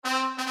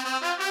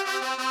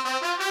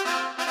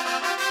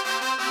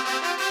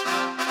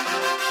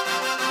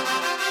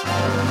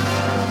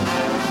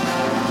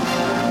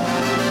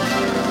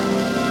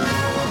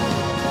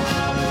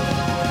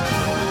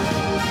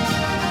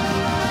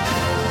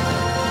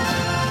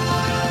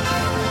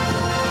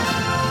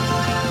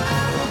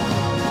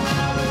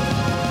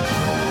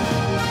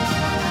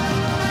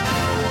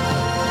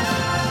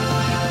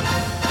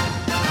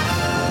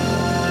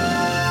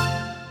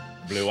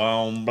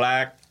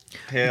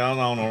Hell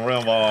on a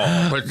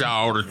river. What's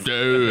all to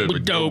do?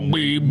 But don't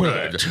be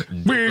much.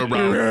 Around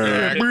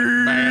back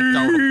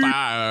on the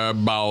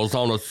fireballs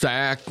on a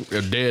sack,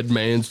 a dead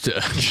man's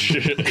touch.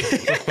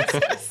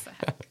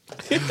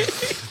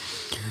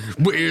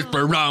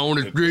 Whisper on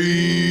the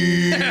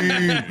street.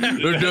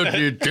 Does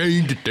it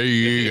change the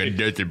thing?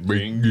 Does it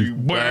bring you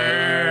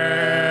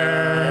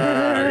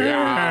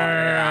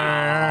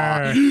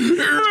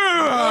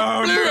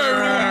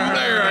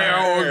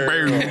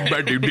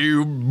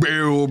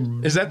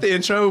Is that the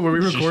intro? Were we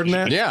recording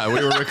that? Yeah,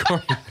 we were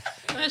recording.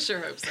 I sure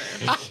hope so.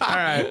 All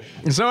right.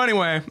 So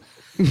anyway,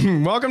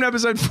 welcome to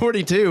episode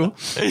 42.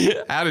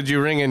 How did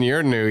you ring in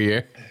your new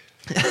year?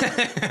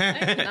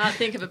 I could not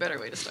think of a better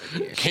way to start the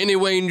year. Kenny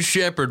Wayne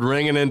Shepherd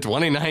ringing in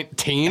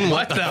 2019?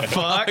 What the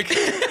fuck?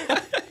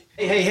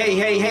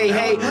 Hey.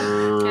 Okay.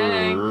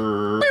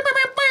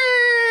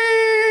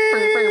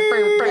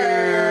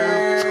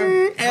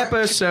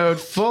 Episode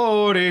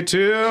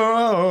 42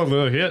 of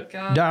the Hit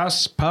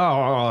Dice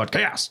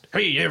Podcast.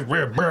 Hey,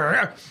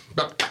 everybody.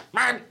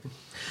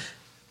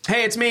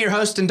 Hey, it's me, your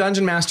host and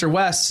Dungeon Master,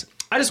 Wes.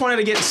 I just wanted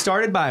to get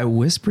started by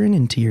whispering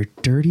into your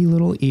dirty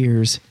little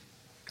ears.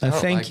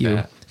 Thank like you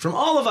that. from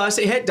all of us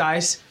at Hit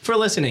Dice for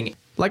listening.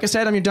 Like I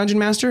said, I'm your Dungeon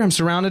Master. I'm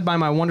surrounded by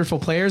my wonderful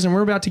players, and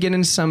we're about to get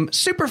into some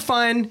super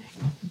fun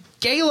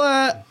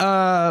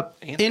gala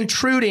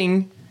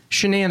intruding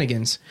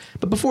shenanigans.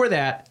 But before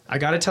that, I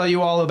got to tell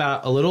you all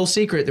about a little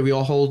secret that we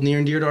all hold near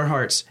and dear to our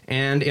hearts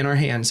and in our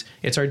hands.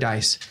 It's our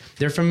dice.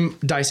 They're from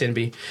Dice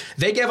Envy.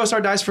 They gave us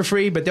our dice for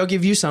free, but they'll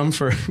give you some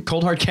for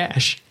cold hard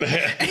cash.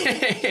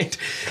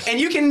 And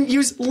you can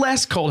use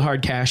less cold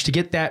hard cash to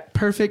get that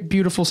perfect,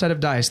 beautiful set of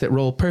dice that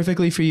roll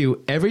perfectly for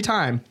you every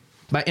time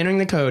by entering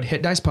the code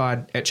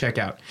HitDicePod at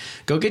checkout.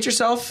 Go get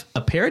yourself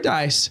a pair of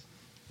dice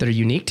that are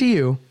unique to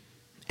you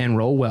and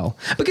roll well.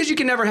 Because you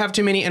can never have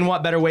too many, and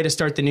what better way to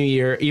start the new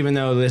year, even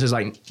though this is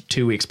like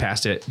 2 weeks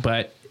past it.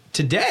 But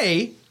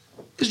today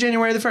is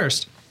January the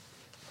 1st.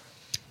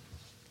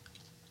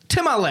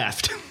 To my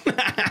left,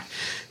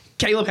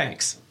 Caleb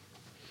Hanks.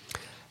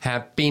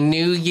 Happy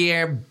New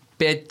Year,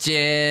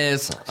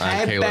 bitches.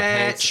 I'm Hey, Caleb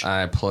bitch. Hanks.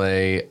 I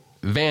play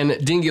Van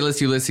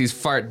Dingulus Ulysses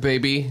Fart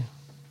Baby.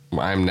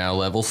 I'm now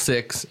level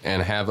 6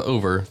 and have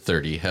over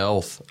 30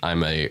 health.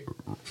 I'm a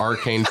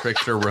arcane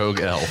trickster rogue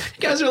elf.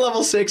 You guys are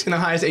level 6 and the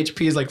highest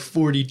HP is like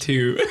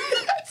 42.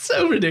 That's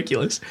so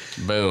ridiculous.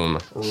 Boom.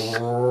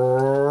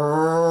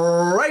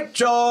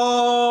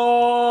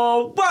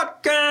 Rachel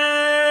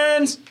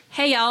Watkins.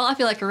 Hey, y'all. I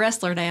feel like a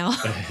wrestler now.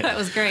 That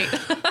was great.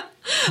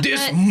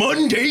 This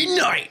Monday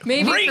night,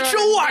 Maybe for Rachel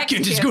our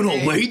Watkins next is going to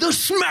campaign. lay the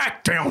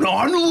smackdown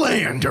on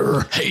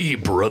Lander. Hey,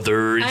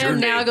 brother, is I your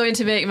am now name? going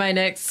to make my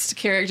next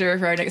character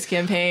for our next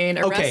campaign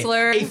a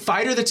wrestler. A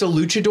fighter that's a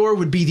luchador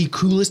would be the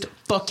coolest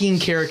fucking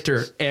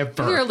character ever.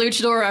 If we were a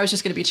luchador, I was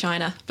just going to be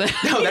China. But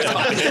No, that's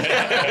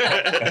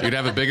fine. You'd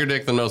have a bigger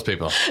dick than most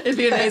people. it'd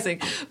be amazing.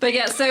 But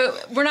yeah, so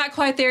we're not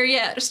quite there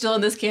yet. We're still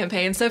in this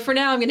campaign. So for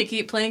now, I'm going to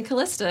keep playing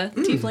Callista,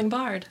 Tiefling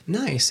Bard.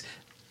 Nice.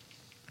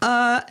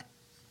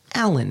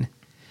 Alan.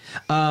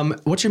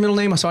 What's your middle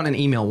name? I saw it in an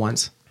email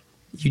once.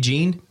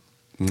 Eugene?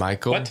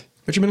 Michael? What?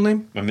 What's your middle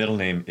name? My middle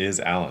name is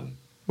Alan.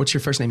 What's your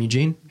first name?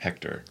 Eugene?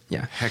 Hector.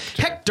 Yeah.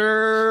 Hector.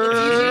 Hector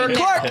Eugene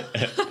Clark.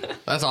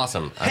 That's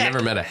awesome. I've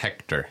never met a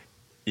Hector.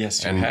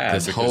 Yes, you And have.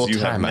 this because whole you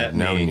have time met I've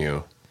known me.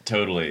 you.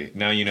 Totally.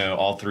 Now you know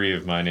all three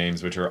of my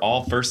names, which are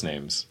all first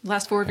names.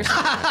 Last four of your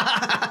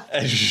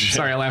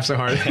Sorry, I laughed so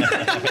hard.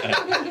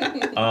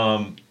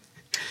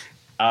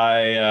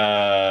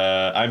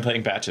 I'm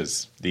playing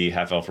Patches, the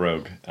half-elf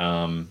rogue.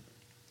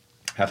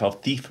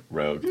 Half-elf thief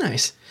rogue.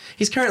 Nice.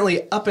 He's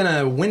currently up in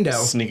a window,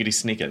 Sneakity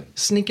sneaking.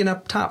 sneaking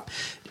up top.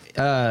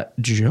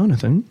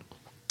 Jonathan.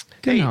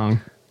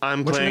 Ganong.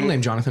 I'm What's your playing middle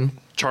name, Jonathan?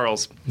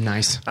 Charles.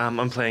 Nice.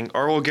 I'm playing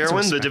Arwol Garwin, the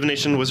respect.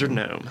 Divination Wizard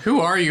Gnome.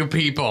 Who are you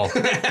people?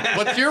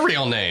 What's your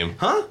real name?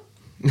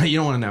 No, you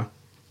don't want to know.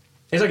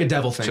 It's like a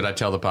devil thing. Should I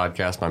tell the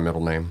podcast my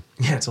middle name?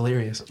 Yeah, it's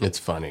hilarious. It's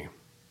funny.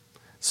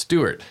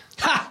 Stuart.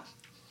 Ha!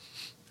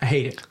 I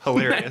hate it.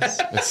 Hilarious.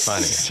 It's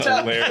funny.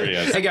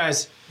 Hilarious. Hey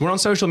guys, we're on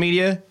social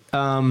media.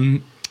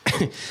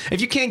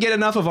 If you can't get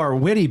enough of our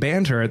witty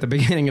banter at the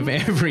beginning of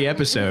every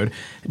episode,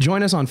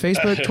 join us on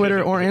Facebook,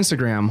 Twitter, or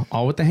Instagram,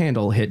 all with the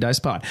handle Hit Dice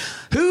Pod.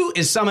 Who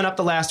is summing up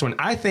the last one?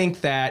 I think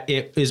that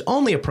it is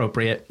only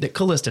appropriate that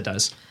Callista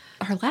does.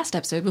 our last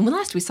episode, when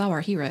last we saw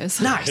our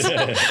heroes. Nice.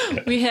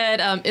 We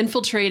had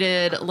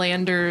infiltrated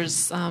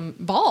Lander's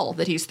ball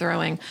that he's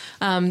throwing.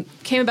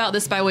 Came about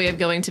this by way of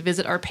going to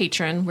visit our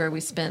patron, where we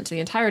spent the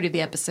entirety of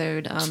the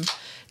episode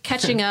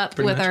catching up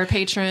with our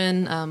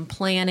patron,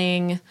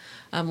 planning,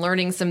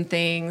 learning some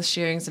things,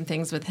 sharing some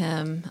things with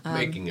him.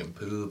 Making him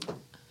poop.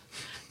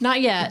 Not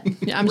yet.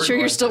 I'm sure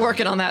you're still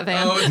working on that,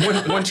 Van.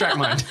 One track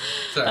mind.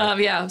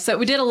 Yeah, so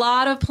we did a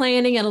lot of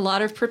planning and a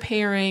lot of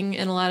preparing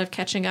and a lot of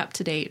catching up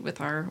to date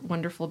with our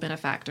wonderful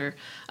benefactor,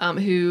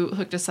 who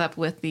hooked us up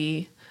with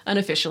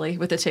unofficially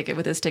with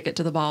his ticket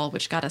to the ball,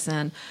 which got us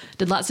in.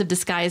 Did lots of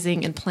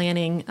disguising and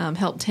planning,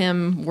 helped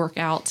him work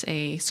out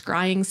a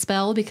scrying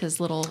spell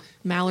because little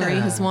Mallory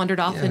has wandered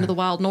off into the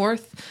wild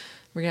north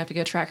We're going to have to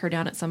go track her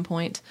down at some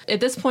point. At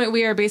this point,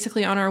 we are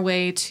basically on our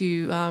way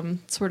to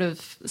sort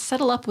of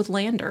settle up with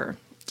Lander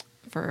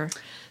for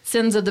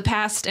sins of the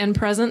past and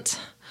present.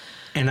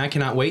 And I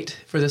cannot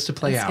wait for this to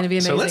play out. It's going to be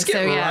amazing. So let's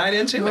get right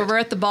into it. We're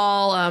at the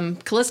ball.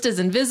 Callista's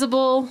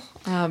invisible.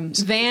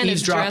 Van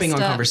is dropping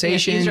on up.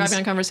 conversations. Yeah, he's dropping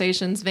on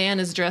conversations. Van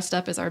is dressed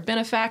up as our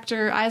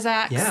benefactor,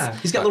 Isaac. Yeah,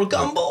 he's got little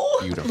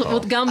Gumball. Beautiful.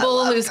 With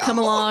Gumball, who's come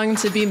along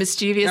to be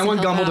mischievous. I want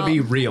and help Gumball to out. be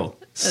real.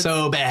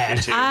 So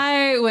bad.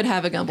 I would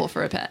have a Gumball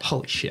for a pet.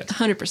 Holy shit.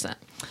 100%.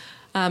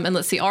 And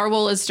let's see,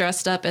 Arwol is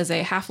dressed up as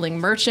a halfling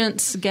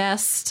merchant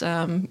guest,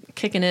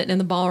 kicking it in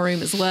the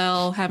ballroom as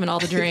well, having all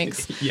the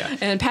drinks. Yeah.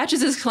 And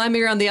Patches is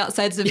climbing around the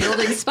outsides of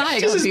buildings,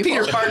 spying This on is people.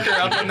 Peter Parker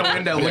out in the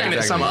window looking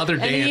at some other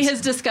And dance. he has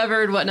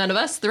discovered what none of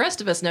us, the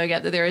rest of us, know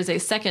yet, that there is a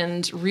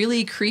second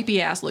really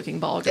creepy ass looking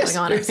ball going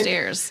on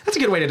upstairs. That's a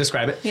good way to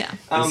describe it. Yeah.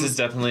 This is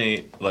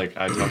definitely, like,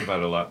 I talk about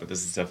it a lot, but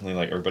this is definitely,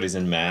 like, everybody's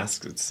in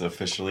masks. It's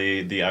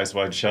officially the Eyes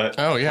Wide Shut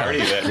Oh, yeah. party.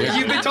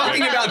 You've been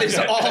talking about this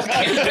all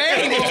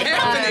campaign. It's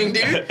happening,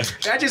 dude.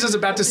 Patches is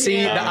about to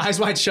see the Eyes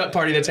Wide Shut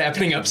party that's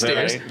happening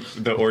upstairs.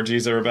 Right? The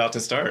orgies are about to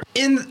start.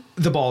 In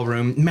the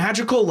ballroom,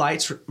 magical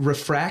lights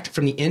refract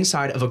from the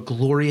inside of a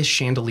glorious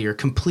chandelier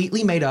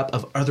completely made up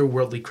of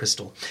otherworldly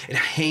crystal. It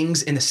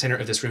hangs in the center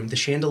of this room. The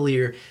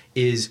chandelier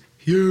is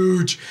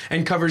huge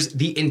and covers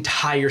the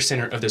entire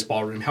center of this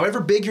ballroom.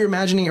 However big you're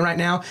imagining it right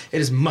now, it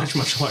is much,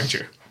 much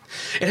larger.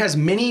 It has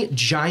many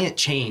giant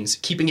chains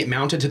keeping it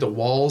mounted to the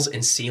walls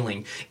and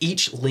ceiling.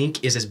 Each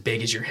link is as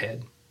big as your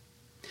head.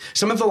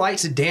 Some of the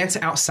lights dance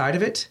outside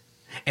of it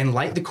and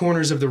light the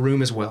corners of the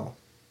room as well.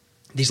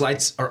 These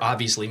lights are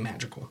obviously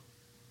magical.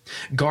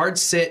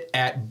 Guards sit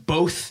at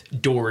both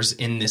doors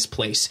in this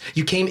place.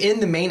 You came in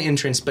the main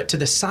entrance, but to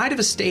the side of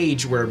a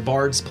stage where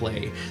bards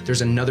play,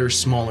 there's another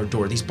smaller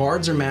door. These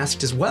bards are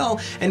masked as well,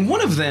 and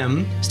one of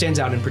them stands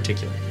out in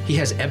particular. He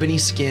has ebony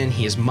skin,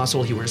 he has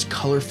muscle, he wears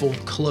colorful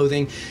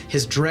clothing,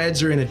 his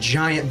dreads are in a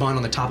giant bun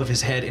on the top of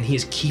his head, and he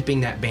is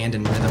keeping that band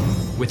in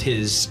rhythm with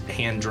his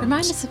hand drums.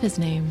 Remind us of his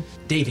name.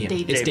 Davian.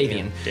 Davian. It's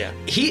Davian. Yeah.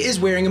 He is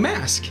wearing a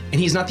mask,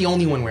 and he's not the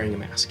only one wearing a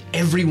mask.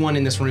 Everyone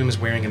in this room is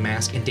wearing a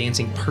mask and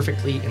dancing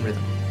perfectly in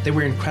rhythm. They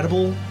wear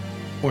incredible,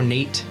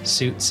 ornate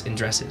suits and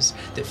dresses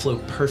that flow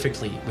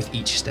perfectly with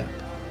each step.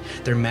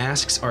 Their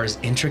masks are as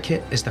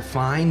intricate as the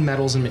fine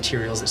metals and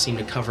materials that seem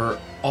to cover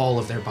all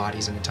of their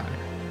bodies and attire.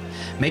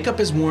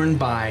 Makeup is worn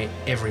by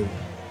everyone,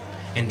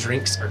 and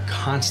drinks are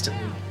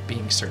constantly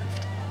being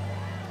served.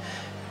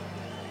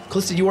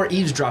 Callista, you are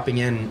eavesdropping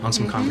in on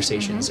some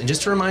conversations. And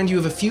just to remind you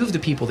of a few of the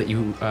people that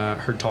you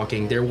heard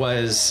talking, there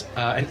was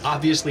an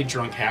obviously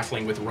drunk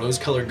halfling with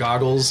rose-colored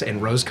goggles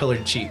and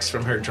rose-colored cheeks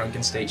from her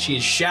drunken state. She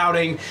is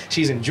shouting,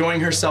 she's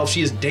enjoying herself,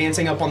 she is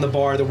dancing up on the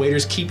bar. The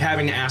waiters keep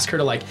having to ask her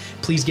to, like,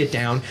 please get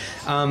down.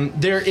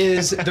 There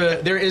is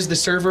the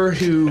server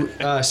who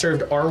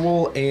served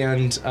Arwol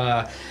and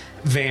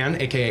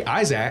Van, aka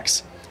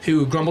Isaacs,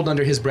 who grumbled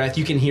under his breath.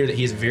 You can hear that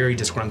he is very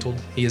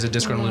disgruntled. He is a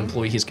disgruntled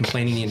employee. He's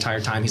complaining the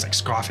entire time. He's like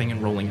scoffing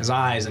and rolling his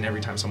eyes, and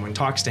every time someone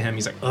talks to him,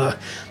 he's like, ugh.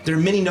 There are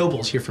many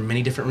nobles here for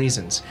many different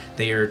reasons.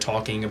 They are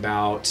talking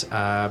about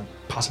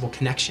possible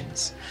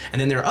connections. And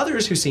then there are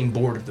others who seem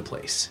bored of the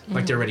place,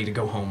 like they're ready to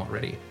go home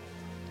already.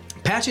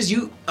 Patches,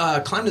 you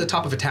climb to the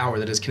top of a tower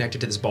that is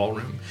connected to this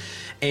ballroom.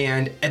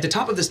 And at the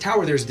top of this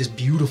tower, there's this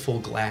beautiful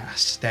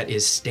glass that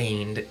is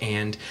stained,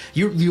 and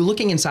you're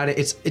looking inside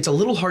it. It's a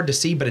little hard to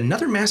see, but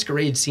another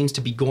masquerade seems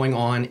to be going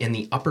on in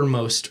the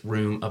uppermost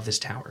room of this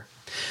tower.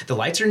 The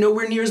lights are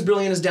nowhere near as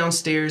brilliant as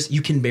downstairs.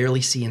 You can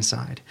barely see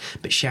inside,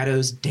 but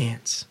shadows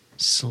dance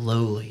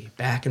slowly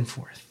back and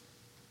forth.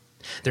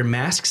 Their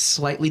masks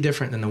slightly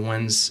different than the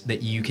ones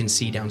that you can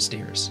see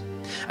downstairs.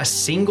 A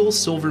single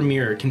silver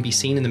mirror can be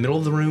seen in the middle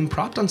of the room,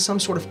 propped on some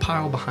sort of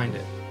pile behind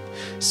it.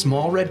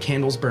 Small red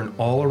candles burn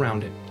all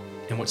around it,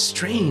 and what's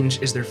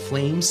strange is their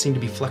flames seem to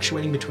be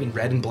fluctuating between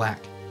red and black,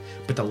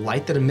 but the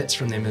light that emits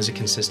from them is a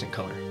consistent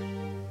color.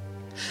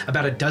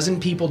 About a dozen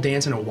people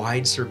dance in a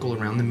wide circle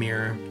around the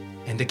mirror,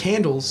 and the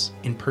candles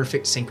in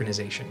perfect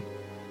synchronization.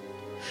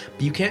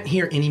 But you can't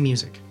hear any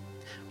music.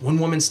 One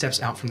woman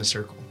steps out from the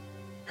circle.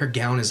 Her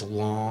gown is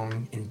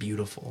long and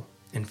beautiful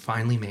and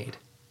finely made.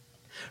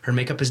 Her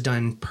makeup is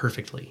done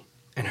perfectly,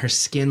 and her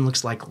skin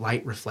looks like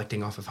light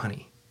reflecting off of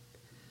honey.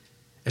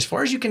 As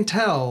far as you can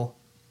tell,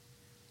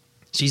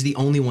 she's the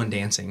only one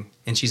dancing,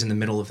 and she's in the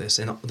middle of this,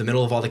 in the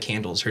middle of all the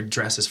candles. Her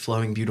dress is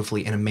flowing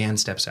beautifully, and a man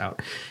steps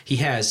out. He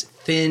has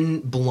thin,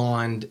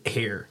 blonde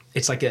hair.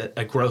 It's like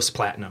a gross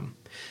platinum.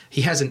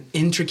 He has an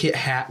intricate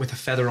hat with a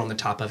feather on the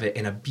top of it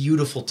and a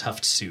beautiful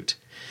tuft suit.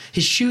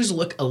 His shoes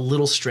look a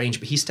little strange,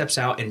 but he steps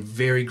out and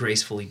very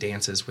gracefully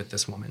dances with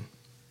this woman.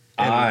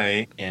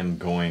 I am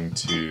going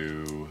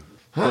to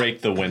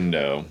break the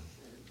window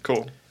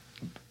Cool.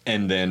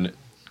 and then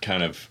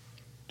kind of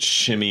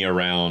shimmy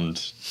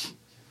around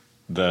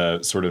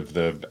the sort of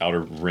the outer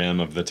rim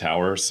of the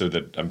tower so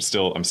that I'm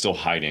still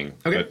hiding.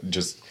 Okay.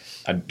 But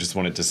I just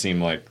want it to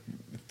seem like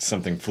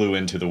something flew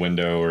into the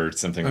window or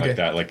something Okay. like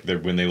that. Like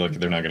when they look,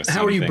 they're not going to see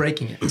How are you anything.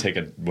 breaking it? Take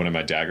one of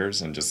my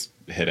daggers and just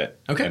hit it.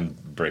 Okay. And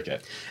break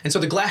it. And so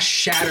the glass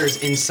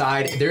shatters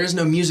inside. There is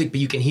no music, but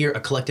you can hear a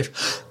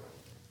collective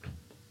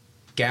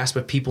gasp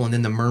of people and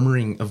then the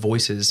murmuring of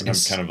voices. And I'm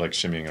kind of like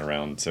shimmying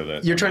around so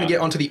that You're I'm trying to not-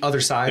 get onto the other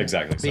side.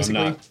 Exactly. So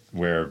basically. I'm not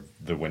where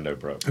the window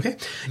broke. Okay.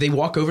 They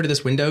walk over to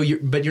this window,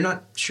 but you're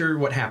not sure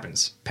what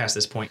happens past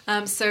this point.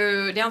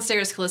 So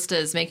downstairs, Callista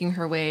is making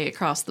her way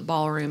across the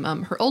ballroom.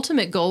 Her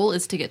ultimate goal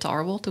is to get to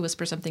Arwol to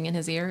whisper something in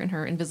his ear in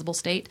her invisible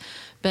state.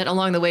 But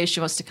along the way, she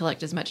wants to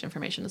collect as much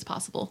information as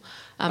possible.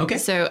 Okay.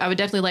 So I would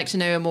definitely like to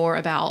know more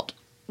about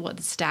what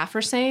the staff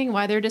are saying,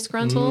 why they're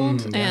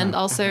disgruntled, and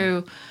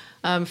also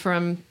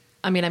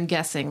I'm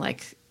guessing,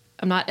 like,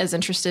 I'm not as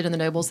interested in the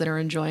nobles that are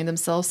enjoying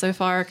themselves so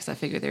far because I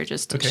figure they're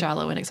just Okay.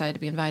 shallow and excited to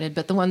be invited.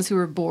 But the ones who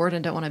are bored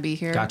and don't want to be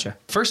here. Gotcha.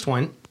 First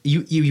one,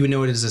 you would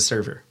know it as a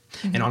server.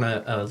 And on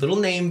a little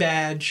name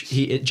badge,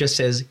 it just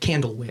says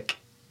Candlewick.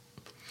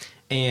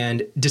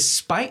 And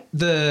despite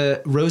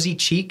the rosy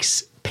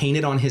cheeks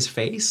painted on his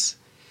face,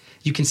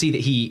 you can see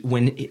that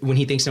when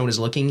he thinks no one is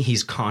looking,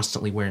 he's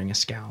constantly wearing a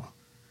scowl.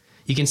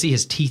 You can see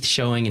his teeth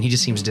showing, and he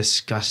just seems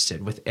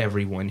disgusted with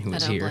everyone who I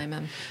is don't here. blame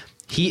him.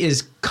 He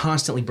is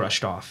constantly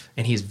brushed off,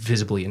 and he is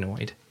visibly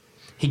annoyed.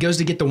 He goes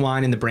to get the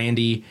wine and the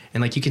brandy,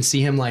 and like you can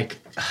see him like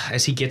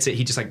as he gets it,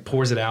 he just like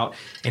pours it out,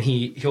 and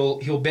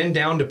he'll bend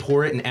down to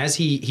pour it, and as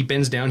he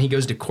bends down, he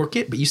goes to cork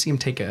it, but you see him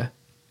take a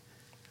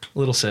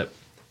little sip,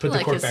 put the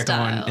Like cork his back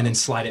on, style. and then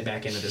slide it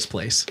back into this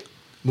place.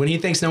 When he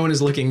thinks no one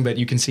is looking, but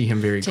you can see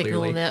him very Take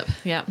clearly. a little nip.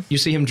 Yeah. You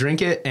see him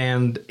drink it,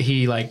 and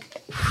he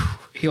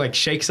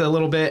shakes it a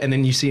little bit, and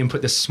then you see him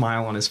put this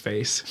smile on his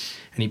face,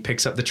 and he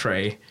picks up the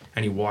tray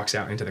and he walks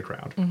out into the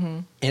crowd. Mm-hmm.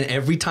 And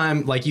every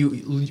time, like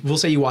we'll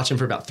say you watch him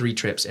for about 3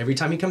 trips. Every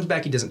time he comes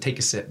back, he doesn't take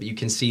a sip, but you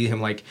can see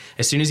him like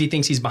as soon as he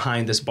thinks he's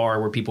behind this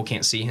bar where people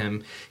can't see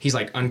him, he's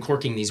like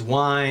uncorking these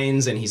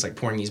wines and he's like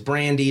pouring these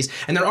brandies.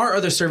 And there are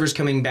other servers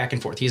coming back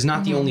and forth. He is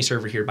not the only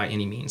server here by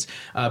any means,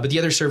 but the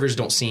other servers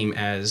don't seem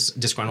as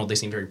disgruntled. They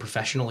seem very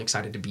professional,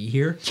 excited to be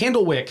here.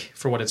 Candlewick,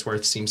 for what it's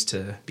worth, seems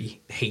to be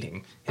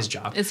hating his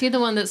job. Is he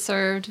the one that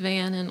served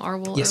Van and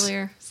Arwol Yes.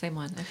 earlier? Same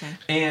one. Okay.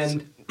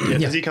 And Yeah,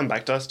 does he come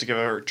back to us to give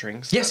our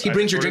drinks? yes, he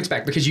brings your drinks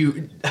back because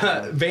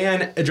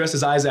Van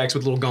addresses Isaacs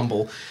with a little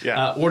gumble.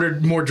 Yeah.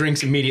 Ordered more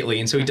drinks immediately,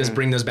 and so he does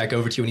bring those back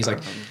over to you, and he's like,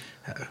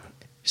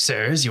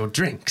 "Sirs, your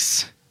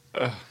drinks."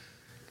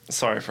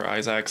 Sorry for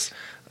Isaacs.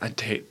 I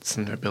hate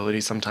some nobility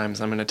sometimes.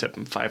 I'm going to tip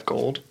him 5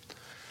 gold.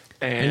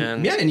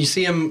 And And you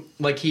see him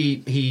like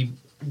you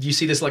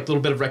see this like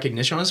little bit of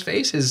recognition on his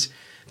face.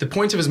 The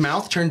points of his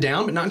mouth turned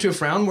down, but not into a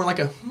frown, more like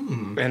a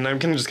and I'm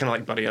going to just kind of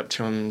like buddy up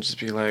to him and just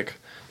be like,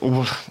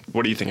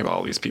 what do you think about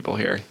all these people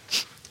here?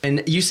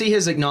 And you see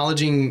his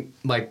acknowledging,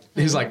 like,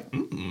 his, like,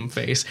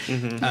 face.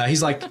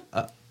 He's like,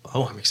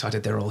 oh, I'm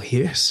excited they're all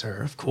here,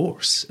 sir, of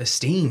course.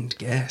 Esteemed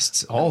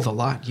guests, all the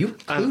lot, you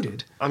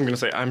included. I'm going to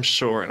say, I'm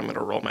sure, and I'm going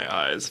to roll my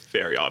eyes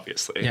very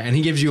obviously. Yeah, and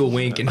he gives you a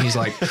wink, and he's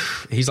like,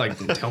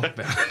 tell me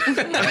about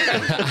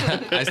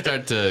it. I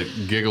start to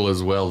giggle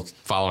as well,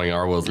 following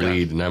Arwell's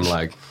lead, and I'm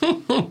like,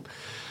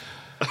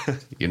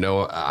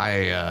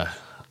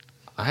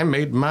 I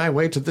made my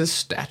way to this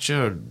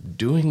stature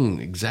doing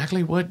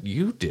exactly what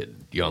you did,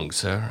 young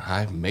sir.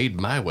 I made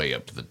my way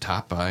up to the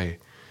top. I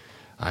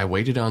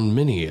waited on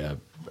many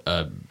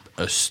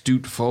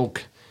astute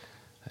folk,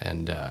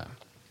 and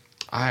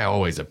I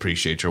always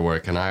appreciate your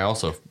work, and I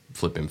also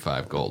flip him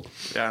 5 gold.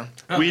 Yeah.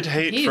 We'd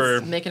hate He's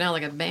for... making out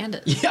like a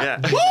bandit. Yeah.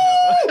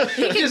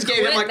 He just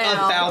gave him like quit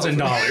now. $1,000.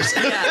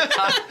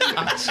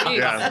 Jeez.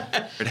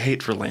 Yeah. I'd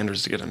hate for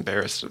Landers to get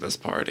embarrassed at this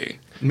party.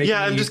 Making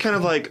I'm you- just kind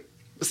of like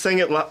saying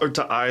it loud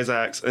to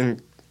Isaacs,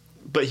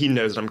 but he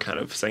knows that I'm kind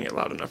of saying it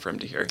loud enough for him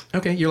to hear.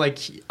 Okay, you're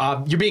like,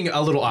 you're being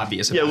a little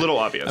obvious about Yeah, a it. little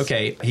obvious.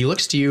 Okay, he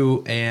looks to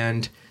you,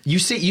 and you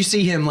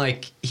see him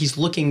like he's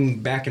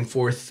looking back and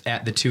forth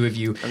at the two of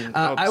you.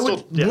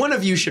 One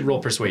of you should roll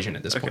persuasion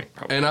at this Okay, point.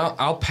 probably. And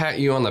I'll pat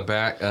you on the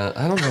back.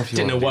 I don't know if you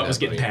Didn't know wanna do what that, was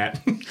getting buddy.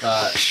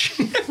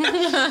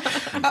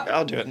 pat.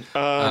 I'll do it.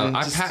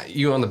 I pat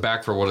you on the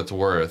back for what it's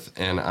worth,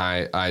 and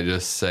I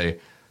just say,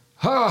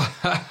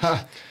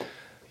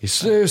 You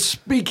see,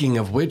 speaking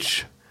of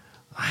which,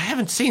 I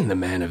haven't seen the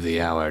man of the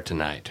hour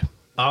tonight.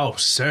 Oh,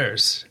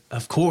 sirs,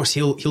 of course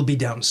he'll be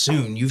down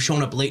soon. You've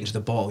shown up late into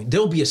the ball.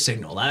 There'll be a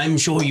signal. I'm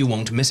sure you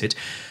won't miss it.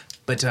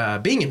 But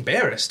being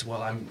embarrassed,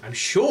 well, I'm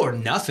sure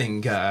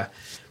nothing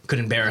could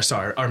embarrass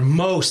our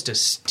most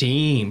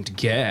esteemed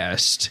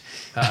guest,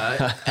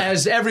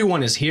 as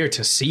everyone is here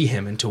to see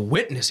him and to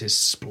witness his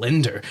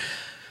splendor.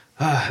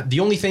 The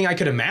only thing I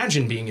could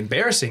imagine being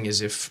embarrassing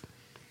is if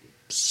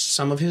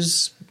some of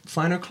his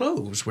finer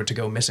clothes were to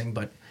go missing,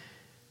 but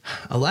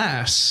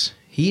alas,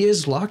 he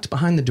is locked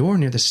behind the door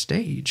near the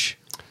stage,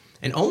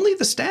 and only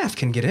the staff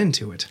can get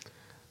into it.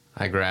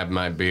 I grab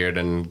my beard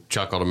and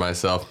chuckle to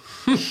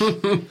myself.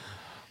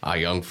 Our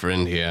young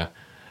friend here.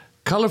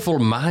 Colorful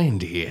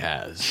mind he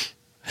has.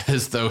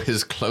 As though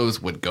his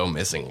clothes would go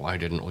missing. Why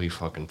didn't we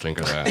fucking think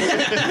of that?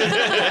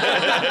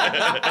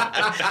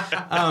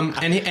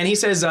 And he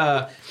says,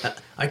 I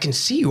can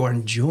see you are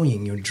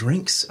enjoying your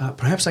drinks.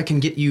 Perhaps I can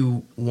get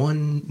you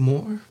one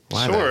more?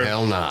 Why Sure. the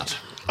hell not?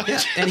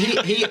 Yeah,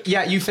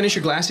 and you finish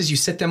your glasses, you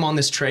sit them on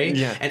this tray,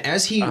 Yeah. and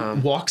as he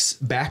walks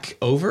back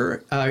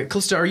over,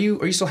 Calista, are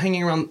you still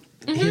hanging around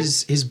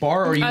his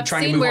bar, or are you I've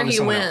trying to seen move where on to he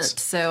someone went,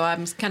 else? so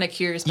I'm kind of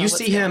curious. About You what's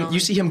see him. going on. You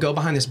see him go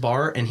behind this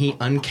bar, and he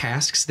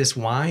uncasks this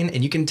wine,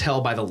 and you can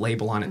tell by the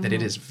label on it that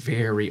it is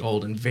very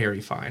old and very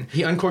fine.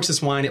 He uncorks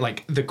this wine.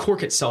 The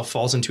cork itself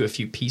falls into a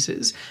few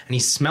pieces, and he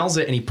smells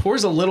it, and he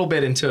pours a little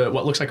bit into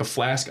what looks like a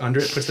flask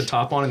under it, puts the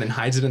top on, and then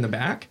hides it in the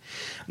back.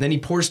 And then he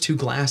pours 2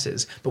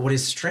 glasses. But what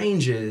is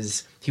strange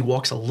is he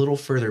walks a little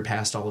further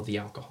past all of the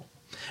alcohol.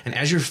 And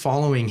as you're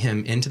following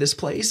him into this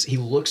place, he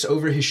looks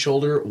over his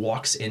shoulder,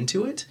 walks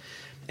into it,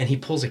 and he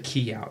pulls a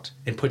key out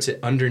and puts it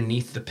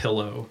underneath the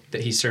pillow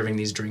that he's serving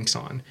these drinks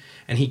on.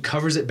 And he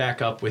covers it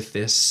back up with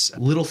this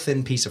little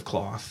thin piece of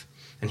cloth,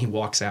 and he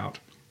walks out.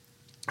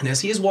 And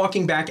as he is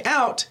walking back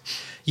out,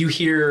 you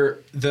hear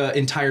the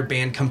entire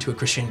band come to a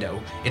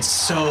crescendo. It's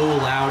so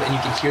loud, and you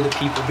can hear the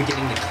people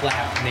beginning to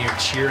clap, and they are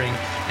cheering.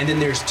 And then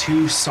there's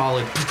 2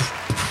 solid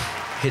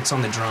hits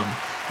on the drum.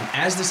 And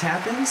as this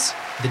happens,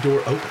 the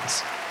door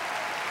opens,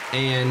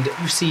 and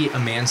you see a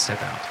man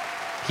step out.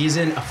 He's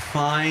in a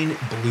fine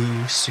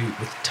blue suit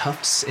with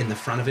tufts in the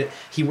front of it.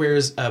 He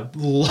wears a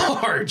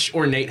large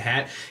ornate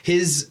hat.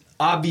 His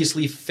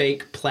obviously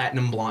fake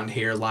platinum blonde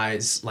hair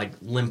lies like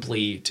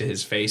limply to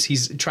his face.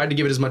 He's tried to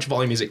give it as much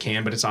volume as it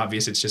can, but it's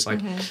obvious it's just like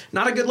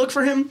not a good look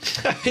for him.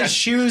 His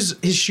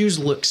shoes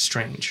look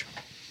strange.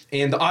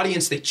 And the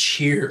audience, they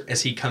cheer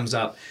as he comes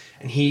up,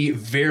 and he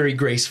very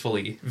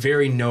gracefully,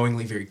 very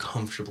knowingly, very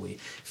comfortably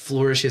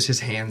flourishes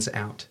his hands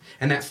out.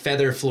 And that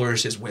feather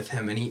flourishes with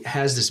him, and he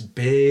has this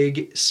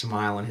big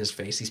smile on his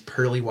face. These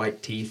pearly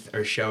white teeth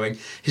are showing.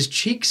 His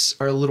cheeks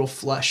are a little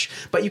flush,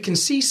 but you can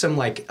see some,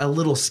 a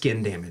little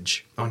skin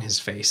damage on his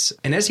face.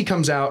 And as he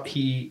comes out,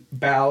 he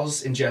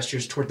bows and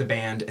gestures toward the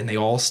band, and they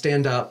all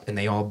stand up, and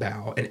they all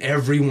bow, and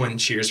everyone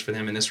cheers for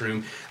them in this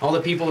room. All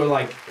the people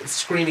are,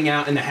 screaming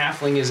out, and the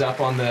halfling is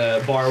up on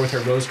the bar with her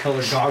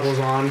rose-colored goggles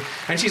on,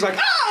 and she's like,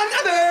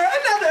 another!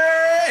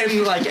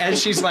 And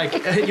as she's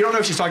you don't know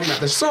if she's talking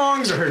about the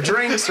songs or her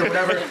drinks or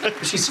whatever,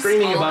 but she's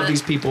screaming above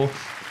these people.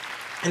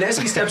 And as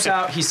he steps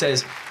out, he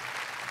says,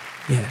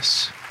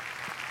 yes,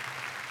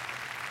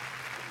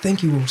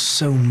 thank you all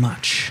so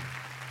much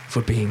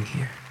for being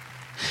here.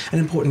 An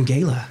important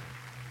gala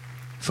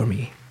for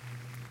me.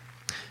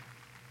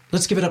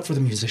 Let's give it up for the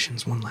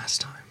musicians one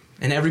last time.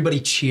 And everybody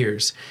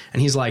cheers.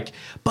 And he's like,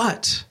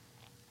 but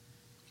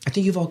I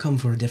think you've all come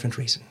for a different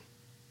reason.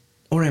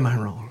 Or am I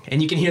wrong?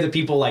 And you can hear the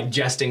people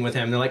jesting with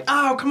him. They're like,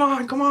 oh, come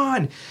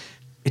on.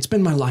 It's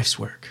been my life's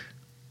work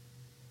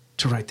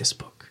to write this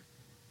book.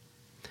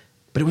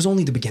 But it was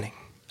only the beginning.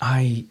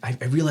 I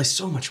realized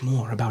so much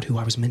more about who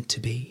I was meant to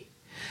be.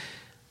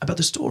 About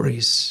the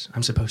stories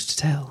I'm supposed to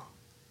tell.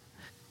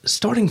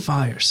 Starting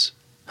fires,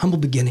 humble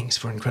beginnings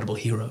for incredible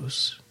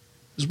heroes,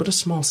 was but a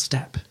small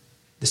step.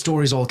 The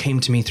stories all came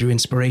to me through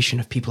inspiration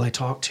of people I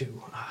talked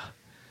to.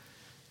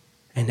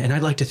 And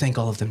I'd like to thank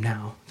all of them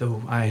now,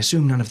 though I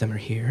assume none of them are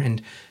here, and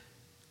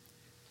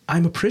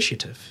I'm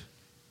appreciative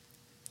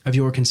of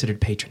your considered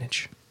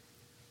patronage.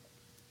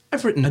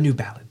 I've written a new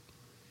ballad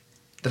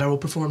that I will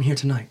perform here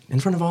tonight in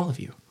front of all of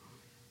you.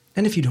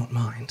 And if you don't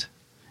mind.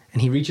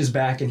 And he reaches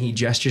back and he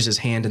gestures his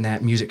hand, and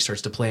that music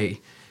starts to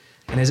play.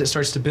 And as it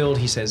starts to build,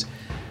 he says,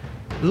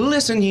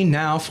 listen ye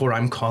now, for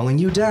I'm calling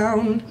you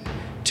down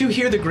to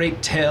hear the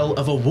great tale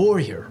of a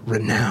warrior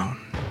renowned.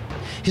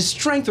 His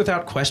strength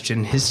without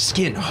question, his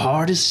skin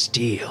hard as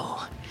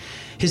steel.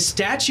 His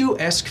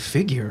statuesque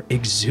figure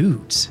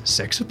exudes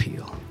sex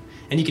appeal.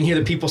 And you can hear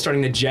the people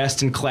starting to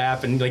jest and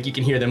clap, and you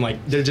can hear them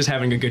they're just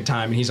having a good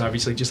time, and he's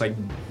obviously just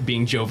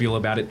being jovial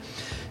about it.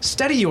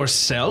 Steady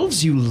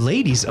yourselves, you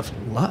ladies of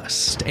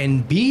lust,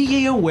 and be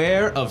ye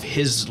aware of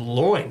his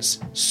loins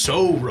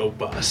so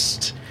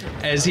robust.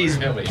 As he's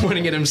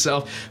pointing at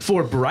himself,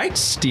 for bright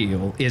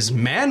steel is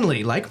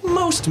manly like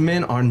most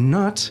men are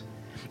not.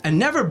 A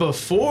never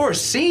before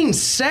seen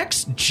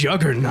sex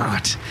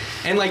juggernaut.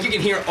 And you can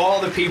hear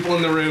all the people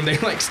in the room, they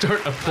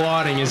start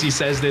applauding as he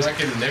says this.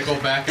 Fucking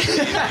Nickelback.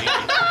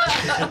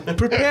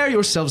 Prepare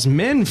yourselves,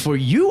 men, for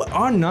you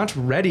are not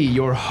ready.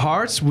 Your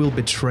hearts will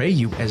betray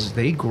you as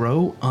they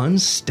grow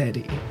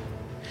unsteady.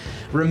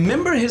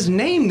 Remember his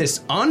name,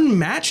 this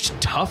unmatched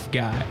tough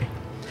guy.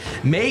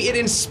 May it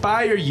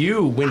inspire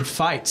you when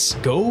fights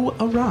go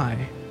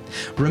awry.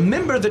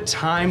 Remember the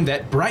time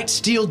that Bright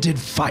Steel did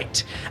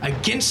fight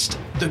against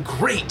the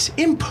great,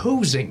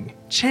 imposing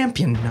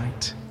champion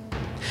knight.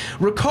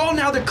 Recall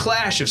now the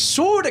clash of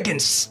sword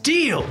against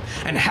steel,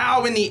 and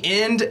how in the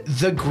end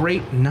the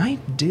great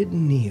knight did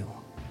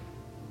kneel.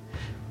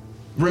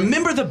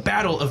 Remember the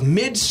battle of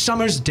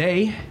Midsummer's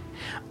Day?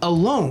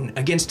 Alone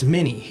against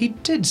many he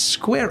did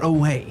square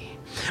away.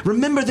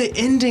 Remember the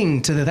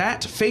ending to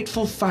that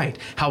fateful fight,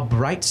 how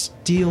Bright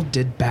Steel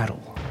did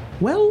battle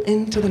well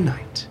into the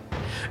night.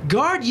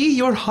 Guard ye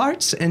your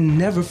hearts and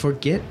never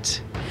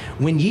forget,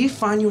 when ye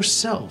find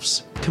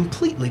yourselves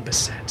completely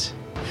beset.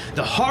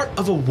 The heart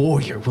of a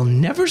warrior will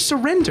never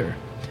surrender.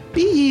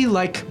 Be ye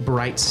like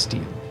bright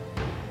steel.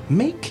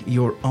 Make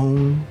your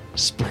own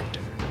splendor.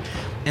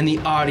 And the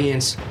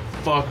audience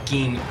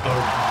fucking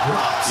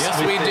erupts. Yes,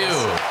 with we this.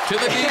 do.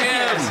 To the DM.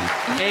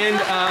 Yes. And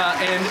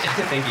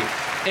thank you.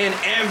 And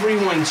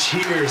everyone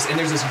cheers, and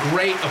there's this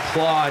great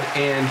applaud.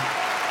 And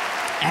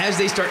as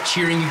they start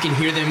cheering, you can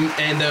hear them.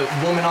 And the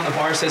woman on the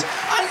bar says,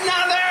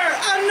 "Another,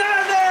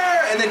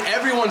 another!" And then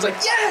everyone's like,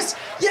 "Yes,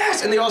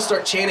 yes!" And they all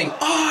start chanting,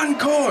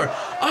 "Encore,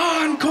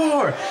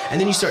 encore!" And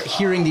then you start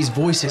hearing these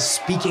voices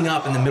speaking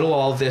up in the middle of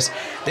all of this.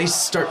 They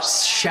start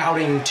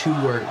shouting 2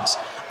 words.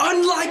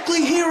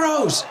 Unlikely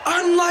heroes!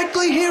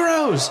 Unlikely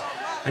heroes!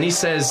 And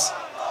he's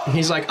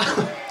like,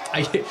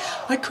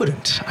 I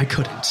couldn't.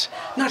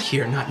 Not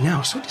here, not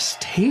now. So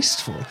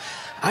distasteful.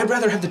 I'd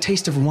rather have the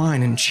taste of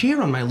wine and cheer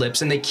on my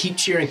lips. And they keep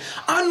cheering,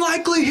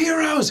 unlikely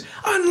heroes!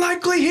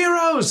 Unlikely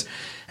heroes!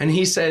 And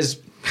he says,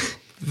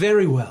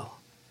 very well.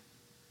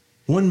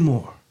 One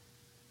more.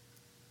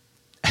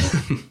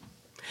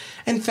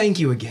 And thank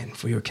you again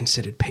for your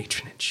considered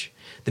patronage.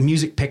 The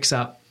music picks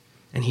up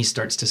and he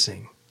starts to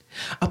sing.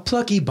 A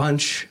plucky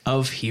bunch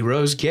of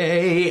heroes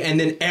gay, and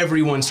then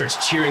everyone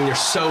starts cheering. They're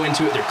so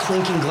into it. They're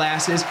clinking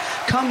glasses.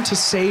 Come to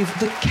save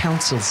the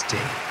council's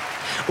day.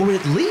 Or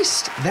at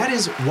least that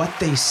is what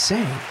they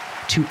say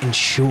to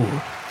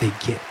ensure they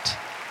get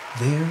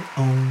their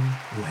own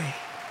way.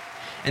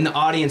 And the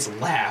audience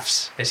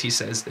laughs as he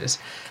says this.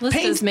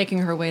 Callista's making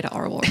her way to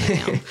Arwol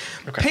right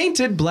now.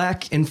 Painted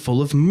black and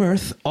full of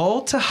mirth,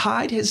 all to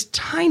hide his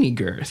tiny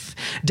girth.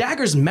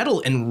 Daggers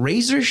metal and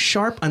razor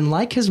sharp,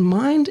 unlike his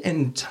mind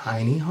and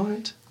tiny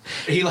heart.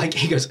 He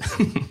goes,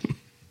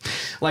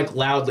 like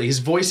loudly. His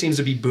voice seems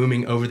to be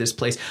booming over this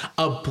place.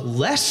 A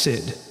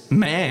blessed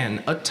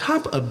man,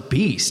 atop a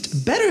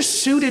beast, better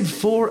suited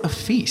for a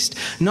feast.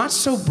 Not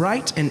so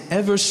bright and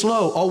ever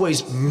slow,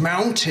 always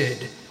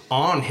mounted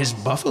on his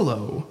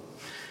buffalo.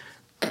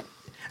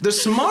 The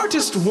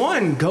smartest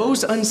one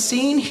goes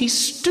unseen. He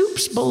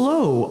stoops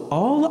below,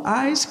 all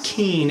eyes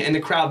keen. And the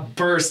crowd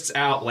bursts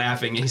out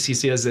laughing as he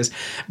says this.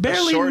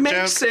 Barely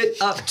makes it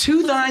up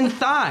to thine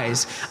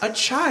thighs. A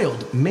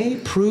child may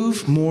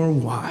prove more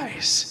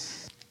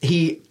wise.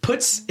 He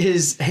puts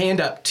his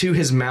hand up to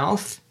his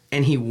mouth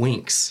and he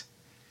winks.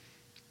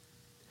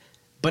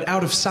 But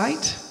out of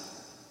sight,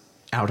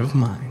 out of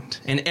mind.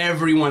 And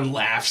everyone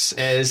laughs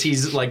as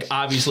he's like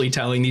obviously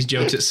telling these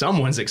jokes at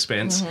someone's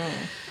expense.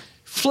 Mm-hmm.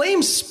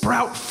 Flames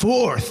sprout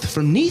forth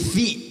from neath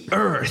the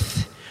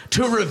earth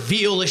to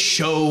reveal a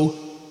show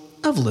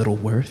of little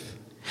worth.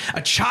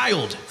 A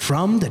child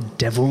from the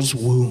devil's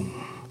womb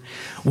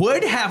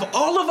would have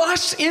all of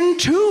us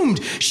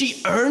entombed.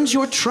 She earns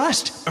your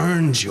trust,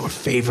 earns your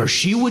favor.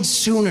 She would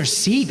sooner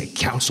see the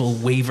council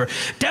waver.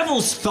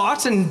 Devil's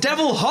thoughts and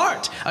devil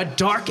heart, a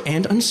dark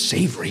and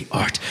unsavory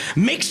art.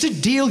 Makes a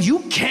deal you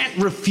can't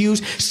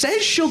refuse,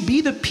 says she'll be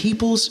the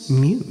people's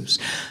muse.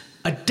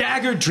 A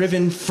dagger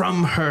driven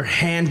from her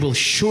hand will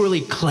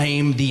surely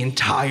claim the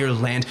entire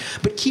land.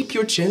 But keep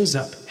your chins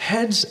up,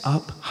 heads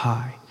up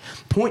high.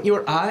 Point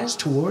your eyes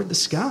toward the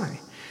sky.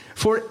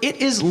 For it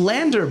is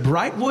Lander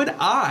Brightwood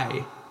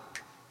I,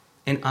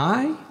 and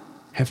I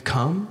have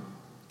come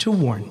to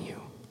warn you.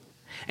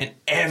 And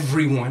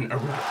everyone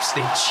erupts.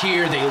 They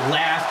cheer, they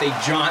laugh, they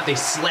jaunt, they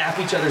slap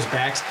each other's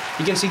backs.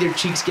 You can see their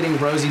cheeks getting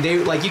rosy.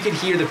 You could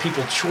hear the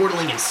people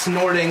chortling and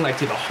snorting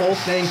through the whole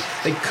thing.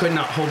 They could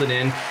not hold it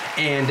in.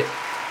 And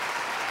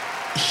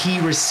he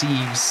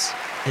receives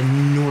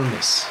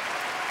enormous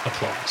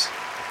applause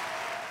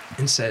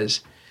and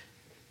says,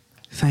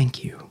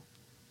 thank you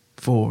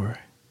for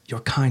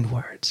your kind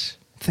words.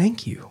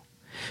 Thank you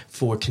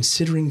for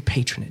considering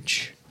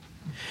patronage.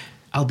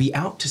 I'll be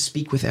out to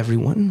speak with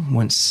everyone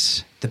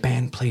once the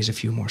band plays a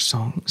few more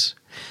songs,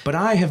 but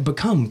I have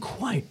become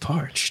quite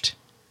parched,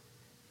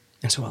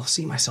 and so I'll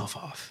see myself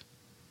off.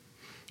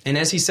 And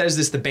as he says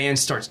this, the band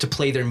starts to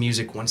play their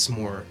music once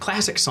more,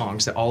 classic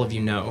songs that all of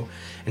you know,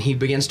 and he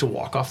begins to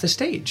walk off the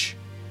stage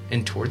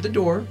and toward the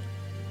door,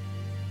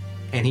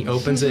 and he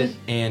opens it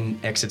and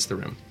exits the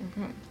room.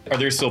 Are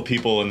there still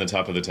people in the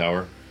top of the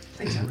tower?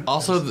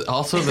 Also,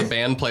 the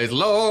band plays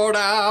 "Lord,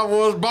 I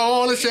was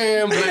born a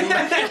shambling."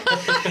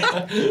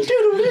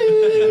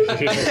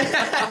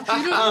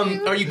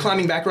 Are you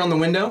climbing back around the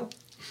window?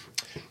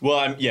 Well,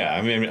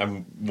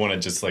 I want to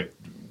just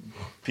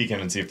peek in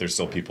and see if there's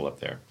still people up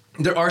there.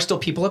 There are still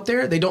people up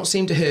there. They don't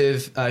seem to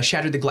have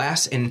shattered the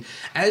glass. And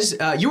as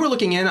you were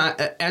looking in,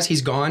 as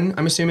he's gone,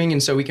 I'm assuming,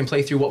 and so we can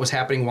play through what was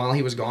happening while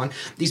he was gone,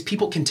 these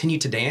people continue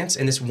to dance.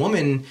 And this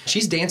woman,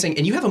 she's dancing,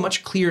 and you have a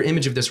much clearer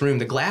image of this room.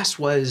 The glass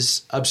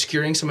was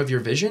obscuring some of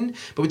your vision,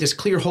 but with this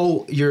clear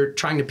hole, you're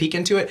trying to peek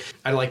into it.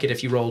 I'd like it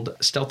if you rolled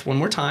stealth one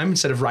more time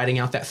instead of writing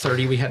out that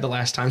 30 we had the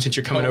last time, since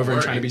you're coming over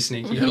and trying to be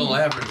sneaky. It'll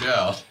average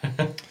out.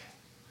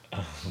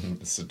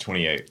 It's a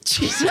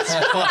 28. No,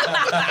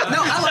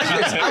 I like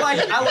this.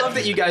 I love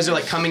that you guys are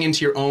like coming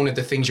into your own at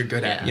the things you're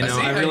good at. You know,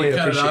 I really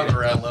appreciate it.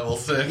 around level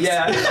 6.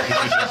 Yeah.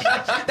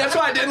 That's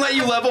why I didn't let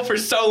you level for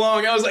so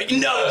long. I was like,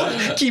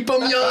 no, keep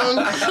them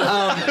young.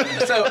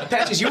 So,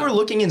 Patches, you were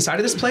looking inside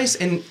of this place,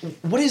 and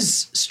what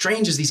is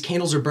strange is these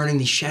candles are burning,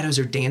 these shadows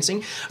are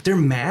dancing. Their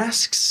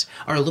masks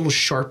are a little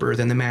sharper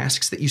than the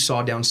masks that you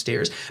saw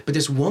downstairs. But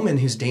this woman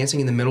who's dancing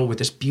in the middle with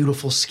this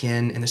beautiful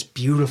skin and this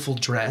beautiful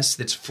dress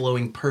that's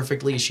flowing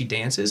perfectly as she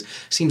dances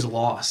seems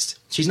lost.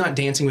 She's not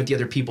dancing with the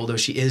other people, though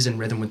she is in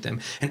rhythm with them.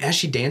 And as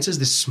she dances,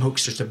 the smoke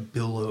starts to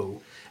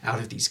billow out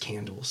of these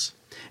candles.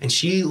 And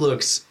she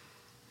looks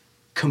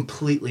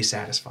completely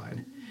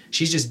satisfied.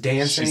 She's just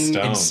dancing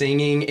and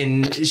singing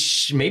and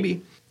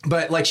maybe.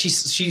 But like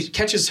she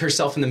catches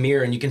herself in the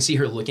mirror and you can see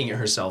her looking at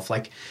herself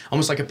like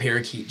almost like a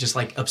parakeet, just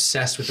like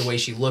obsessed with the way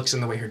she looks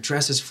and the way her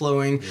dress is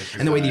flowing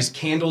and the way these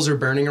candles are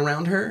burning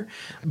around her.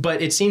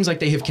 But it seems like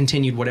they have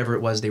continued whatever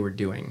it was they were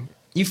doing.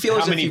 You feel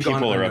as if you've gone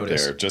unnoticed. How many people are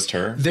up there? Just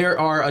her? There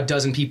are a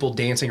dozen people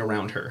dancing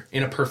around her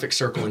in a perfect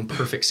circle in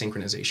perfect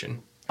synchronization.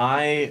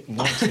 I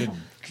want to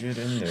get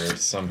in there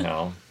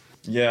somehow.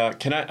 Yeah,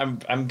 can I?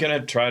 I'm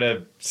gonna try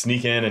to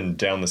sneak in and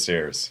down the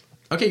stairs.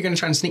 Okay, you're gonna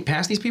try and sneak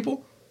past these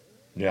people?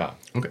 Yeah.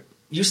 Okay.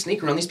 You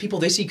sneak around these people,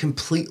 they see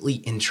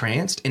completely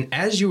entranced, and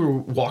as you were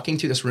walking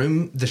through this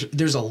room,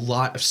 there's a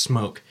lot of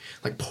smoke,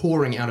 like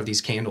pouring out of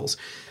these candles.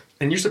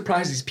 And you're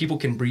surprised these people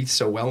can breathe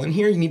so well in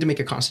here. You need to make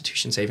a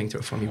Constitution saving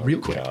throw for me real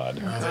quick. God.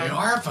 They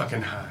are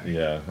fucking high.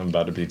 Yeah, I'm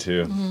about to be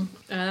too.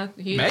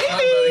 Maybe!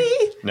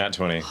 Nat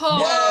 20. Oh.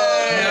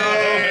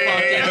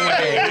 No fucking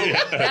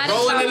way.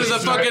 Rolling into the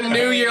fucking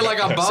new year like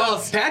a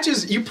boss. So,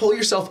 Patches, you pull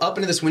yourself up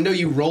into this window,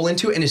 you roll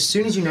into it, and as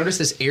soon as you notice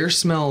this air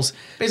smells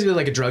basically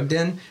like a drug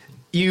den,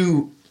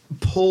 you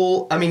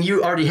pull, I mean,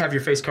 you already have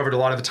your face covered a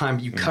lot of the time,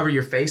 but you cover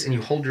your face and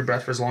you hold your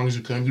breath for as long as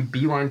you can. You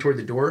beeline toward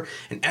the door,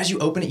 and as you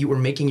open it, you are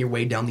making your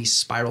way down these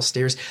spiral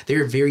stairs. They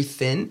are very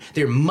thin.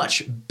 They're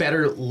much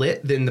better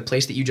lit than the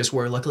place that you just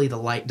were. Luckily, the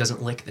light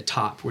doesn't lick the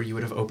top where you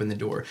would have opened the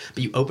door.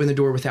 But you open the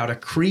door without a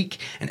creak,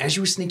 and as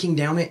you were sneaking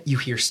down it, you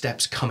hear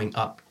steps coming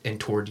up and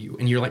toward you,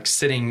 and you're like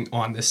sitting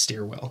on this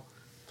stairwell.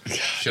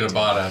 Should have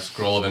bought a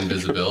scroll of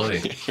invisibility.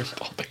 You're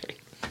ballbearing.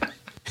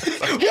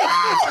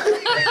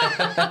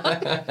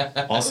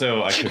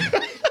 Also, I could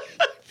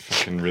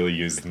fucking really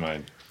use my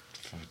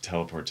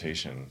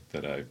teleportation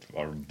that I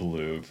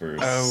blew for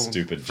a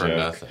stupid For joke.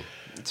 nothing.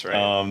 That's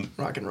right.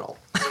 Rock and roll.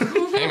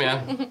 Hey,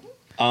 man.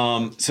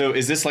 So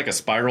is this like a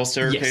spiral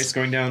staircase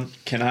going down?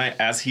 Can I,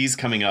 as he's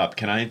coming up,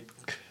 can I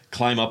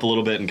climb up a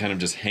little bit and kind of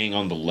just hang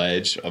on the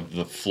ledge of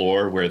the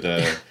floor where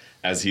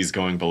as he's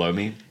going below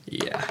me?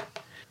 Yeah.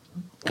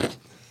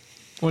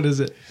 What is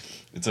it?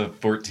 It's a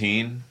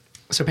 14.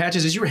 So,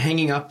 Patches, as you were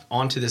hanging up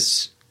onto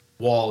this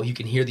wall, you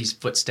can hear these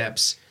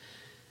footsteps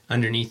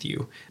underneath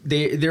you.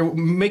 They're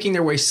making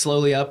their way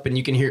slowly up, and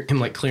you can hear him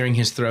like clearing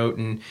his throat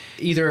and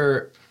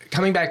either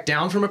coming back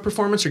down from a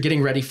performance or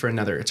getting ready for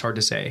another. It's hard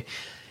to say.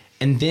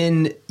 And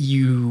then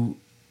you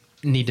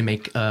need to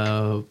make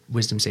a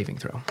wisdom saving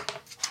throw.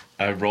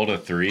 I rolled a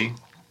 3.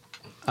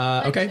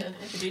 Okay.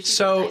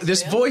 So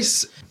this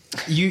voice,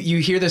 you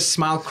hear this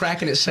smile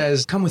crack, and it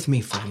says, "Come with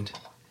me, friend."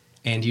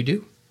 And you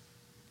do.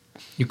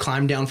 You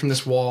climb down from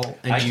this wall,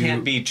 and I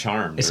can't be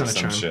charmed It's or not a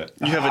some charm. shit.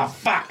 You have a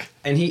fuck.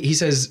 And he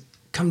says,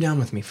 "Come down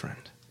with me,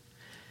 friend."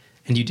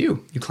 And you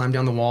do. You climb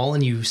down the wall,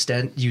 and you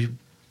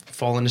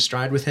fall into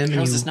stride with him. How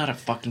and is you this not a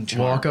fucking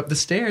charm? walk up the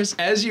stairs.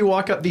 As you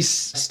walk up these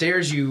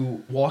stairs,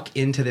 you walk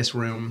into this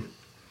room.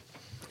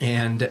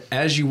 And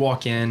as you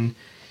walk in,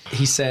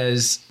 he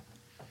says,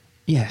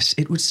 "Yes,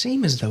 it would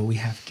seem as though we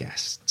have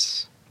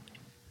guests.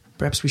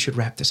 Perhaps we should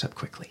wrap this up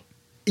quickly."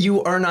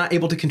 You are not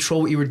able to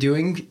control what you were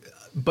doing,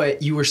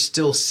 but you are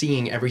still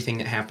seeing everything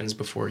that happens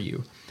before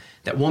you.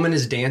 That woman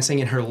is dancing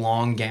in her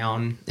long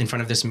gown in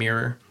front of this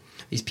mirror.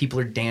 These people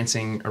are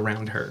dancing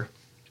around her.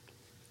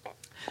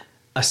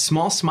 A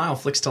small smile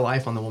flicks to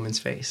life on the woman's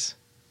face.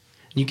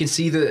 And you can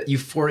see the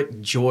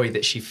euphoric joy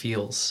that she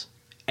feels,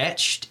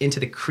 etched into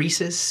the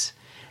creases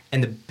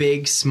and the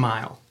big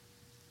smile.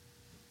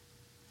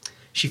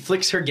 She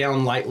flicks her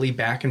gown lightly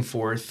back and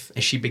forth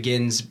as she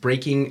begins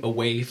breaking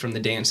away from the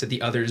dance that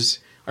the others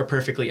are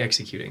perfectly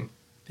executing.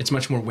 It's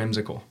much more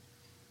whimsical.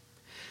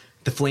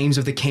 The flames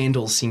of the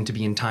candles seem to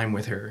be in time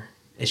with her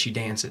as she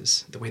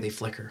dances, the way they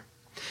flicker.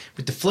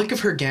 With the flick of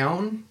her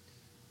gown,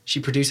 she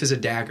produces a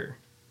dagger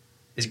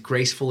as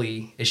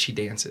gracefully as she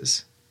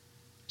dances.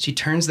 She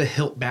turns the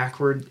hilt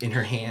backward in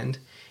her hand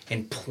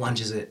and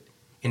plunges it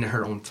into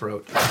her own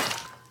throat.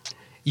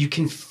 You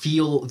can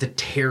feel the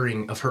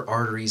tearing of her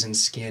arteries and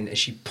skin as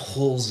she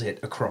pulls it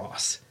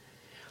across.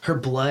 Her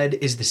blood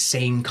is the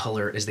same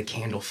color as the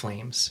candle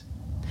flames,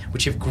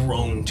 which have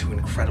grown to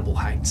incredible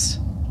heights.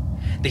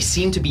 They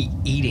seem to be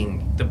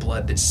eating the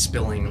blood that's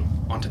spilling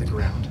onto the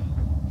ground.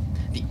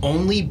 The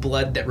only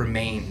blood that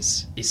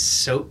remains is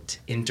soaked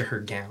into her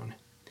gown,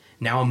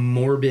 now a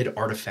morbid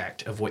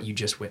artifact of what you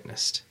just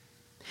witnessed,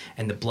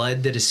 and the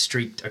blood that is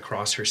streaked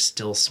across her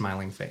still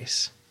smiling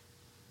face.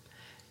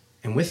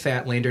 And with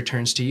that, Lander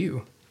turns to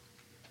you.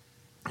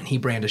 And he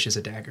brandishes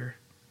a dagger.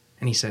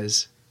 And he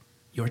says,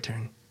 your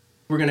turn.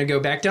 We're going to go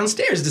back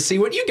downstairs to see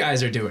what you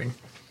guys are doing.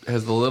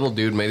 Has the little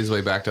dude made his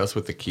way back to us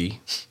with the key?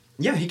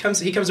 Yeah, he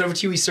comes over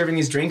to you. He's serving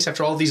these drinks.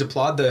 After all of these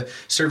applaud, the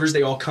servers,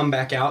 they all come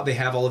back out. They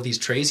have all of these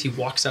trays. He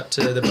walks up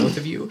to the both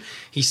of you.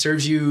 He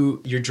serves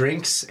you your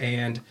drinks,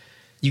 and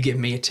you give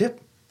me a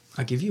tip.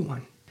 I'll give you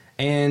one.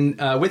 And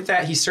with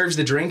that, he serves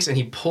the drinks, and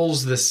he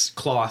pulls this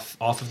cloth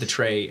off of the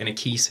tray, and a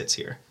key sits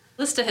here.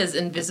 Callista has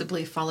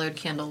invisibly followed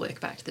Candlewick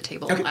back to the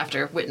table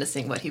after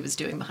witnessing what he was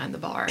doing behind the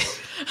bar.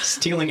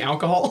 Stealing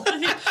alcohol?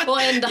 Well,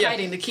 and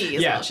hiding the key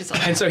as well. She saw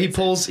and so he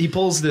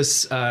pulls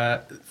this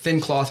thin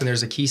cloth, and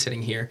there's a key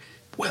sitting here.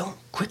 Well,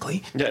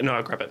 quickly. Yeah, no,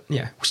 I'll grab it.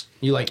 Yeah.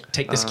 You,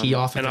 take this key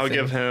off of and the I'll thing.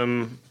 give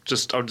him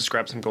I'll just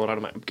grab some gold out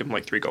of my, give him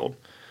like 3 gold.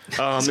 This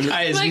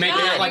guy is my making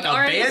God, it like a you've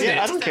already- bandit.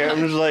 Yeah, I don't care. I'm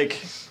just like,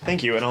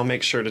 thank you, and I'll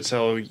make sure to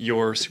tell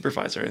your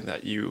supervisor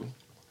that you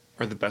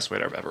are the best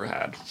waiter I've ever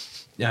had.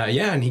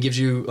 Yeah, and he gives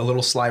you a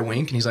little sly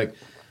wink, and he's like,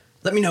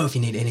 let me know if you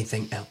need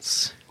anything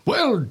else.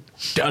 Well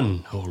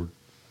done, old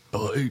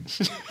boy.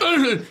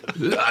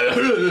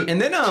 And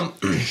then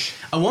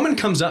a woman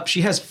comes up.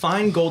 She has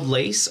fine gold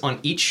lace on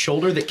each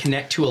shoulder that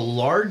connect to a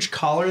large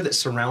collar that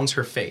surrounds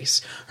her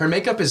face. Her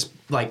makeup is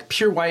like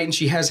pure white, and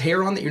she has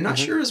hair on that you're not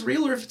sure is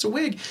real or if it's a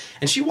wig.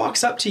 And she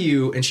walks up to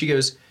you, and she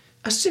goes,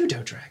 a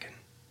pseudo-dragon.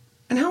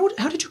 And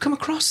how did you come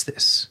across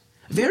this?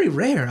 Very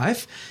rare.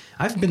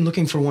 I've been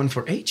looking for one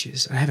for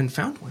ages. I haven't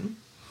found one.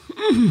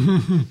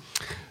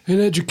 An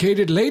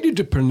educated lady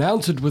to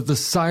pronounce it with the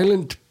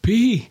silent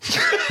P.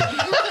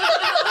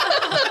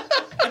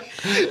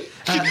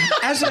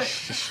 As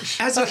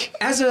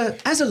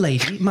a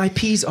lady, my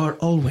P's are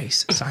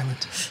always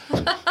silent.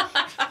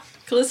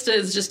 Callista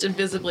is just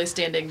invisibly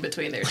standing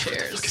between their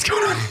chairs. What's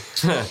going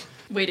on?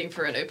 Waiting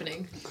for an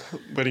opening.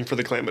 Waiting for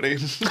the calamity.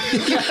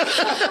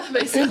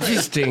 Basically.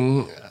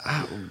 Interesting.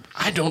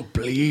 I don't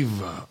believe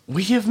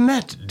we have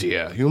met,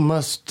 dear. You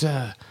must...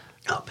 Oh,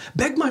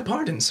 beg my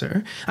pardon,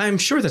 sir. I'm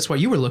sure that's what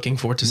you were looking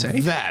for to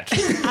say. That.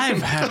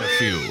 I've had a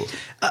few.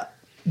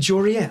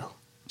 Joriel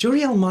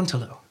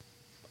Montelot.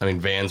 I mean,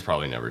 Van's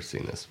probably never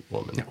seen this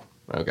woman. No.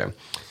 Okay.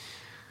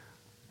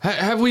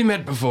 Have we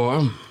met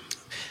before?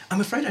 I'm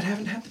afraid I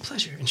haven't had the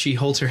pleasure. And she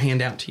holds her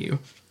hand out to you.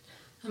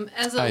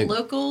 As a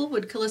local,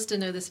 would Callista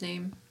know this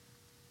name?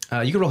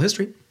 You can roll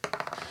history.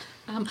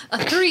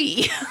 A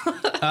 3.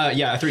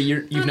 Yeah, a 3.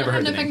 You've never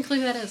heard the I have no name. clue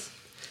who that is.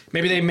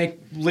 Maybe they make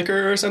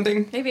liquor or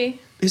something? Maybe.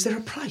 Is there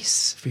a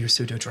price for your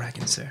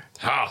pseudo-dragon, sir?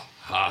 Ha,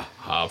 ha,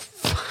 ha.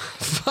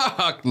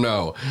 Fuck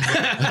no.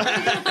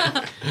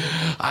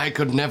 I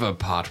could never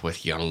part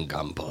with young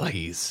Gumble.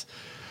 He's...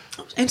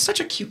 And such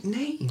a cute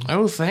name.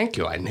 Oh, thank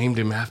you. I named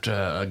him after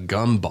a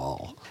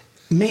gumball.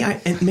 May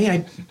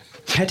I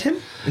pet him?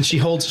 And she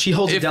holds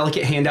a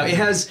delicate hand out. It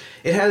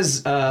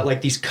has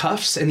like these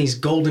cuffs, and these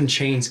golden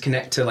chains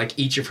connect to like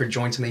each of her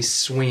joints, and they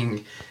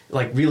swing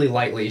like really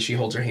lightly as she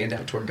holds her hand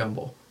out toward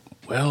Gumble.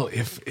 Well,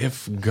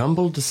 if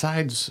Gumble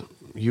decides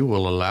you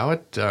will allow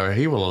it, or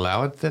he will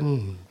allow it,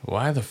 then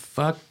why the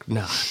fuck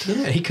not?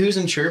 Yeah, he coos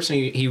and chirps, and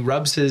he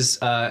rubs his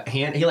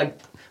hand. He like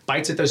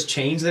bites at those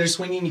chains that are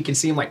swinging. You can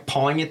see him like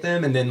pawing at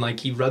them, and then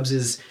like he rubs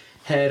his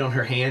head on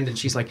her hand, and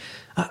she's like,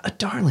 a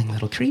darling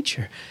little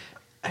creature.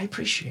 I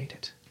appreciate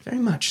it very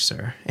much,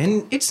 sir.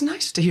 And it's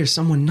nice to hear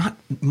someone not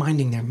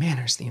minding their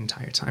manners the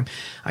entire time.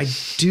 I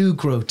do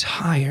grow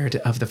tired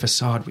of the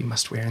facade we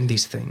must wear in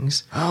these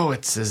things. Oh,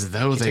 it's as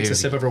though they Takes a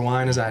sip of her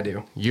wine as I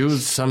do.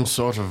 use some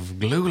sort of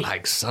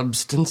glue-like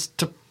substance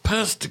to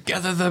purse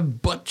together their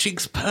butt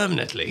cheeks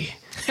permanently.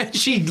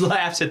 She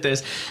laughs at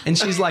this, and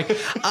she's like,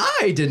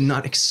 I did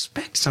not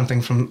expect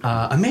something from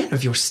a man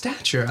of your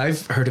stature.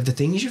 I've heard of the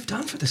things you've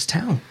done for this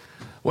town.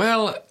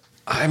 Well,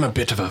 I'm a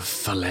bit of a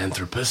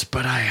philanthropist,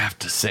 but I have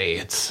to say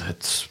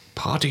it's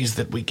parties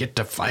that we get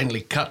to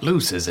finally cut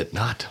loose, is it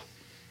not?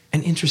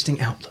 An interesting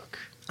outlook.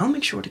 I'll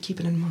make sure to keep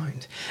it in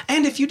mind.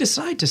 And if you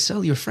decide to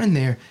sell your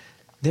friend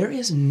there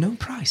is no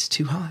price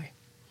too high.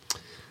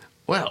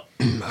 Well,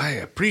 I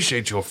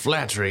appreciate your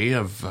flattery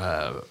of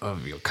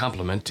your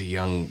compliment to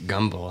young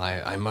Gumble.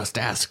 I must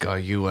ask, are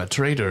you a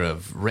trader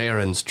of rare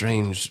and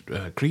strange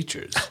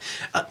creatures?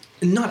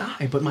 Not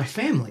I, but my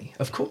family,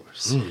 of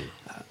course.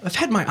 I've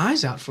had my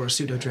eyes out for a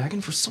pseudo-dragon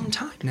for some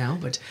time now,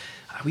 but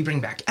we bring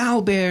back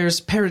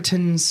owlbears,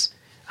 peritons,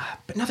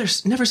 but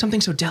never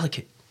something so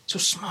delicate, so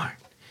smart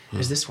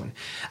as this one.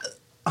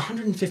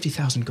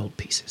 150,000 gold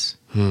pieces.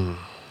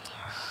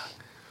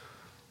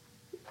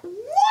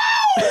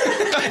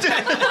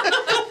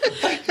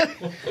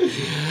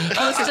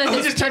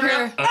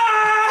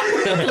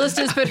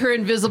 Callista's put her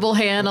invisible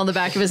hand on the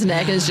back of his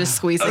neck and is just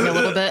squeezing a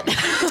little bit.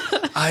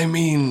 I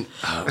mean,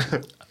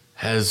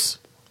 as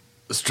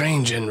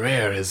strange and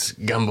rare as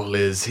Gumble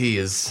is, he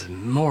is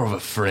more of a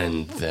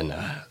friend than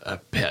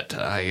a pet.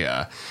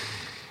 I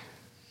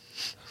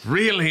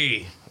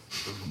really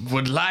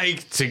would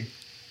like to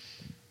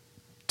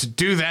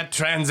do that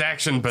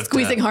transaction, but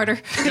Squeezing harder.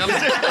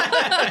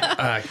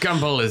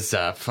 Gumble is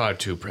far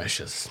too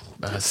precious,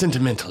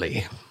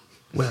 sentimentally.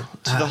 Well,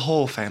 To the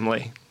whole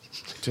family.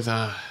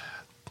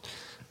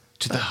 To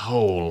to the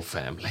whole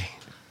family.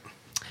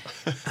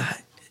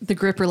 The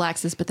grip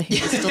relaxes, but the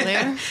hand is still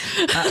there.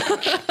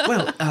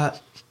 Well,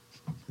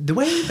 the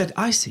way that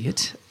I see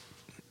it,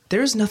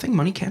 there is nothing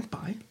money can't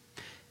buy.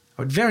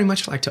 I would very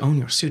much like to own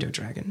your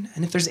pseudo-dragon,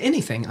 and if there's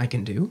anything I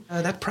can do,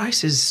 that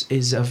price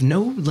is of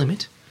no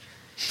limit.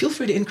 Feel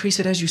free to increase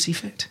it as you see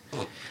fit.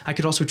 I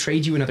could also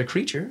trade you another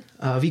creature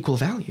of equal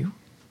value.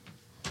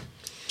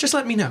 Just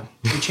let me know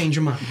if you change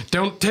your mind.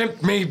 Don't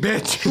tempt me,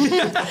 bitch!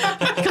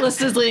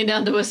 Callista's leaning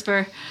down to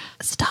whisper,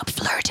 "Stop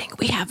flirting.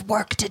 We have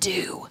work to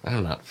do."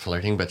 I'm not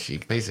flirting, but she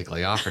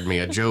basically offered me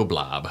a Joe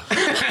Blob.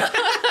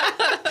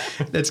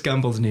 That's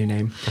Gumble's new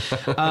name.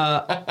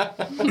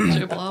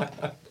 Joe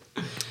Blob.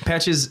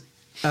 Patches,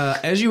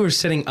 as you were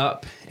sitting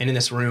up and in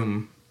this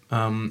room,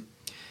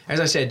 as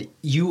I said,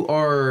 you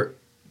are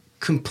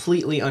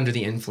completely under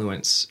the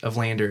influence of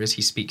Lander as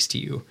he speaks to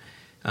you.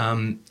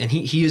 And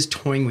he is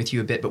toying with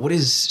you a bit, but what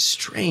is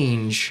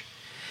strange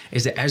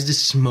is that as the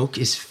smoke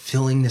is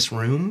filling this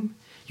room,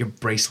 your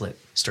bracelet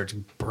starts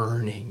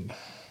burning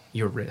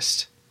your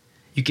wrist.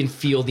 You can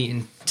feel the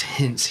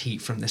intense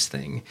heat from this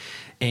thing,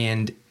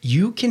 and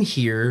you can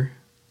hear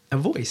a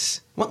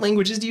voice. What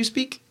languages do you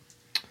speak?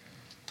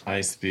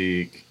 I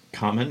speak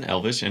Common,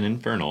 Elvish, and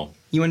Infernal.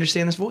 You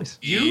understand this voice.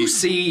 You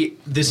see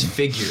this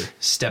figure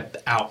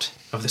step out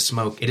of the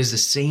smoke. It is the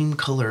same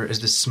color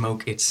as the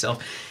smoke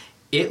itself.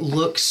 It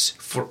looks,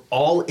 for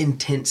all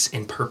intents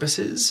and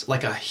purposes,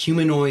 like a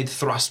humanoid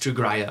Throstrugrael.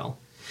 Grael.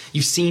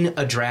 You've seen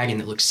a dragon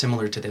that looks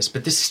similar to this,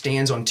 but this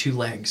stands on two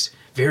legs,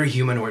 very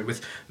humanoid,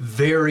 with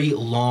very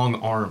long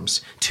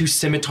arms, two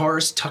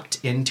scimitars tucked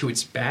into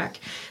its back,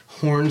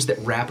 horns that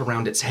wrap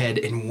around its head,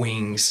 and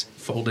wings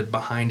folded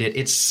behind it.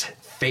 Its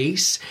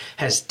face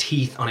has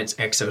teeth on its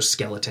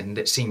exoskeleton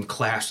that seem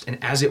clasped,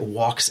 and as it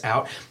walks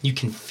out, you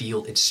can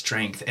feel its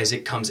strength as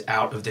it comes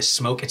out of this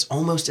smoke. It's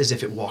almost as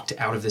if it walked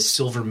out of this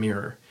silver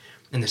mirror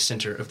in the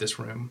center of this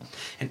room.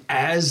 And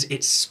as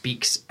it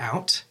speaks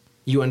out,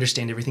 you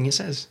understand everything it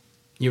says.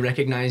 You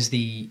recognize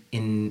the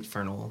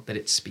infernal that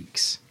it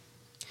speaks.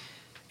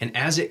 And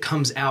as it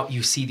comes out,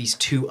 you see these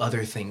two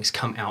other things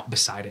come out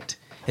beside it,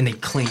 and they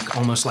clink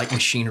almost like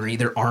machinery.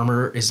 Their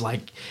armor is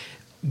like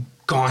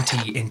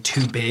gaunty and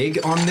too big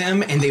on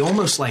them, and they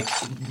almost like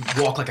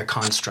walk like a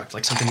construct,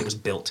 like something that was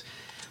built.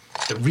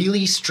 The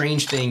really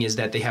strange thing is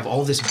that they have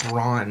all this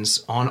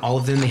bronze on all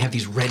of them. They have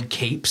these red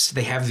capes.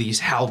 They have these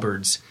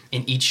halberds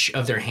in each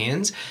of their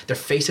hands. Their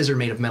faces are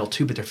made of metal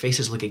too, but their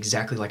faces look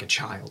exactly like a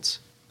child's,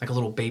 like a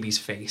little baby's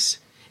face,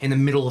 in the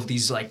middle of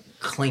these like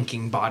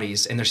clanking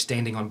bodies, and they're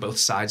standing on both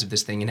sides of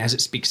this thing. And as it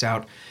speaks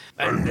out,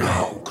 "And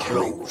now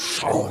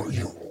close are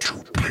you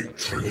to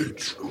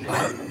patronage,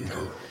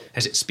 Lander."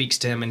 As it speaks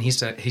to him, and he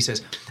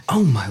says,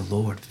 "Oh, my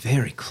lord,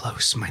 very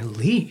close, my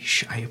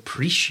liege. I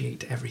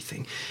appreciate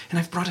everything, and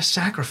I've brought a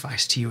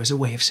sacrifice to you as a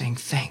way of saying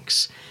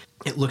thanks."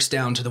 It looks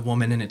down to the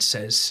woman, and it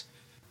says,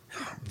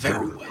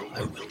 "Very well,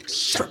 I will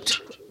accept.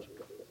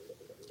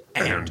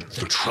 And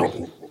the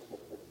trouble,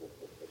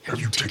 have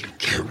you taken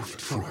care of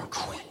it for our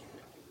queen?"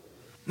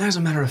 As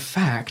a matter of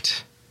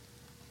fact,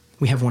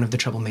 we have one of the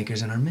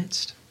troublemakers in our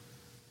midst.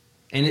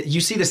 And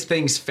you see this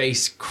thing's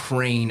face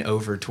crane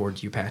over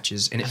toward you,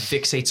 Patches, and it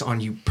fixates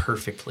on you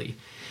perfectly.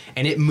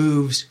 And it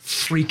moves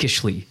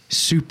freakishly,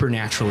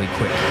 supernaturally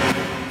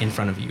quick in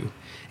front of you.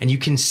 And you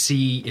can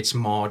see its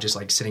maw just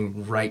like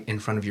sitting right in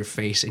front of your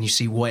face, and you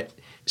see what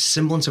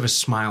semblance of a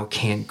smile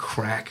can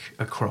crack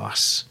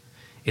across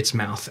its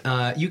mouth.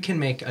 You can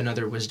make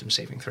another wisdom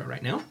saving throw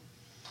right now.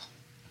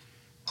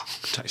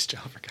 Dice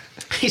jail, I forgot.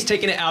 He's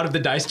taking it out of the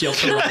dice jail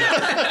for right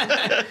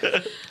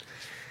now.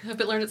 I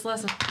hope it learned its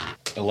lesson.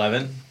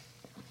 11.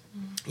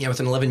 Yeah, with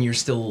an 11, you're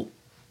still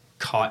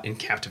caught and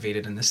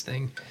captivated in this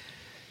thing.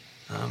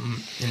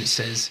 And it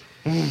says,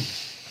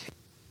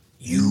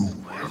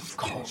 "You have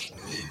caused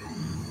me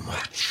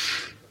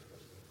much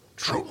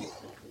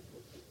trouble,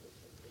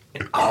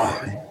 and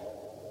I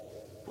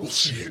will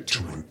see it to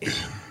an end."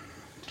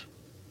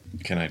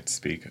 Can I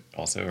speak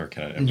also, or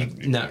can I?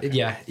 no,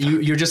 yeah,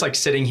 you're just like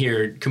sitting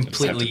here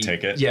completely. Just have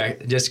to take it? Yeah,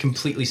 just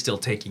completely still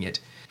taking it.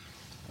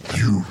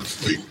 "You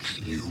think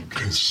you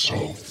can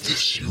solve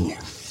this? You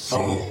are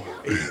far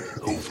in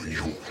over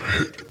your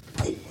head,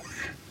 boy."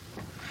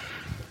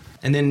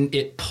 And then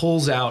it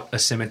pulls out a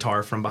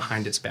scimitar from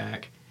behind its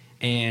back.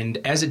 And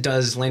as it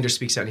does, Lander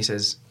speaks out and he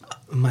says,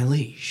 "My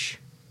liege,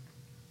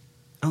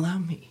 allow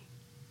me."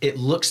 It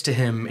looks to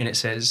him and it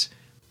says,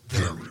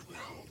 "Very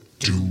well.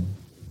 Do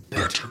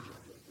better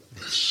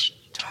this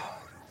time.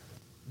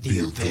 The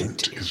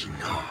event is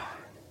nigh,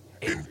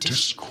 and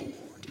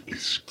discord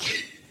is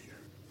key.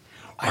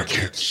 I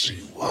can't see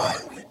why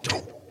we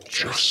don't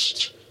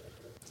just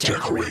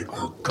decorate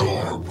our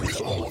garb with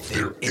all of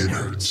their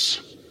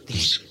innards.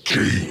 These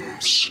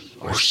games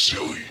are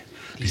silly.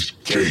 These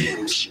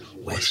games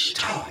waste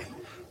time.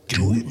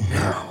 Do it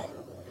now,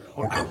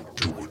 or I will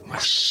do it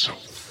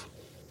myself."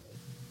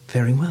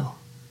 "Very well."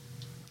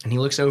 And he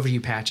looks over you,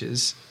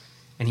 Patches,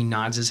 and he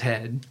nods his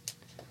head.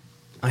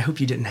 "I hope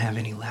you didn't have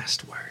any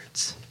last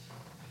words."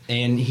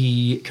 And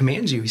he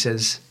commands you, he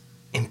says,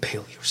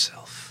 "Impale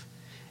yourself."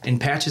 And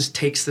Patches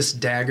takes this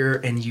dagger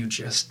and you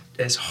just,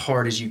 as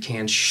hard as you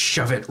can,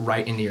 shove it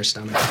right into your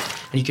stomach.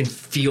 And you can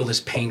feel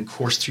this pain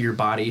course through your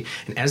body.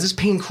 And as this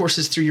pain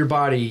courses through your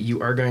body, you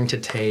are going to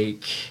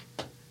take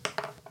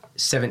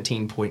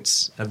 17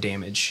 points of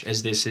damage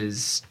as this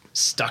is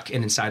stuck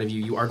inside of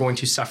you. You are going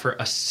to suffer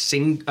you're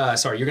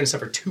going to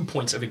suffer 2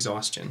 points of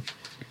exhaustion.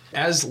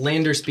 As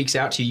Lander speaks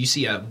out to you, you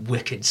see a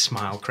wicked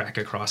smile crack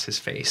across his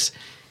face.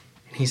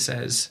 And he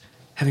says,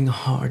 having a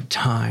hard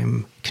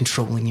time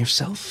controlling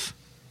yourself?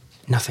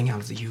 Nothing out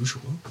of the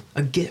usual.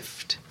 A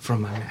gift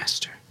from my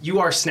master. You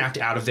are snapped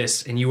out of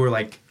this, and you are,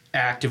 like,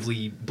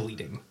 actively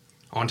bleeding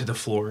onto the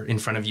floor in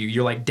front of you.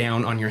 You're, like,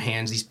 down on your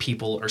hands. These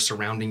people are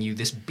surrounding you.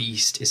 This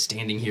beast is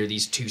standing here.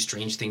 These two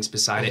strange things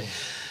beside it.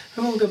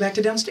 And we'll go back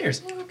to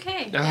downstairs.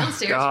 Okay,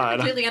 downstairs. God.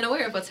 We're completely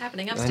unaware of what's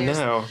happening upstairs.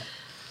 I know.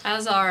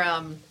 As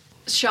our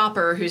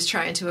shopper who's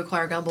trying to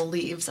acquire Gumball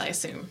leaves, I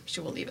assume she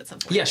will leave at some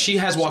point. Yeah, she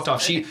has walked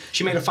off. Okay.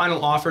 She made a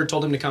final offer,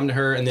 told him to come to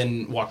her, and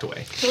then walked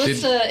away.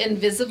 Callista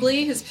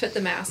invisibly has put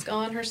the mask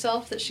on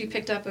herself that she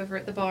picked up over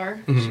at the bar.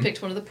 She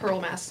picked one of the pearl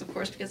masks, of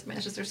course, because it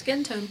matches her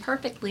skin tone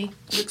perfectly.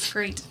 Looks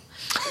great.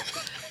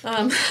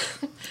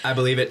 I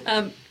believe it.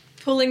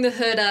 Pulling the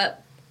hood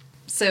up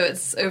so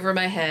it's over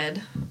my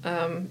head,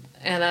 and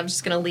I'm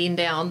just going to lean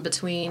down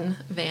between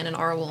Van and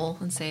Arwol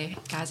and say,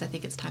 guys, I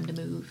think it's time to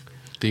move.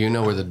 Do you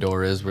know where the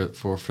door is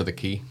for the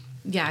key?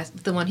 Yeah,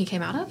 the one he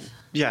came out of?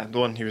 Yeah, the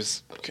one he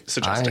was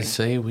suggesting. I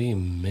say we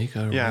make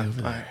our way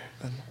over there.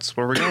 That's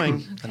where we're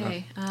going.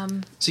 Okay.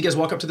 So you guys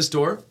walk up to this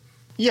door?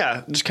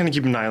 Yeah, just kind of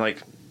keep an eye,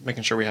 like,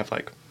 making sure we have,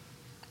 like,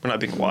 we're not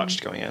being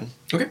watched going in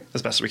Okay.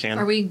 as best as we can.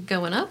 Are we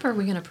going up or are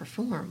we going to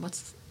perform?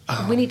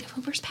 We need...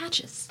 Where's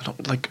Patches?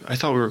 I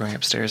thought we were going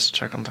upstairs to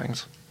check on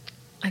things.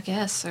 I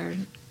guess, or...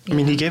 I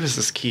mean, he gave us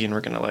this key and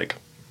we're going to, like,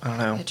 I don't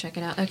know. Go check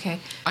it out. Okay.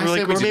 I Or say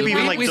like- we or maybe do-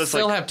 even we, like we just,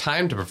 still like- have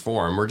time to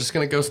perform. We're just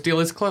going to go steal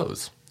his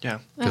clothes. Yeah.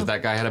 Because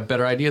that guy had a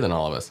better idea than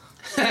all of us.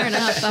 Fair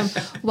enough.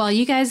 While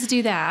you guys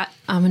do that,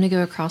 I'm going to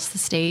go across the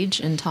stage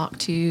and talk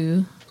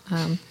to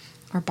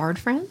our bard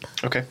friend.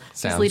 Okay.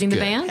 Sounds He's leading the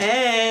good. band.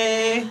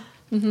 Hey!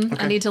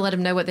 I need to let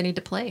him know what they need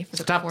to play for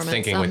the Stop performance.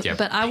 thinking with your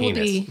But I will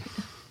penis. be...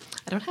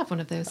 I don't have one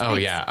of those. Oh,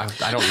 Thanks. yeah.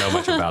 I don't know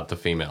much about the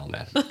female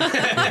net.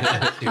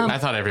 I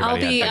thought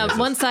everybody I'll be... had penises.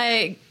 once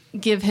I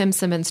give him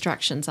some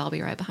instructions, I'll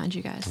be right behind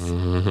you guys.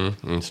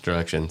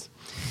 Instructions.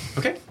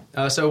 Okay.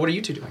 So what are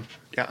you two doing?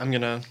 Yeah, I'm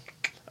going to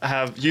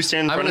have you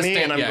stand in I'm front of gonna me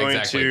stand- and I'm yeah, going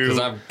exactly, 'cause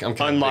to I'm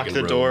kinda unlock big the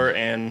and door rogue.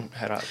 and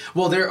head up.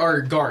 Well, there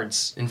are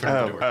guards in front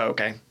of the door. Oh,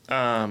 okay.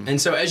 And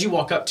so as you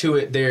walk up to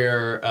it,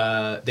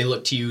 they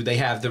look to you. They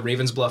have the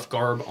Ravensbluff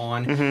garb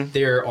on.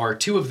 There are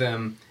two of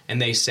them, and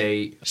they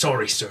say,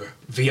 "Sorry, sir,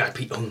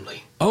 VIP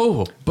only."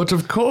 Oh, but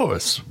of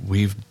course.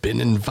 We've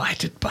been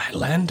invited by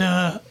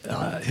Lander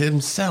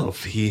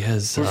himself. He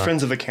has... We're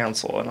friends of the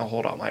council, and I'll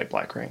hold out my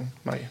black ring.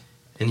 And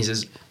he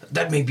says,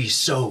 "That may be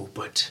so,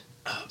 but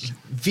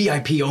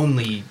VIP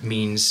only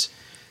means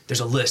there's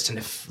a list, and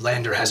if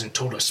Lander hasn't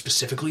told us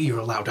specifically you're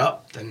allowed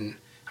up, then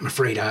I'm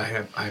afraid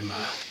I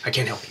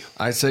can't help you."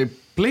 I say,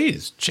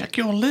 please, check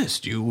your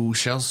list. You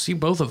shall see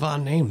both of our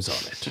names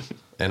on it.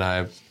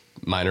 And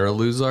Minor will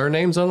lose our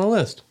names on the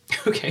list.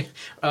 Okay.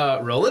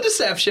 Roll a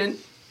deception.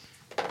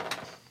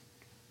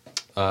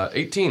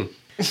 18.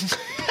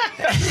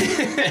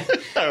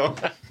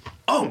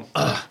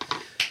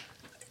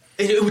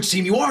 It would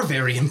seem you are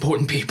very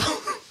important people,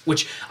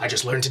 which I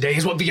just learned today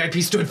is what VIP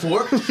stood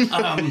for.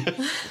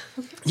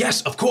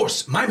 Yes, of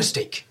course, my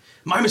mistake.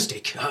 My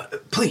mistake.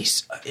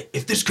 Please,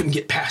 if this couldn't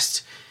get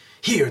past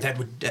here, that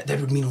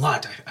would mean a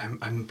lot.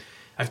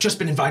 I've just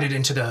been invited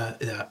into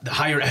the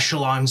higher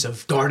echelons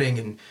of guarding,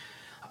 and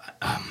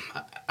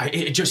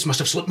it just must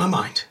have slipped my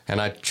mind. And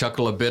I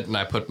chuckle a bit and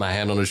I put my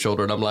hand on his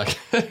shoulder and I'm like,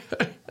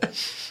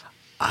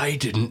 I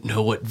didn't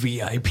know what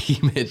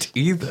VIP meant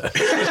either.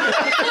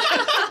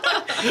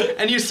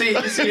 And you see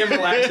him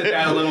relax at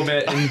that a little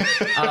bit,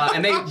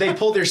 and they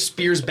pull their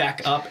spears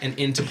back up and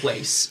into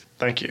place.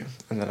 Thank you.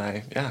 And then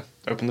I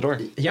open the door.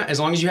 Yeah, as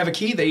long as you have a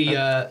key, they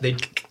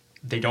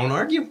don't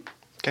argue.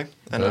 Okay.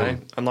 And I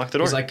unlock the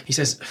door. He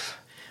says,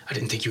 "I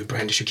didn't think you would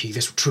brandish a key.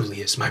 This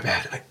truly is my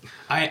bad.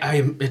 I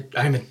am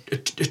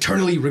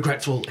eternally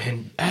regretful,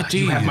 and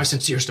you have my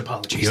sincerest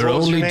apologies." You're What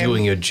was your only name?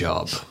 doing your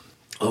job.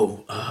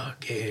 Oh,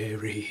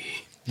 Gary.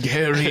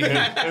 Gary.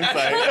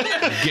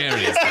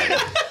 Gary is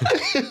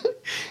there.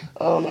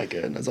 Oh my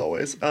goodness, as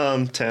always.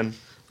 10.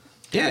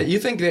 Yeah, you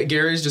think that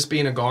Gary's just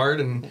being a guard,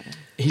 and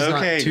he's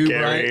Okay, not too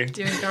Gary. bright.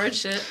 Doing guard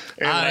shit.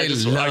 And I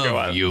go love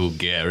up. you,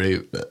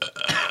 Gary.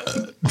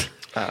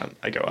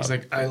 I go up. He's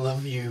like, "I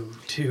love you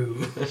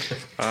too."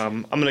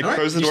 I'm going to All right,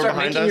 close the you door start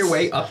behind making us. your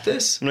way up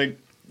this. I'm gonna,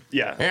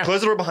 Yeah.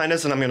 close the door behind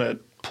us, and I'm going to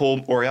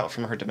pull Ori out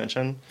from her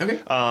dimension. Okay.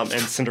 And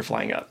send her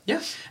flying up.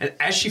 Yeah, and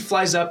as she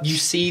flies up, you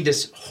see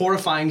this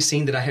horrifying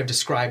scene that I have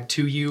described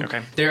to you.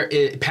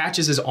 Okay.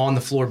 Patches is on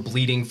the floor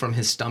bleeding from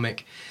his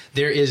stomach.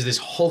 There is this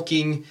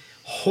hulking,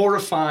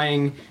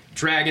 horrifying,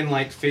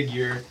 dragon-like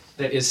figure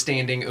that is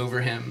standing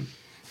over him.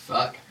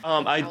 Fuck.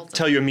 I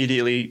tell you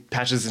immediately,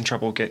 Patch is in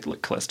trouble, get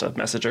Callista,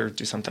 message her,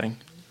 do something.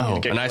 Oh,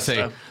 get and I say,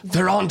 Callista.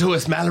 they're on to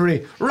us,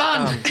 Mallory.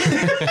 Run!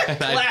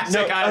 Classic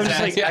No, I was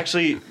just Isaac. like,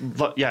 actually,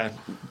 yeah,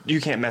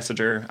 you can't message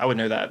her. I would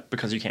know that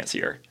because you can't see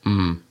her.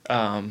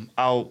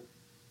 I'll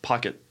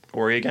pocket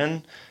Ori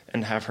again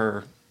and have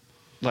her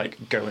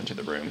like go into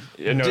the room.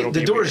 I know it'll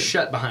The be door is weird.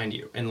 shut behind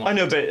you. And I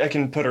know, but I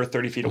can put her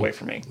 30 feet away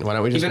from me. Why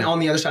don't we just... Even on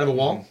the other side of a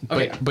wall?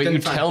 Okay, but then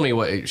you fine. tell me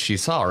what she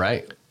saw,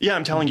 right? Yeah,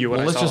 I'm telling you what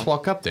Well, I let's saw. just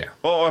walk up there.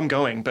 Oh, I'm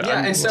going, but Yeah,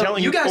 I'm and so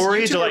telling you guys,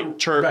 Ori you two to are, like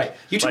chirp. Right,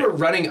 you two like, are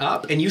running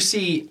up, and you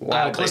see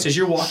Loudly. Callista, as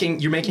you're walking,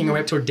 you're making your way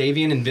up toward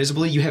Davian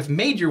invisibly. You have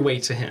made your way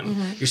to him.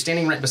 You're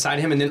standing right beside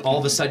him, and then all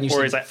of a sudden you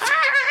Ori's see like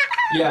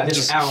yeah,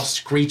 this owl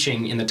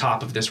screeching in the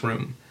top of this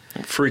room.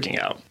 freaking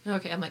out,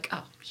 Okay, I'm like,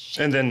 oh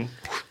shit. and then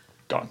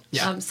gone.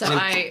 Yeah, So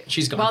and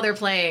she's gone. while they're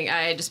playing,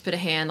 I just put a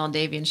hand on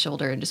Davian's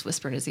shoulder and just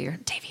whisper in his ear,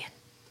 Davian,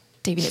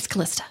 it's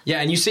Callista. Yeah,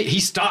 and you see he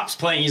stops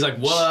playing. He's like,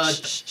 "What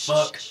the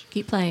fuck?"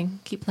 Keep playing.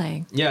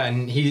 Yeah,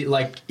 and he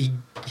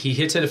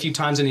hits it a few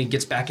times and he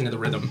gets back into the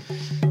rhythm.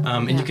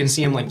 And you can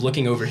see him like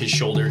looking over his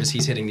shoulder as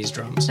he's hitting these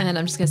drums. And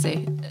I'm just gonna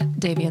say,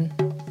 Davian,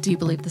 do you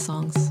believe the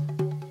songs?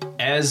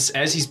 As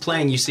he's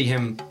playing, you see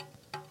him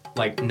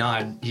like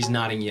nod. He's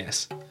nodding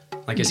yes,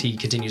 like as he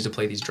continues to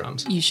play these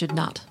drums. You should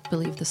not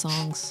believe the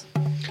songs.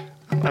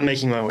 I'm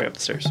making my way up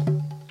the stairs.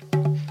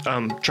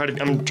 I'm trying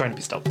to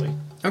be stealthy.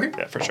 Okay.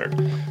 Yeah, for sure.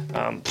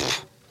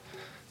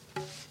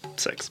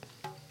 6.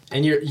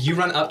 And you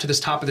run up to the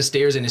top of the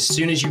stairs, and as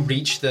soon as you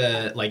reach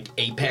the like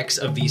apex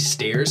of these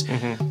stairs,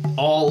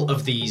 all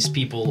of these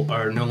people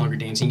are no longer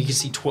dancing. You can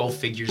see 12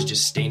 figures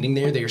just standing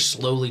there. They are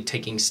slowly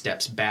taking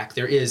steps back.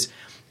 There is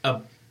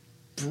a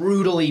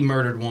brutally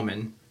murdered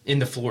woman in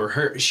the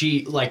floor.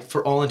 She, like,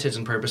 for all intents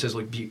and purposes,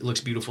 looks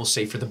beautiful,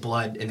 save for the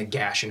blood and the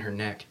gash in her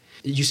neck.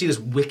 You see this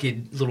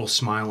wicked little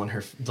smile on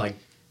her, like,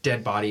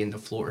 dead body in the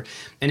floor.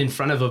 And in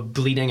front of a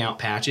bleeding out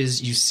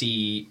Patches, you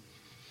see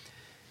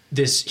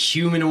this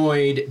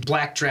humanoid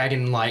black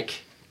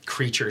dragon-like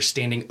creature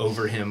standing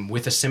over him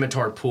with a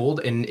scimitar pulled,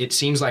 and it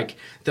seems like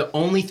the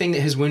only thing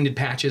that has wounded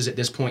Patches at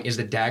this point is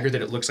the dagger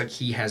that it looks like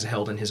he has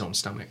held in his own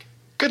stomach.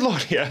 Good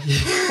lord, yeah.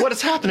 What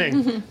is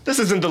happening? This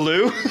isn't the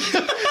loo.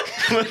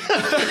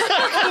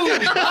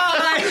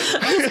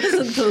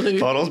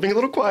 Thought I was being a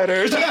little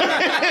quieter.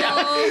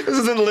 This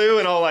isn't the loo,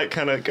 and I'll like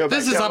kind of go back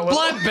This is a down little.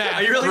 bloodbath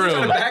Are you really trying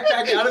room. to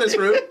backpack out of this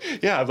room?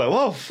 Yeah, I'm like,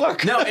 whoa,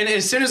 fuck. No, and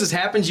as soon as this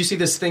happens, you see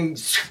this thing.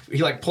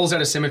 He like pulls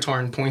out a scimitar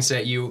and points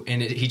at you,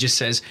 and he just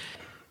says,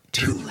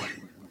 Too late,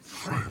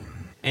 friend.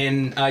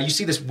 and you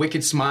see this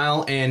wicked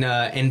smile, and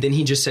then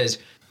he just says,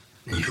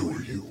 And who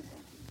are you?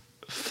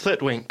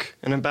 Flitwink,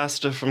 an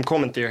ambassador from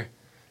Cormanthier.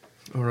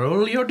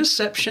 "Roll your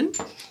deception."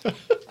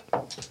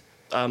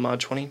 Mod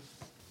 20.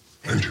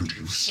 And who do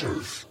you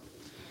serve?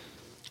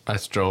 I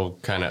stroll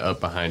kind of up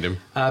behind him.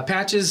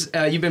 Patches,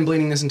 you've been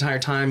bleeding this entire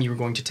time. You were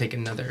going to take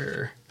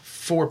another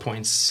 4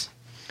 points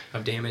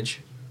of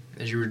damage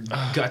as your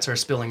guts are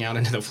spilling out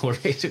into the floor,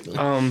 basically.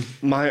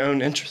 My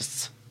own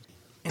interests.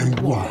 And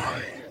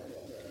why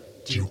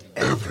do you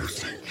ever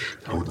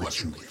think I would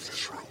let you leave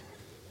this room?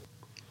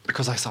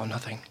 Because I saw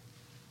nothing.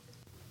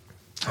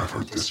 I've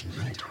heard this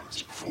many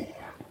times before,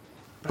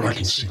 but I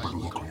can see the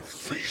look on your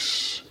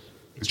face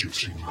as you've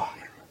seen mine.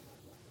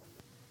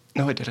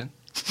 No, I didn't.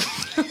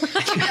 Do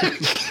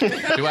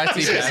I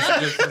see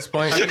Patches at this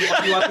point?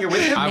 Are you up here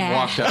with him? I've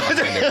walked up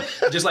behind him.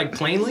 Just like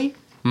plainly?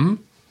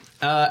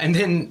 And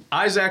then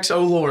Isaac's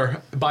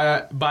Olor,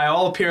 by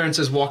all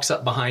appearances, walks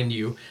up behind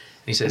you. And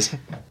he says,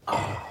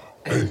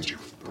 And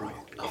you've brought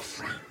a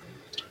friend.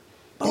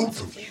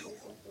 Both of you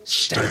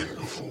stand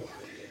before me.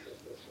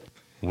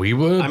 We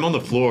would. I'm on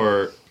the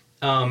floor.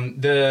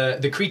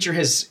 the creature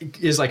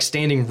is like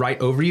standing right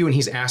over you, and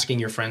he's asking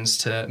your friends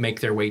to make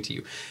their way to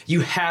you.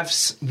 You have,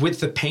 with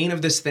the pain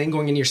of this thing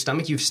going into your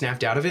stomach, you've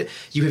snapped out of it.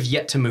 You have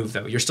yet to move,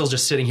 though. You're still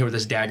just sitting here with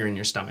this dagger in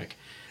your stomach.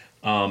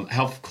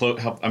 How close?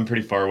 I'm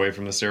pretty far away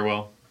from the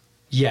stairwell.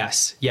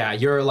 Yes. Yeah,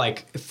 you're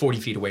like 40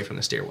 feet away from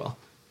the stairwell.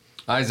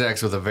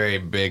 Isaac's with a very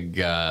big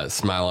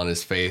smile on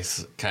his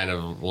face kind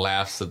of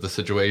laughs at the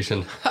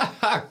situation. Ha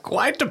ha,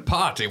 quite a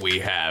party we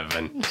have.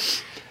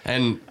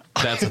 And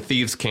that's a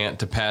thieves' cant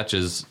to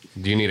Patches.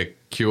 Do you need a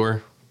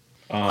cure?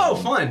 Oh,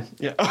 fun.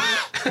 Yeah.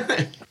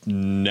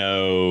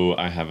 No,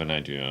 I have an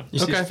idea. You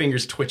see Okay. his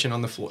fingers twitching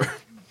on the floor.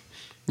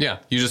 Yeah,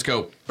 you just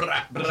go.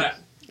 "Brah, brah,"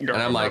 and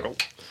I'm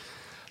like,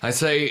 I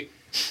say,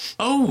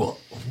 oh,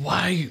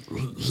 why,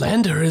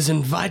 Lander has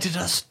invited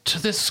us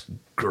to this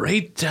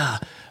great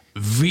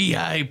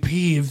VIP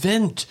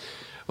event.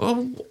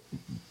 Oh,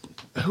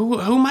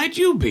 who might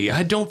you be?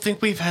 I don't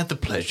think we've had the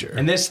pleasure.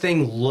 And this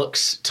thing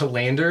looks to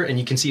Lander, and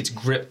you can see its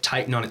grip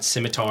tighten on its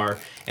scimitar.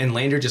 And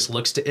Lander just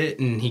looks to it,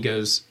 and he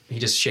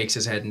just shakes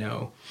his head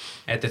no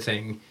at the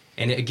thing.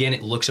 And again,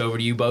 it looks over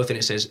to you both, and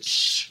it says,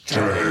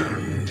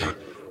 Stand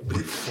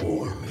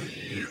before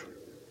me.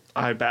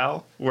 I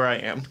bow where I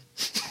am.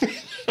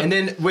 and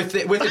then with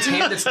its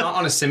hand that's not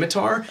on a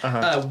scimitar,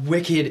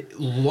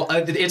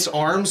 its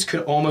arms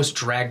could almost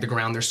drag the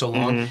ground. They're so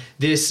long.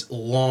 This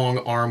long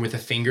arm with a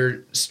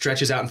finger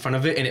stretches out in front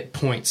of it, and it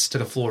points to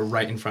the floor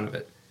right in front of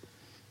it.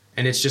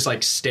 and it's just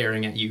like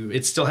staring at you.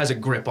 It still has a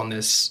grip on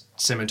this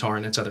scimitar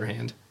in its other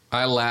hand.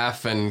 I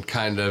laugh and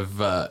kind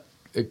of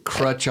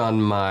crutch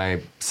on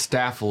my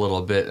staff a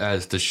little bit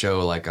as to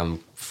show like I'm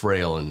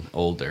frail and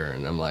older,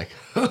 and I'm like,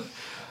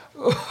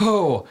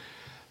 oh,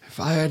 if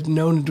I had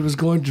known it was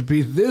going to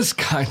be this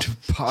kind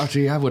of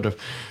party, I would have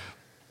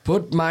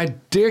put my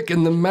dick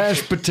in the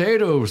mashed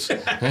potatoes.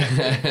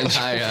 And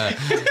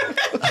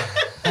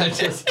I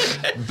just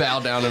bow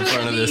down in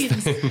front of this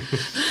thing.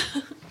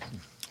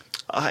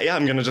 Yeah,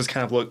 I'm going to just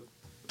kind of look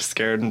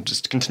scared and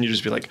just continue to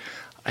just be like,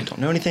 I don't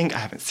know anything. I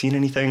haven't seen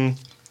anything.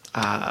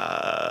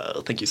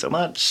 Thank you so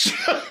much.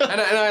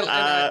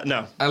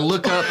 No. I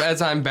look up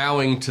as I'm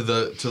bowing to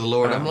the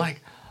Lord. I'm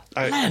like,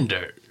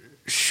 Lander,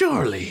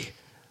 surely,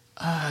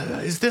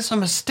 is this a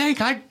mistake?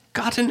 I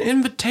got an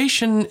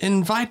invitation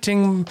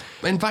inviting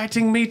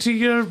me to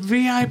your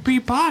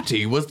VIP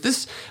party. Was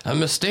this a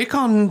mistake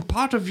on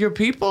part of your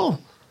people?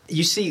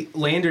 You see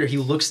Lander, he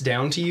looks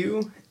down to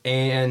you,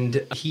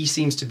 and he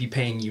seems to be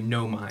paying you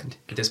no mind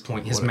at this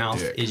point. His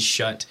mouth is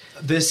shut.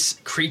 This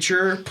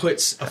creature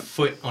puts a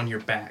foot on your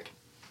back.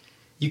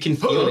 You can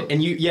feel it,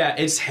 and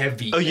it's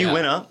heavy. Oh, you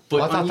went up?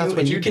 Foot I thought on that's you, what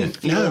and you you can did.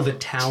 feel the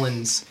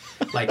talons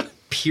like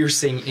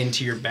piercing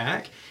into your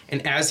back.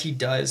 And as he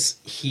does,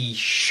 he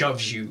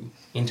shoves you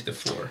into the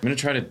floor. I'm gonna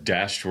try to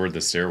dash toward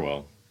the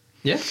stairwell.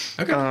 Yeah.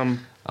 Okay.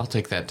 I'll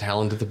take that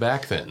talon to the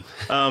back then.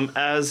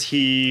 As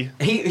he's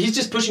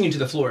just pushing you to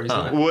the floor. He's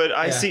not. would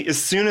I see, as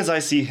soon as I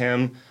see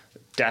him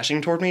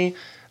dashing toward me,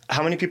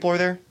 how many people are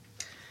there?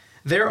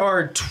 There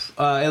are,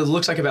 it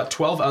looks like about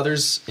 12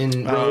 others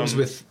in robes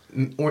with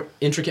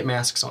intricate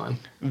masks on.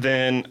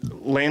 Then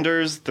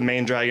Landers, the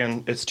main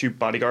dragon, it's 2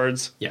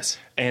 bodyguards. Yes.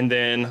 And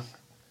then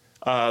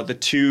the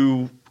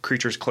 2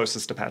 creatures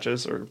closest to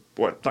Patches, or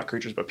what, not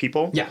creatures, but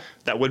people. Yeah.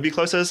 That would be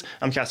closest.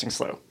 I'm casting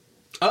Slow.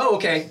 Oh,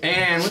 okay.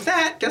 And with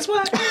that, guess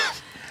what?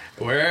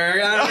 We're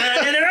gonna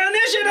get our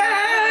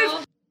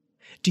initiative!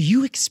 Do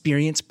you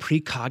experience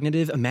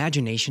precognitive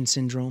imagination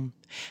syndrome?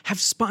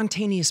 Have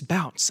spontaneous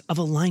bouts of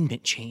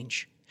alignment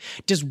change?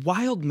 Does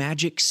wild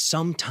magic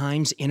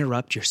sometimes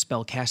interrupt your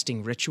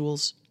spellcasting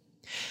rituals?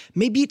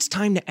 Maybe it's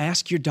time to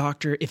ask your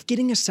doctor if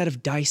getting a set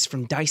of dice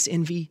from Dice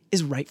Envy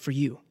is right for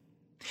you.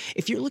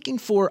 If you're looking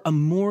for a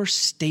more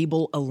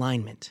stable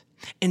alignment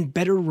and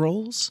better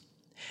rolls,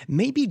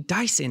 maybe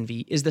Dice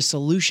Envy is the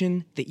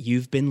solution that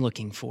you've been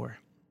looking for.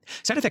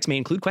 Side effects may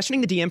include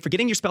questioning the DM,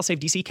 forgetting your spell save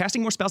DC,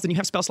 casting more spells than you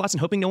have spell slots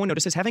and hoping no one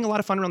notices, having a lot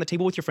of fun around the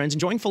table with your friends,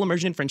 enjoying full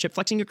immersion in friendship,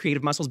 flexing your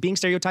creative muscles, being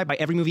stereotyped by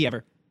every movie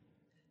ever.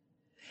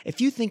 If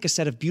you think a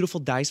set of beautiful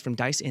dice from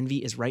Dice Envy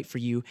is right for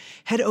you,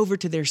 head over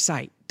to their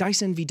site,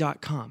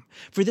 diceenvy.com,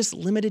 for this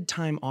limited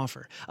time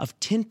offer of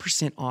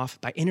 10%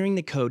 off by entering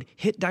the code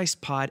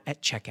HITDICEPOD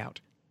at checkout.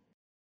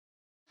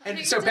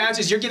 And so,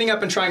 Patches, you're getting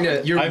up and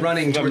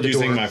running toward I'm the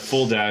using door. my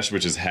full dash,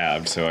 which is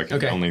halved, so I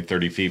can only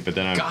 30 feet. But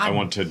then I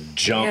want to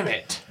jump,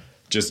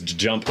 just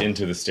jump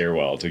into the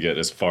stairwell to get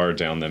as far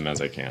down them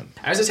as I can.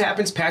 As this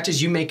happens,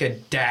 Patches, you make a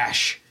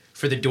dash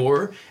for the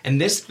door, and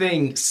this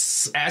thing,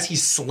 as he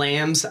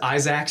slams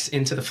Isaacs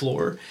into the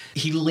floor,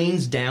 he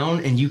leans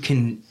down, and you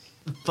can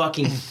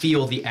fucking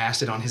feel the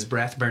acid on his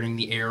breath burning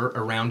the air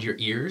around your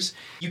ears.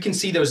 You can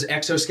see those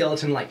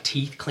exoskeleton-like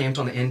teeth clamped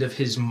on the end of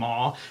his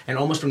maw, and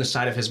almost from the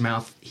side of his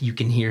mouth, you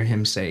can hear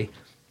him say,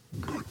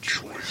 Good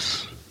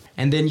choice.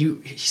 and then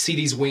you see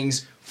these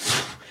wings,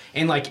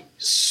 and like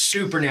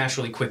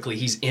supernaturally quickly,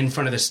 he's in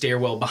front of the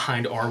stairwell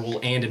behind Arwol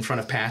and in front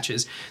of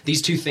Patches.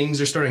 These two things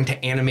are starting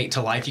to animate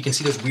to life. You can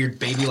see those weird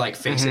baby-like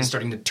faces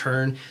starting to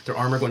turn, their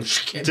armor going...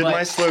 Did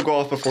my slow go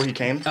off before he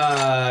came?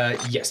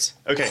 Yes.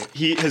 Okay,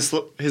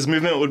 his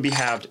movement would be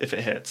halved if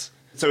it hits.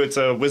 So it's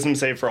a wisdom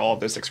save for all of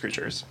those 6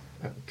 creatures.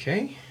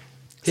 Okay.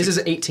 His is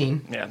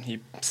 18. Yeah, he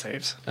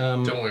saves.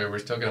 Don't worry, we're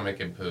still gonna make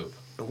him poop.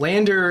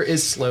 Lander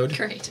is slowed.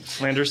 Great.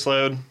 Lander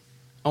slowed.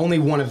 Only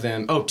one of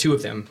them, 2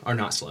 of them are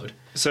not slowed.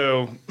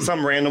 So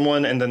some random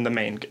one, and then the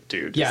main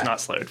dude Yeah. is not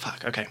slowed.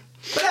 Fuck, okay.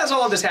 But as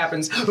all of this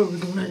happens,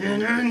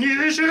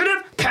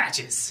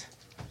 Patches.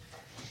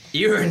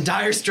 You are in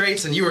dire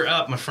straits and you are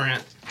up, my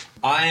friend.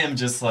 I am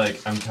just like,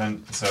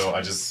 so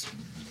I just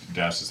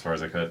dashed as far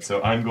as I could. So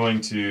I'm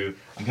kind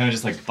of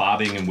just like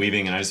bobbing and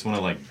weaving, and I just want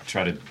to like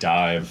try to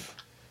dive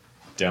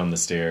down the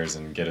stairs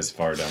and get as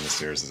far down the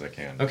stairs as I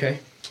can. Okay.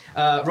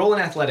 Roll in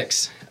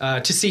athletics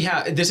to see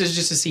how, this is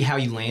just to see how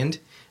you land.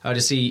 To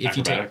see if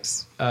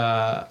Acrobatics. you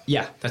take...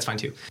 yeah, that's fine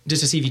too.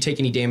 Just to see if you take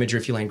any damage or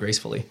if you land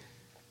gracefully.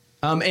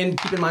 And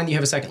keep in mind you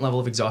have a second level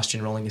of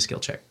exhaustion rolling a skill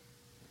check.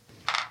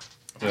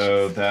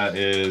 So that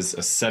is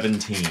a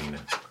 17.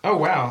 Oh,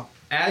 wow.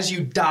 As you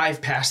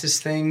dive past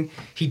this thing,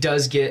 he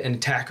does get an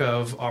attack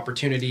of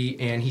opportunity,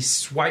 and he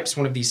swipes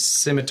one of these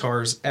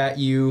scimitars at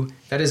you.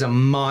 That is a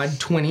mod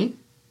 20.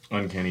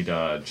 Uncanny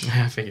dodge.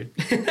 I figured.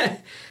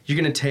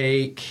 You're going to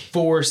take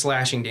 4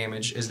 slashing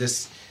damage as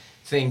this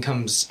thing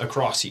comes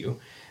across you.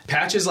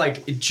 Patches,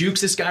 like, it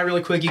jukes this guy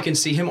really quick. You can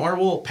see him,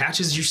 Arwol.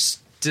 Patches, you're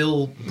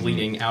still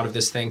bleeding out of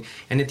this thing.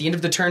 And at the end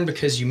of the turn,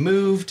 because you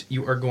moved,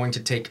 you are going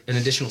to take an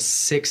additional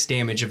 6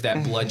 damage of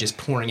that blood just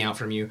pouring out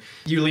from you.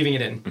 You're leaving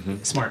it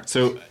in. Smart.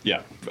 So,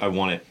 yeah, I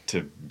want it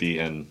to be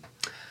in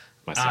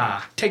my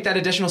stomach. Take that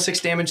additional 6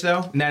 damage,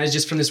 though, and that is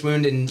just from this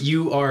wound, and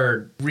you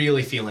are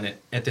really feeling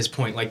it at this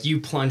point. Like,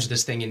 you plunge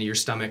this thing into your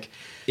stomach.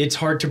 It's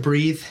hard to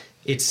breathe.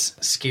 It's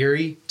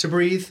scary to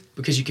breathe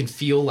because you can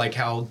feel like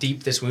how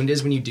deep this wound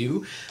is when you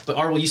do. But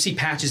Arwell, you see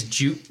Patches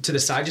juke to the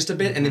side just a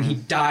bit, and then he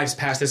dives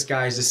past this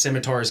guy as the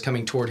scimitar is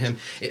coming toward him.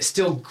 It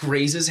still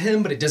grazes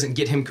him, but it doesn't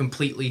get him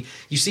completely.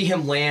 You see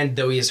him land,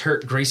 though he is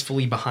hurt,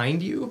 gracefully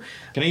behind you.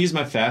 Can I use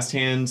my fast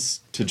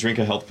hands to drink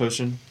a health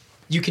potion?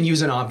 You can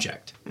use an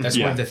object. That's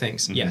Yeah. one of the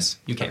things. Yes,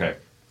 you can. Okay.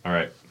 All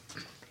right.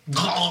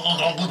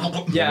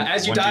 Yeah,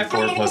 as you dive...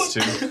 1d4 plus 2.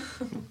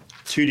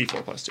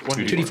 2d4 plus 2.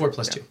 2d4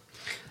 plus 2.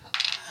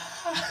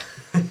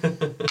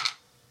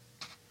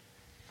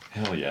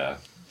 Hell yeah.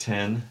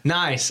 10.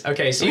 Nice.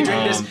 Okay, so you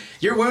drink this.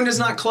 Your wound is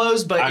not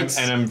closed, but it's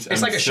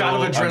like a shot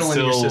of adrenaline in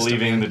your I'm system. still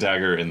leaving man. the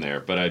dagger in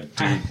there, but I do...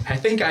 I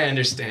think I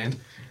understand.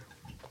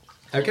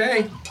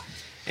 Okay.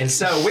 And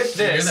so with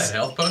You hear this... that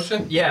health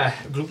potion? Yeah.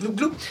 Gloop, gloop,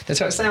 gloop. That's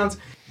how it sounds.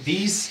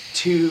 These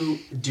two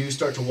do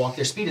start to walk.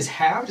 Their speed is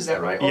halved, is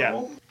that right, Yeah.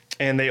 Orville?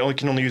 And they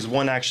can only use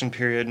one action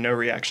period, no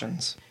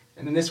reactions.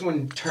 And then this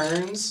one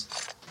turns,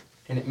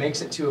 and it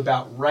makes it to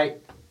about right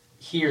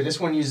here. This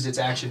one uses its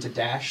action to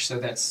dash, so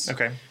that's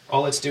Okay.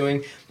 all it's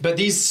doing. But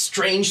these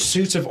strange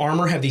suits of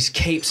armor have these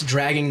capes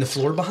dragging the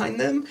floor behind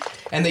them,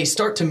 and they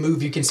start to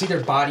move. You can see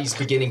their bodies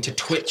beginning to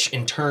twitch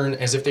and turn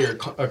as if they're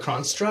a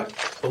construct.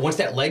 But once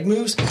that leg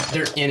moves,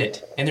 they're in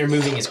it, and they're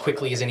moving as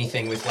quickly as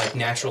anything with like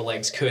natural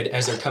legs could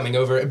as they're coming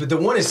over. But the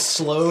one is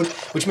slowed,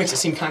 which makes it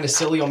seem kind of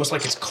silly, almost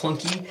like it's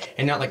clunky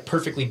and not like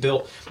perfectly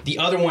built. The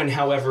other one,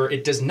 however,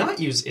 it does not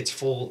use its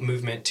full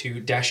movement to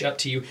dash up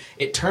to you.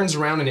 It turns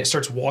around and it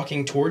starts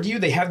walking toward you.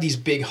 They have these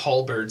big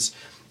halberds.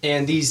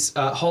 And these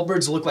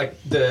halberds look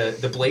like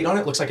the blade on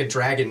it looks like a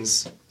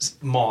dragon's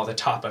maw, the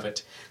top of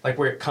it, like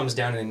where it comes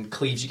down and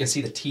cleaves. You can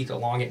see the teeth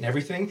along it and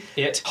everything.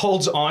 It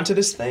holds onto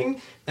this thing,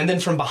 and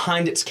then from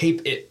behind its cape,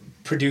 it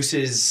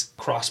produces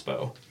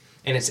crossbow,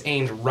 and it's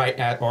aimed right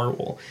at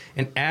Arwol.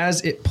 And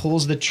as it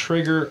pulls the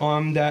trigger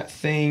on that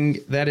thing,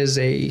 that is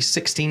a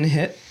 16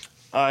 hit.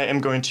 I am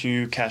going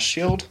to cast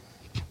shield,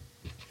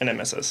 and it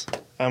misses.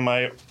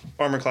 My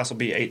armor class will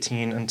be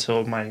 18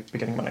 until my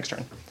beginning of my next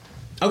turn.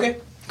 Okay,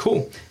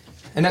 cool.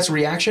 And that's a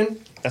reaction?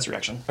 That's a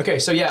reaction. Okay,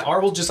 so yeah,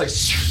 Arwol just like,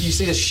 you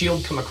see this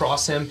shield come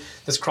across him,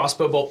 this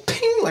crossbow bolt,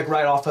 ping, like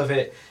right off of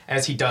it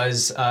as he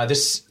does.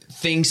 This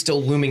thing still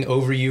looming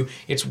over you.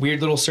 Its weird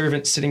little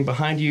servant sitting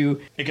behind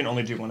you. It can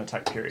only do one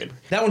attack period.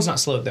 That one's not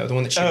slowed though, the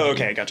one that shoots. Oh,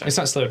 okay, gotcha. It's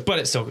not slowed, but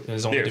it still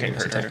is only Yeah, okay, doing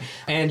this heard, attack. heard.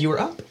 And you are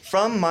up.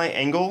 From my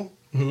angle,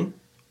 would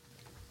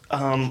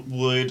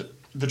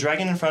the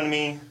dragon in front of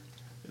me,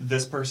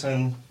 this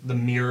person, the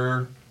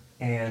mirror,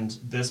 and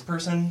this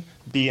person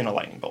be in a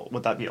lightning bolt?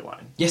 Would that be a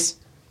line? Yes,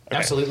 Okay.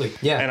 absolutely.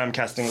 Yeah. And I'm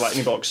casting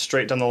lightning bolt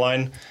straight down the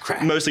line,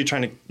 Crap. mostly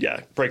trying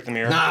to break the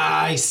mirror.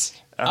 Nice.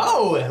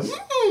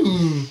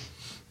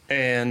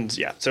 And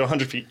yeah, so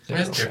 100 feet.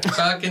 Mr.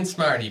 fucking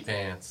Smarty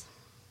Pants.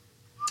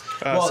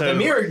 Well, so the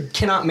mirror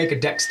cannot make a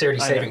dexterity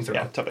I know, saving throw.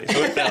 Yeah, totally. So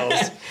it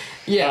fails.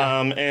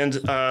 Yeah. And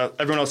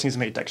everyone else needs to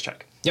make a dex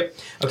check. Yep.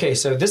 Okay,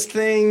 so this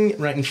thing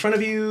right in front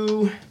of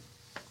you,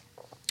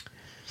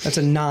 that's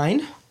a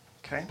 9.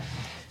 Okay.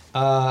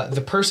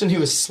 The person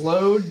who is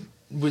slowed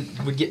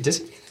would get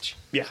disadvantage.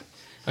 Yeah.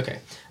 Okay,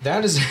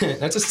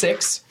 that's a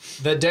 6.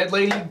 The dead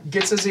lady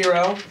gets a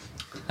 0.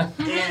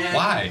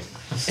 Why?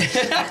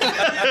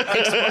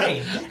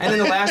 Explain. And then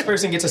the last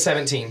person gets a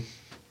 17.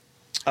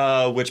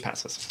 Which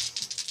passes.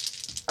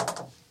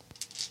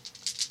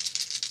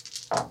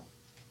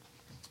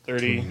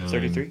 30,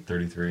 33.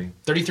 33.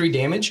 33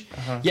 damage.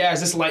 Yeah,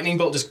 as this lightning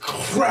bolt just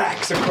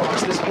cracks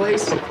across this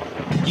place,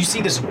 you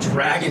see this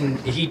dragon.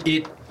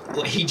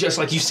 He just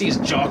like, you see his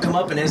jaw come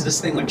up, and as this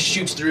thing like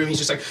shoots through him, he's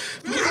just like,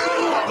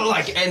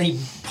 and he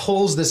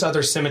pulls this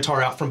other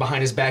scimitar out from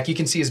behind his back. You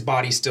can see his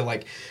body still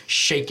like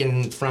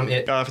shaking from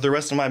it. For the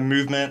rest of my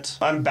movement,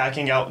 I'm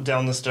backing out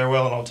down the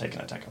stairwell, and I'll take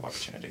an attack of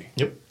opportunity.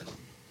 Yep.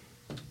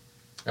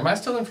 Am I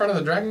still in front of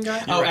the dragon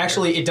guy? Oh,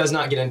 actually, it does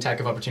not get an attack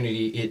of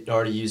opportunity. It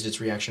already used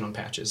its reaction on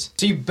Patches.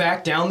 So you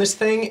back down this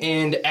thing,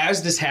 and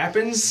as this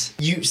happens,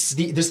 you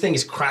see this thing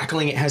is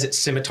crackling. It has its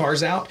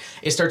scimitars out.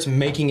 It starts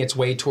making its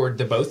way toward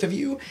the both of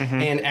you,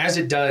 and as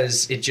it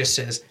does, it just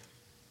says,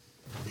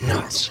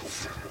 "Not so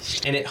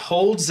fast." And it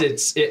holds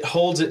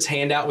its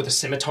hand out with a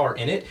scimitar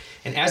in it,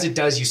 and as it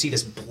does, you see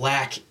this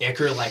black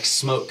ichor-like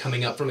smoke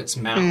coming up from its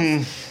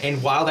mouth.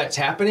 And while that's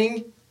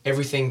happening,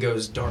 everything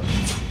goes dark.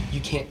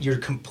 You're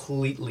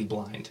completely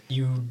blind.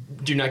 You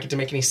do not get to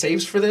make any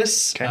saves for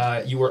this.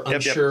 Okay. You are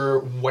unsure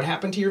what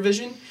happened to your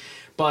vision.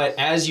 But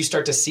as you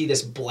start to see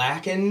this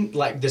blackened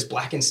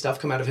stuff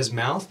come out of his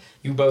mouth,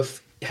 you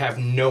both have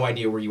no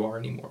idea where you are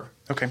anymore.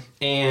 Okay.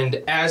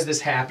 And as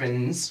this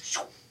happens,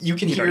 you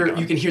can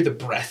hear the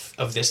breath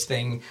of this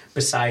thing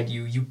beside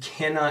you. You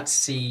cannot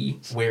see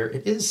where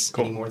it is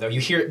anymore, though.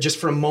 You hear it just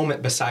for a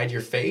moment beside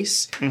your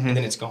face, and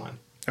then it's gone.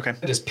 Okay.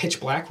 It is pitch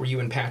black where you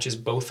and Patches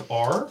both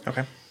are.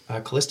 Okay.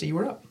 Callista, you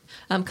were up.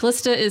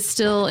 Callista is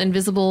still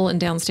invisible and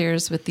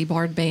downstairs with the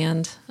Bard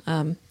Band.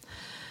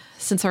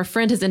 Since our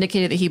friend has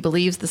indicated that he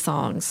believes the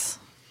songs,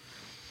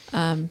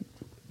 and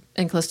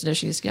Callista knows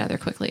she needs to get out of there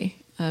quickly,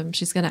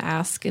 she's going to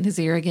ask in his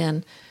ear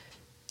again,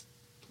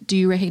 do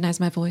you recognize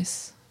my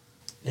voice?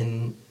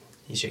 And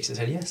he shakes his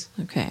head yes.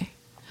 Okay.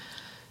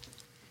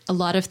 A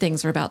lot of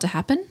things are about to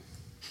happen.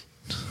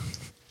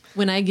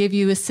 When I give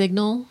you a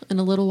signal in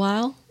a little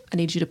while, I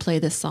need you to play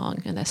this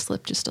song. And I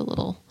slip just a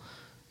little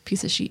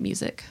piece of sheet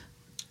music.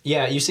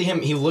 Yeah, you see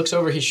him, he looks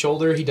over his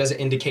shoulder, he doesn't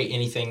indicate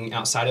anything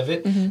outside of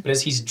it, but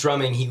as he's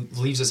drumming, he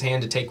leaves his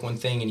hand to take one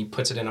thing and he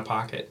puts it in a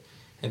pocket,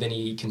 and then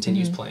he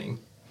continues playing.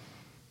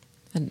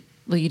 And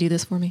will you do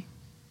this for me?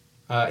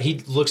 He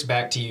looks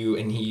back to you,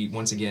 and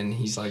once again,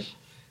 he's like,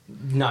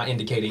 not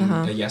indicating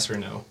a yes or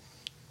no,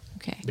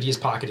 Okay. but he has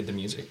pocketed the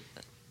music.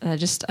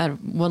 Just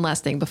one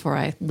last thing before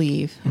I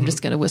leave. I'm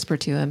just going to whisper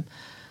to him,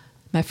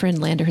 my friend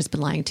Lander has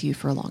been lying to you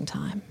for a long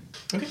time.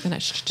 Okay. And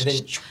And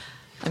then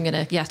I'm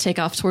going to, take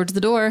off towards the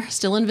door,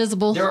 still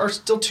invisible. there are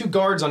still 2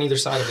 guards on either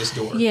side of this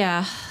door.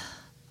 Yeah,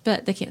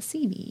 but they can't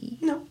see me.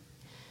 No.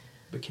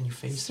 But can you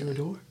face through a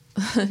door?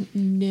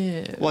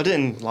 No. Well, I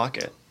didn't lock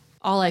it.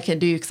 All I can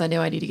do, because I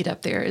know I need to get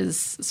up there, is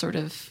sort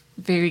of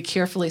very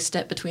carefully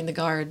step between the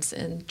guards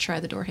and try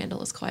the door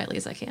handle as quietly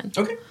as I can.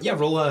 Okay. Yeah,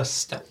 roll a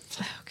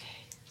stealth. Okay.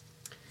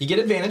 You get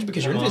advantage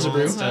because you're invisible.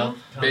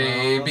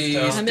 Baby,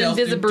 I'm stealth,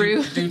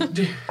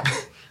 Invisibrew.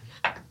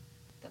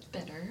 That's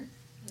better.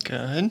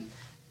 Good.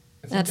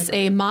 That's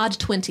a mod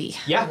 20.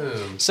 Yeah.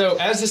 So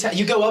as this,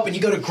 you go up and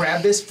you go to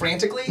grab this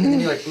frantically, and then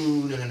you're like,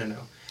 ooh, no.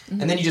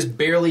 And then you just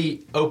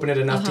barely open it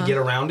enough to get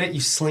around it. You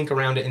slink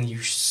around it, and you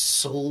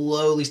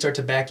slowly start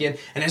to back in.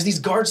 And as these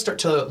guards start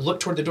to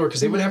look toward the door,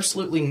 because they would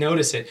absolutely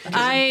notice it.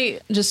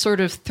 I just sort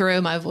of throw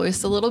my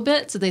voice a little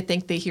bit so they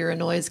think they hear a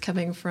noise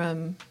coming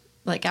from,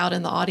 like, out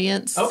in the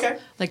audience. Okay.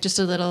 Like, just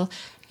a little,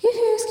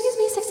 excuse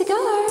me, sexy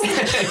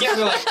guard. Yeah,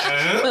 they're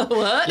like,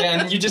 What?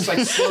 Yeah, and you just like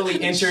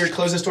slowly enter,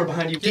 close this door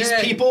behind you. These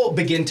Yay. people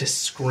begin to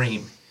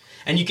scream.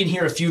 And you can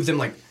hear a few of them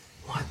like,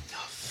 what the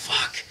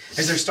fuck?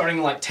 As they're starting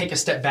to like take a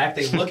step back,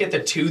 they look at the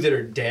 2 that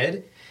are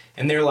dead,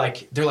 and they're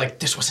like,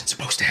 this wasn't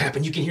supposed to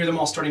happen. You can hear them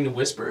all starting to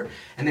whisper,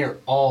 and they're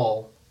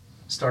all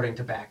starting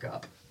to back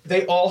up.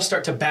 They all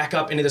start to back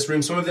up into this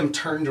room. Some of them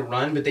turn to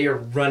run, but they are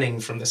running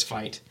from this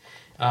fight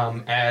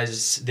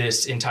as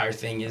this entire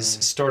thing is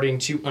starting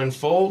to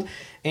unfold.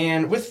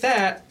 And with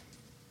that,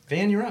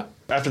 Van, you're up.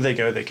 After they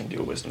go, they can do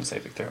a wisdom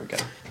saving throw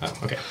again. Oh,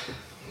 okay.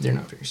 They're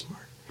not very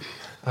smart.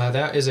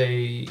 That is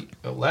a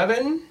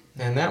 11,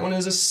 and that one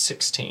is a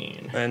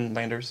 16. And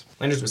Landers,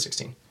 Landers was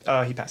 16.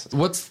 he passes.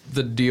 What's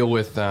the deal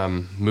with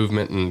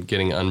movement and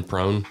getting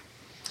unprone?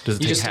 Does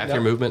it You take just half stand your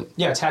up. movement?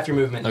 Yeah, it's half your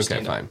movement. You Okay,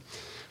 stand up. fine.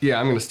 Yeah,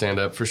 I'm going to stand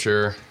up for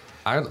sure.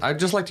 I'd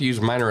just like to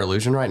use minor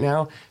illusion right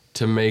now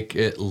to make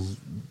it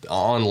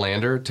on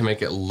Lander to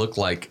make it look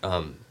like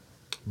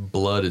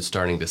blood is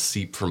starting to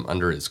seep from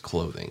under his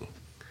clothing,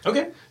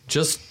 Okay.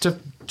 just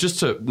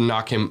to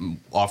knock him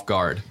off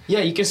guard. Yeah,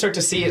 you can start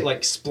to see it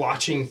like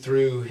splotching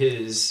through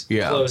his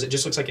Yeah. clothes. It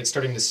just looks like it's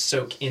starting to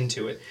soak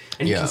into it.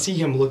 And you Yeah. can see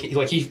him looking,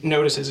 like he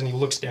notices and he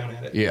looks down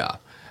at it. Yeah,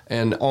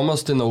 and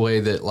almost in the way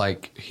that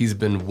like he's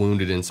been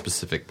wounded in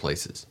specific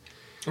places.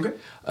 Okay.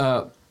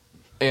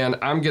 And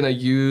I'm gonna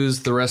use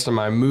the rest of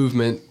my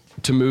movement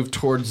to move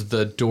towards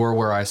the door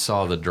where I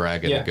saw the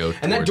dragon Yeah, go.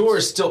 and that towards door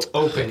is still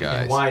open the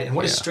guys. and wide. And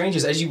what is Yeah. strange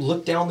is as you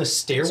look down the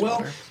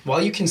stairwell,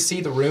 while you can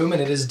see the room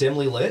and it is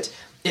dimly lit,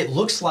 it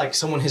looks like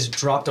someone has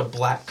dropped a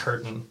black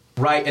curtain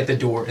right at the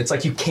door. It's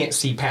like you can't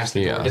see past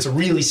the door. Yeah. It's a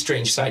really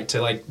strange sight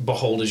to like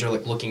behold as you're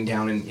like looking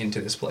down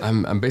into this place.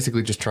 I'm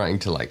basically just trying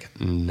to like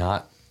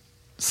not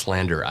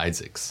slander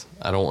Isaacs.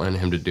 I don't want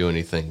him to do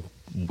anything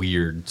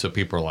weird, so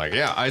people are like,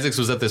 "Yeah, Isaacs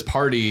was at this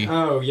party,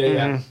 Oh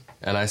yeah.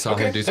 and I saw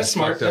Okay, him do some that's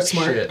smart. fucked up That's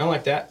smart. shit." I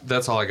like that.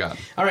 That's all I got.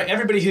 All right,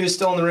 everybody who is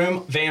still in the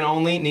room, Van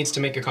only, needs to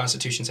make a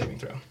Constitution saving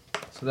throw.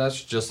 So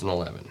that's just an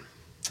 11.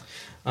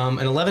 An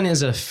 11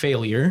 is a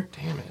failure.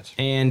 Damn it.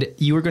 And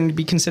you are going to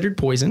be considered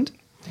poisoned.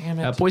 Damn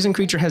it. A poison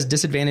creature has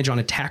disadvantage on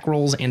attack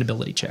rolls and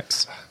ability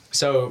checks.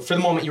 So for the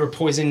moment you were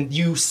poisoned,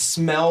 you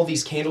smell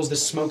these candles.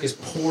 This smoke is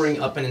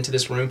pouring up and into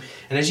this room.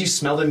 And as you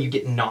smell them, you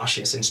get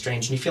nauseous and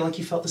strange. And you feel like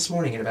you felt this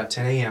morning at about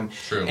 10 a.m.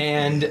 True.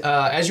 And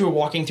as you were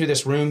walking through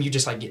this room, you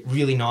just like get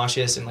really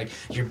nauseous and like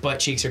your butt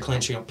cheeks are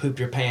clenched. You don't poop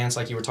your pants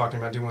like you were talking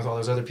about doing with all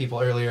those other people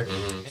earlier.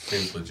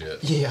 Seems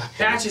legit. Yeah.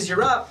 Patches,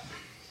 you're up.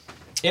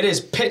 It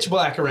is pitch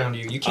black around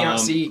you. You cannot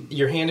see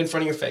your hand in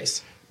front of your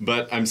face.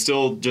 But I'm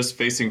still just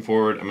facing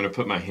forward. I'm going to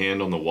put my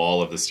hand on the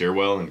wall of the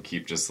stairwell and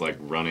keep just like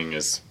running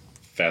as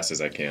fast as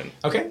I can.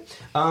 Okay.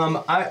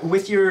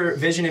 With your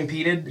vision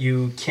impeded,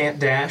 you can't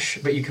dash,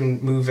 but you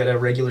can move at a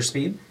regular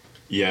speed.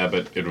 Yeah,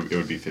 but it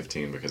would be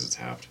 15 because it's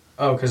halved.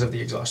 Oh, because of the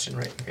exhaustion,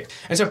 right? Okay.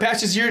 And so,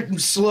 Patches, you're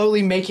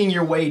slowly making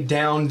your way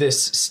down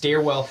this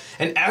stairwell,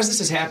 and as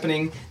this is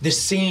happening,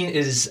 this scene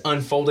is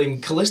unfolding.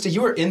 Callista,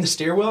 you are in the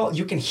stairwell.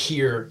 You can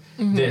hear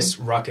this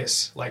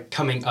ruckus, like,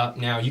 coming up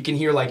now. You can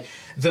hear, like,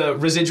 the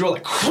residual,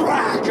 like,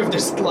 crack of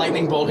this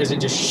lightning bolt as it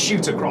just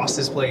shoots across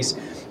this place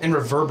and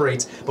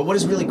reverberates. But what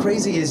is really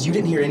crazy is you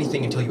didn't hear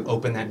anything until you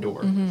opened that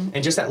door.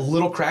 And just that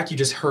little crack, you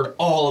just heard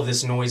all of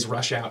this noise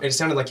rush out. It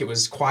sounded like it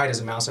was quiet as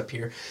a mouse up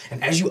here.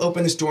 And as you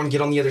open this door and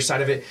get on the other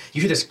side of it,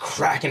 you hear this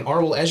crack. And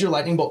Arwol, as your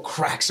lightning bolt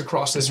cracks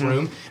across this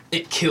room,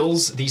 it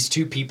kills these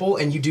two people.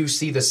 And you do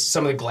see this,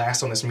 some of the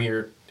glass on this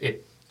mirror,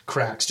 it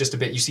cracks just a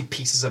bit. You see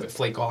pieces of it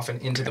flake off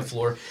and into the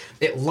floor.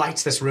 It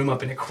lights this room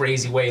up in a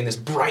crazy way, and this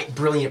bright,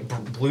 brilliant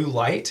blue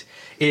light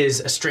is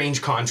a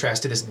strange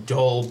contrast to this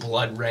dull,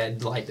 blood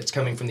red light that's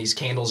coming from these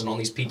candles and on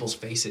these people's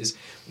faces.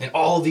 And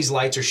all of these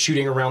lights are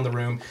shooting around the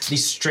room.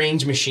 These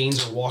strange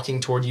machines are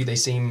walking toward you. They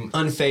seem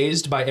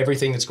unfazed by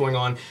everything that's going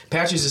on.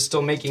 Patches is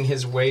still making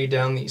his way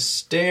down these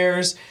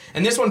stairs,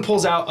 and this one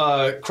pulls out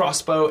a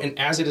crossbow, and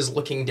as it is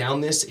looking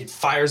down this, it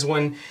fires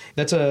one.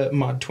 That's a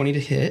mod 20 to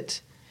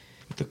hit.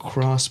 The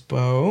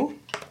crossbow.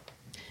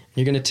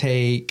 You're gonna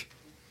take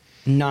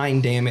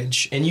 9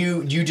 damage, and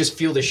you just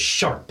feel this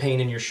sharp pain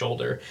in your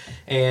shoulder,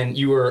 and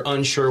you are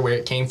unsure where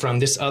it came from.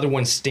 This other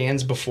one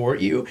stands before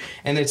you,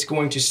 and it's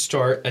going to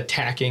start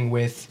attacking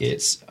with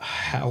its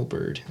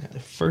halberd. The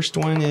first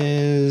one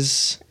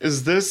is...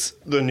 Is this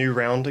the new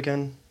round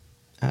again?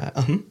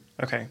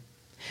 Okay.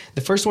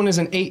 The first one is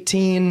an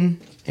 18,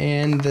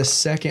 and the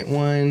second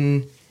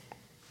one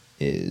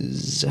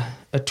is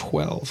a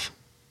 12.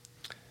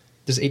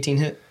 Does 18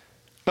 hit?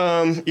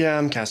 Yeah,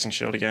 I'm casting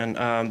shield again.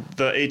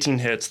 The 18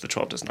 hits, the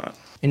 12 does not.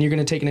 And you're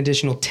going to take an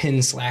additional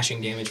 10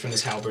 slashing damage from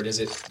this halberd as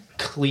it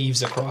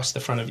cleaves across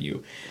the front of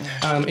you.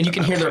 And you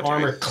can hear their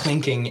armor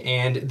clinking,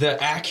 and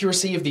the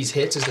accuracy of these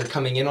hits as they're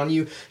coming in on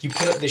you, you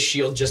put up this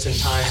shield just in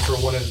time for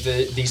one of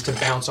these to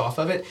bounce off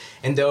of it.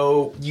 And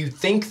though you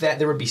think that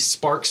there would be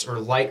sparks or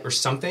light or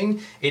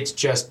something, it's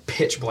just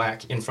pitch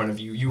black in front of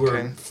you. You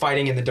were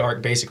fighting in the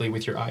dark, basically,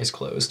 with your eyes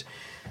closed.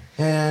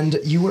 And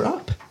you were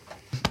up.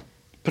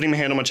 Putting my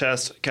hand on my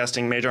chest,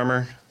 casting mage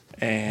armor,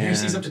 and Your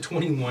AC's up to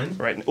 21.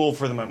 right, all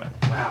for the moment.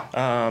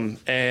 Wow.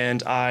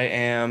 And I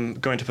am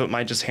going to put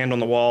my just hand on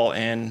the wall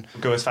and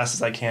go as fast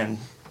as I can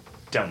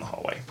down the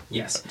hallway.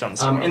 Yes. Down the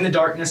stairwell. In the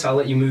darkness, I'll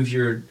let you move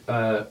your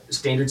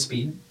standard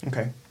speed.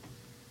 Okay.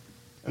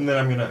 And then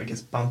I'm gonna, I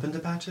guess, bump into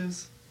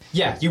Patches.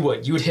 Yeah, you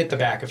would. You would hit the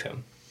back of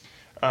him.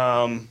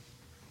 I'm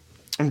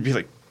gonna be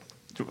like,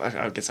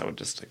 I guess I would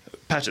just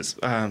Patches.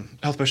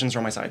 Health potions are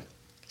on my side.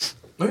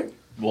 Okay.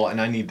 Well,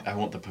 and I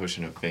want the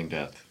potion of Fang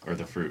Death, or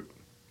the fruit.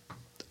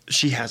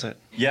 She has it.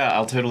 Yeah,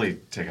 I'll totally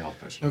take a health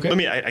potion. Okay. I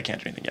mean, I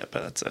can't do anything yet,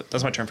 but that's it.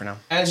 That's my turn for now.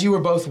 As you were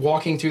both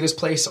walking through this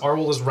place,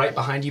 Arwol is right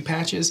behind you,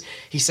 Patches.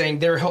 He's saying,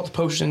 there are health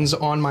potions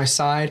on my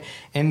side.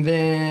 And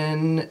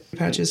then,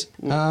 Patches,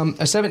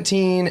 a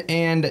 17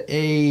 and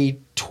a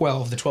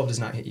 12. The 12 does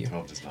not hit you.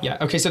 12 does not. Yeah,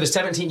 okay, so the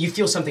 17, you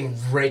feel something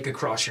rake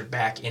across your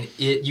back, and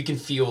you can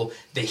feel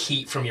the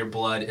heat from your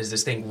blood as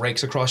this thing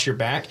rakes across your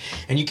back.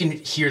 And you can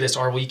hear this,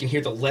 Arwol, you can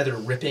hear the leather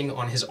ripping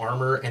on his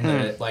armor and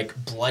the,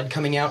 blood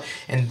coming out.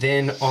 And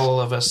then all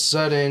of a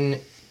sudden,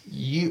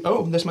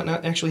 this might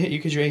not actually hit you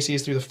because your AC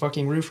is through the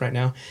fucking roof right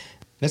now.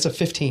 That's a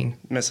 15.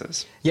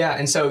 Misses. Yeah,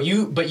 and so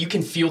you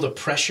can feel the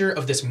pressure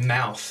of this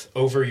mouth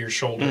over your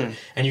shoulder,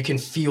 and you can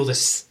feel the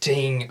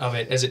sting of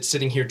it as it's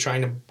sitting here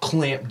trying to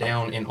clamp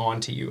down and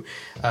onto you.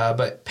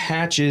 But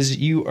Patches,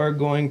 you are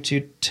going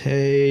to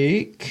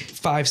take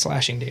 5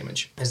 slashing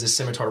damage as the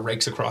scimitar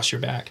rakes across your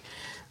back.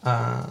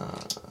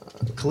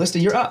 Callista,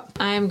 you're up.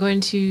 I am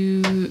going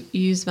to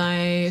use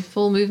my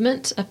full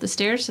movement up the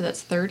stairs, so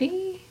that's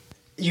 30.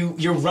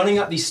 You're running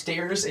up these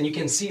stairs, and you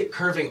can see it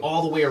curving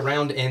all the way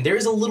around, and there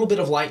is a little bit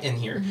of light in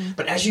here.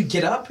 But as you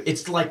get up,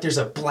 it's like there's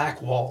a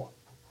black wall.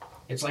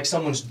 It's like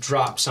someone's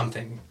dropped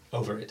something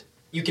over it.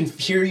 You can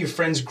hear your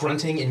friends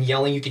grunting and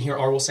yelling. You can hear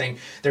Arwol saying,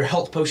 there are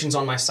health potions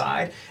on my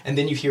side. And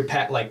then you hear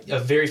Pat, like a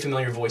very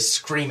familiar voice,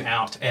 scream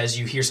out as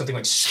you hear something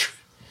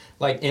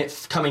like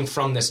it coming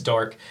from this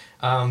dark.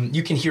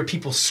 You can hear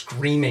people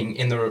screaming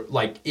in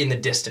the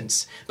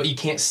distance, but you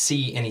can't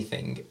see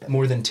anything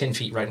more than 10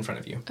 feet right in front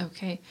of you.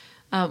 Okay.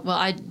 Well,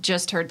 I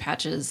just heard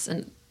Patches,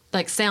 and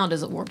sound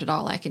isn't warped at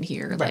all. I can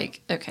hear. Right.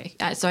 Okay.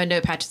 So I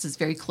know Patches is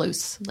very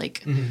close.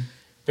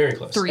 Very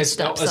close. 3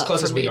 steps as up close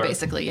from as we me, are.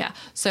 basically. Yeah.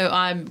 So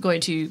I'm going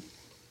to.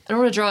 I don't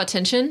want to draw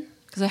attention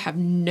because I have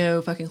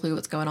no fucking clue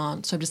what's going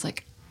on. So I'm just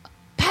like,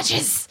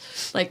 Patches,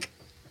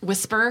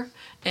 whisper,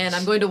 and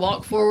I'm going to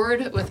walk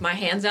forward with my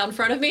hands out in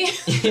front of me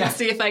Yeah. and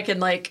see if I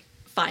can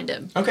find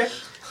him. Okay.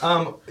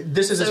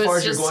 This is So as far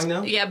as it's you're going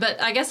now? Yeah, but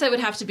I guess it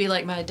would have to be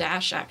my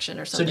dash action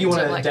or something. do you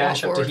want to walk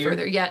dash up to forward here?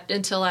 further. Yeah,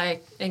 until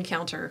I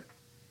encounter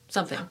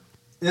something.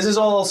 This is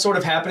all sort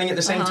of happening at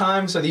the same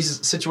time, so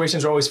these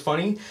situations are always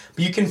funny.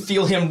 But you can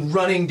feel him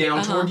running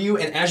down toward you,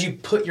 and as you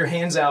put your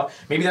hands out,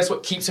 maybe that's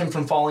what keeps him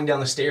from falling down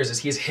the stairs, as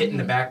he is hit in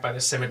the back by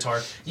the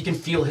scimitar. You can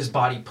feel his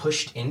body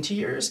pushed into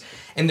yours,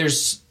 and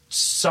there's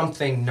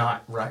something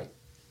not right.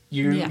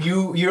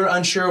 You're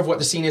unsure of what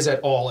the scene is at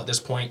all at this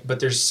point, but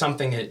there's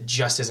something that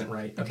just isn't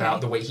right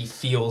about the way he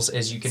feels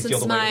as you can feel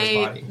the weight of his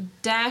body. Since my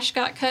dash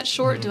got cut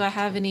short, do I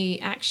have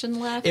any action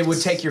left? It would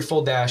take your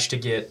full dash to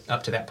get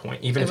up to that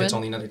point, even It if it's would?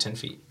 only another 10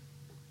 feet.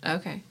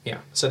 Okay. Yeah,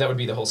 so that would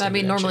be the whole I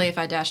mean, standard normally action.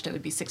 if I dashed, it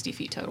would be 60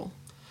 feet total.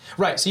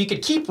 Right, so you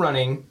could keep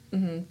running.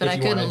 But I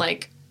you couldn't, wanted.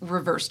 like,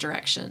 reverse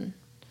direction.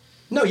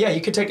 No, yeah,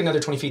 you could take another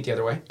 20 feet the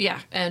other way. Yeah,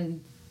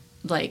 and,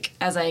 like,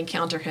 as I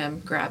encounter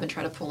him, grab and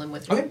try to pull him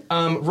with me. Okay,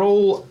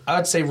 roll,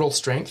 I'd say roll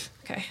strength.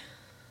 Okay.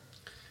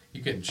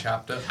 You get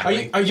chopped up.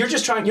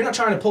 You're not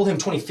trying to pull him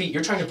 20 feet,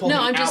 you're trying to pull No,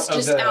 him I'm out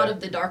out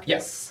of the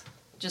darkness.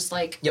 Just,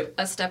 like, Yep.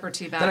 a step or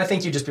two back. Then I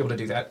think you'd just be able to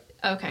do that.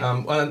 Okay.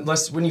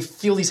 Unless when you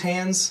feel these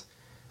hands,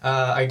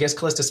 I guess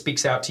Callista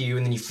speaks out to you,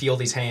 and then you feel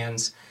these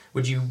hands.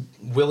 Would you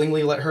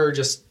willingly let her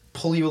just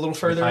pull you a little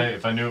further?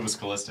 If I knew it was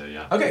Callista,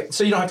 yeah. Okay,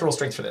 so you don't have to roll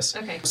strength for this.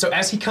 Okay. So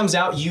as he comes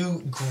out,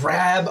 you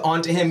grab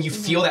onto him. You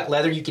feel that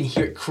leather. You can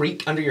hear it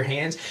creak under your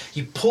hands.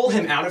 You pull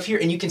him out of here,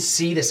 and you can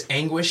see this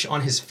anguish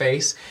on his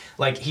face.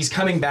 Like he's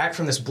coming back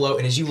from this blow,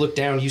 and as you look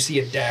down, you see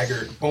a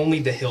dagger. Only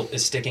the hilt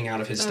is sticking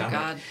out of his stomach.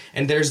 God.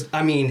 And there's,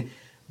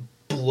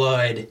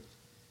 blood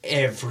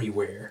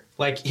everywhere.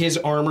 Like his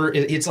armor,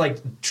 it's like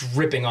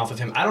dripping off of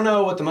him. I don't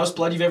know what the most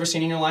blood you've ever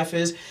seen in your life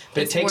is,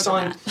 but It's it takes more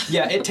on, than that.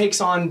 yeah, it takes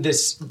on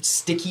this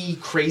sticky,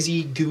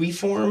 crazy, gooey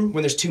form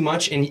when there's too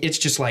much, and it's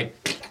just like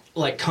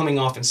coming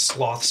off in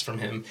sloths from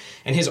him.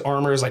 And his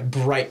armor is like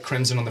bright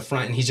crimson on the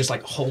front, and he's just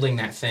like holding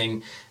that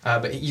thing.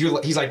 But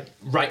he's like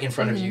right in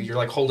front of you. You're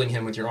like holding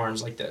him with your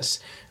arms like this.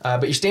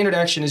 But your standard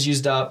action is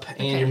used up,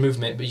 and Okay. your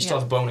movement, but you still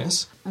Yeah. have a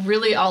bonus.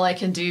 Really, all I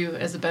can do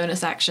as a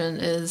bonus action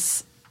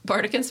is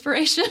Bardic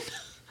Inspiration,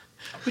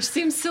 which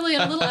seems silly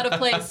and a little out of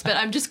place, but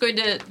I'm just going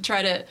to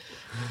try to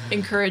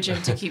encourage him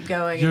to keep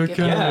going and give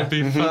him Yeah. be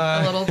a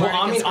fine. little Well, Bardic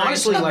I mean, Inspiration.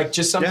 honestly, like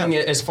just something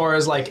Yeah. as far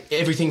as like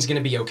everything's gonna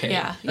be okay.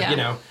 Yeah, yeah. You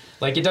know,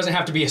 like it doesn't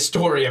have to be a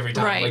story every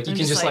time. Right, Like you I'm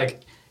can just just like,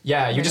 like,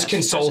 yeah, you just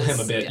console him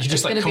a bit. You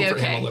just like it's gonna be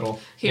comfort okay. him a little.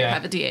 Here, yeah.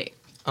 have a D8.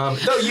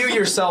 Though you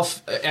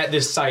yourself at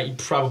this site, you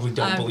probably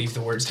don't I'm believe the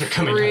words that are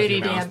coming out of Pretty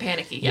your damn mouth.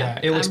 panicky. Yeah,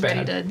 it looks I'm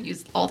bad. ready to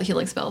use all the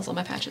healing spells on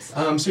my patches.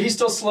 So he's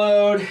still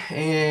slowed,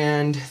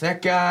 and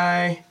that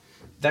guy,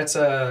 that's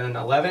an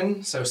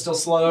 11, so still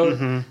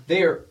slowed.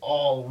 They are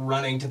all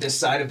running to this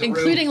side of the room.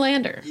 Including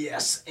Lander.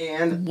 Yes,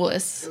 and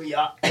Wuss.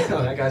 yeah,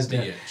 that guy's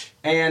dead.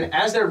 And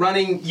as they're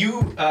running,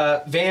 you,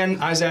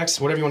 Van, Isaacs,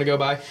 whatever you want to go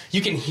by,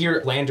 you can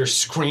hear Lander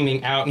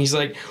screaming out, and he's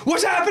like,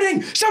 "What's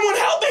happening? Someone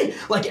help me!"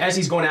 Like, as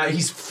he's going out,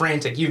 he's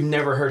frantic. You've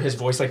never heard his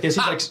voice like this.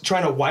 He's, like,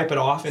 trying to wipe it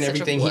off and Such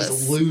a everything. wuss.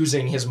 He's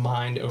losing his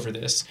mind over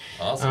this.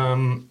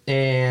 Awesome.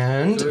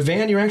 And,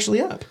 Van, you're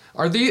actually up.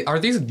 Are these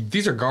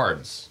are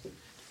guards?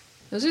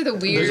 Those are the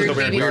weird the weird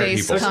baby guard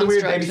face people. Those are the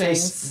weird construct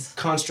babyface things.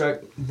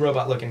 construct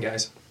robot-looking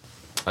guys.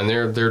 And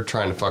they're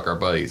trying to fuck our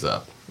buddies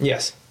up.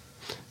 Yes.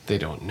 They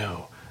don't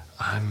know.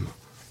 I'm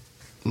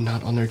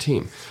not on their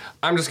team.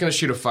 I'm just gonna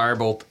shoot a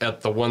firebolt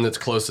at the one that's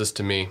closest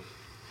to me.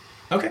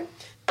 Okay.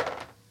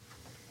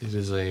 It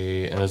is an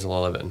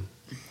 11.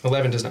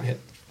 11 does not hit.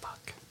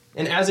 Fuck.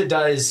 And as it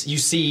does, you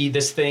see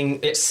this thing,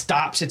 it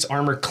stops, its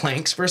armor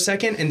clanks for a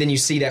second, and then you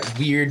see that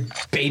weird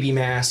baby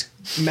mask,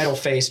 metal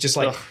face, just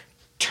like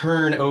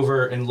turn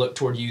over and look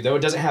toward you. Though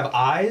it doesn't have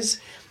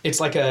eyes, it's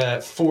like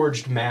a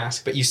forged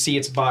mask, but you see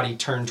its body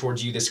turn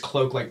towards you. This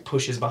cloak like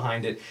pushes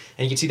behind it,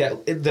 and you can see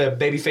that the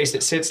baby face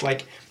that sits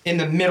like in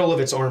the middle of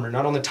its armor,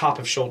 not on the top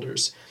of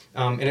shoulders.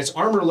 And its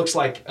armor looks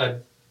like a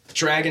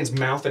dragon's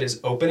mouth that is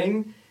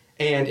opening,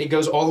 and it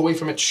goes all the way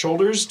from its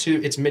shoulders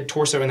to its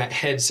mid-torso, and that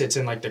head sits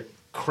in like the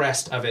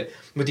crest of it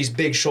with these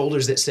big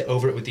shoulders that sit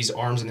over it with these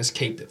arms and this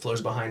cape that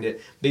flows behind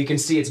it. But you can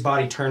see its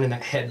body turn and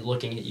that head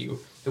looking at you,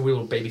 the weird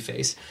little baby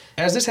face.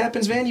 As this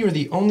happens, Van, you are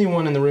the only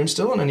one in the room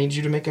still, and I need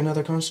you to make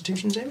another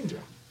Constitution saving throw.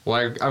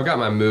 Well, I've got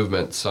my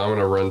movement, so I'm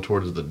gonna run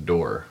towards the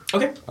door.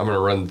 Okay. I'm gonna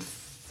run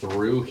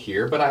through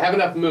here, but I have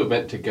enough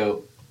movement to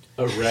go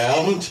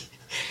around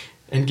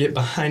And get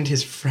behind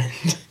his friend.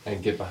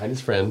 and get behind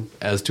his friend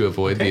as to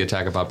avoid the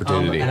attack of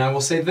opportunity. And I will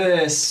say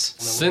this.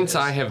 Since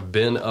I have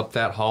been up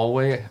that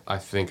hallway, I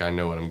think I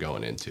know what I'm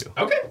going into.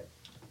 Okay.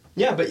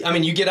 Yeah, but I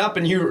mean, you get up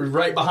and you're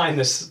right behind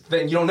this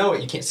thing. You don't know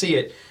it, you can't see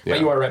it, Yeah. but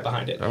you are right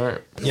behind it. All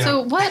right. You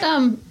So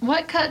know.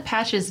 what cut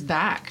Patch's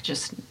back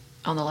just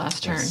on the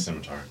last turn?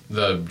 Scimitar.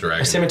 The A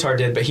dragon. scimitar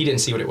did, but he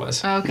didn't see what it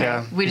was. Okay.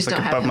 Yeah, We just it's,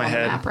 don't like, have above him my on the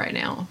head. map right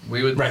now.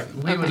 We would. Right.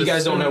 We would You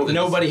guys don't know. assume that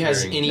Nobody this has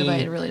is any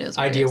Nobody really knows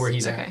where it idea is. where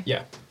he's Okay. at.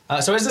 Yeah.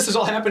 So as this is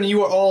all happening,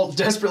 you are all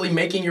desperately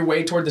making your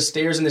way toward the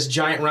stairs in this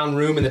giant round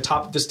room in the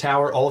top of this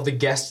tower. All of the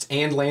guests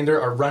and Lander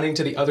are running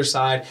to the other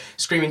side,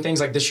 screaming things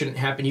like, "This shouldn't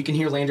happen." You can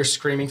hear Lander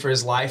screaming for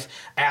his life,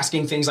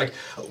 asking things like,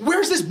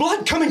 "Where's this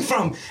blood coming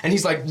from?" And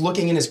he's like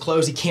looking in his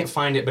clothes. He can't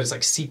find it, but it's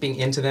like seeping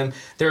into them.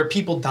 There are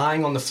people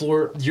dying on the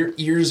floor. Your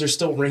ears are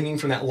still ringing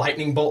from that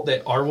lightning bolt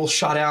that Arwol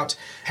shot out.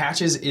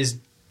 Hatches is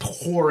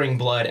pouring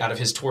blood out of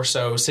his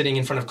torso, sitting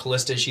in front of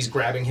Callista. She's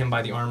grabbing him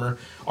by the armor.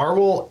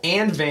 Arwol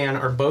and Van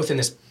are both in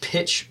this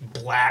pitch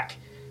black,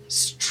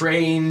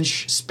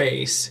 strange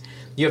space.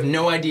 You have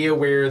no idea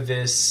where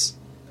this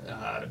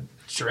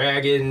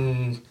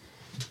dragon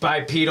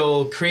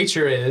bipedal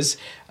creature is.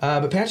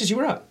 But Patches, you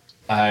were up.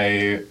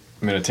 I'm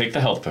going to take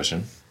the health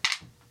potion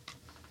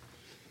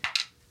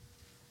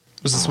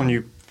Was this one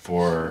you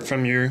for...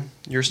 from your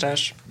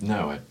stash?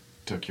 No, I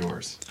took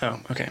yours. Oh,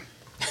 okay.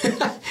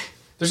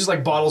 There's just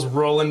like bottles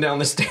rolling down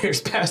the stairs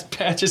past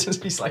Patches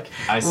as he's like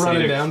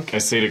running down. I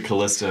say to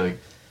Callista,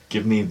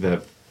 give me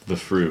the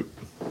fruit.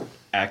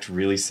 Act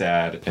really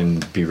sad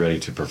and be ready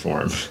to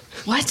perform.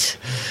 What?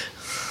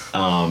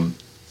 Can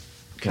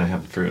I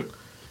have the fruit?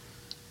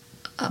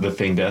 The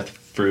Feign Death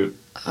fruit?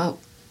 Oh,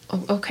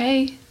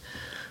 okay.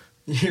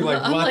 You're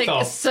like, I'm what like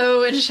the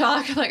so in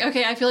shock. I'm like,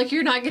 okay, I feel like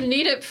you're not going to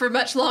need it for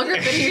much longer,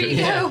 but here you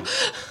go.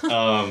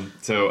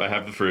 So I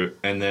have the fruit,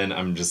 and then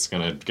I'm just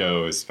going to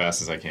go as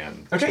fast as I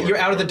can. Okay, you're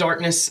out of the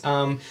darkness,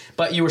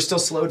 but you were still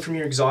slowed from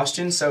your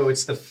exhaustion, so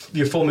it's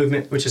your full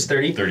movement, which is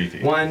 30. 30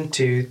 feet. 1,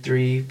 2,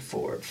 3,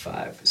 4,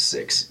 5,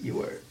 6. You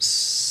were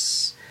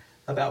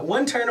about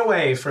one turn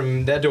away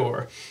from the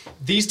door.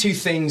 These two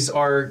things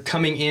are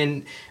coming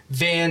in.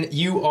 Van,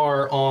 you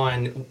are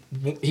on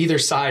either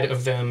side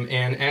of them,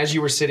 and as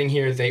you were sitting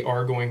here, they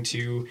are going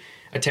to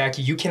attack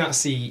you. You cannot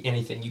see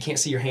anything. You can't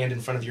see your hand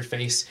in front of your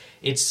face.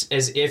 It's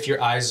as if your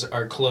eyes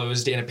are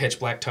closed in a pitch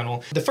black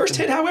tunnel. The first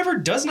hit, however,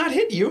 does not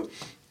hit you,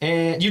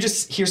 and you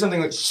just hear something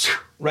like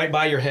right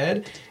by your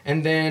head,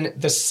 and then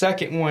the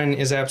second one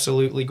is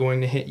absolutely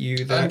going to hit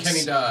you. That's,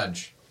 Uncanny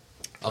dodge.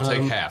 I'll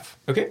take half.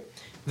 okay.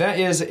 That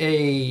is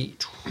a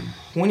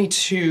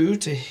 22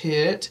 to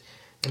hit,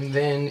 and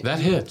then That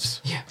hits.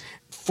 yeah,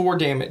 4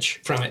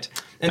 damage from it.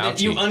 And then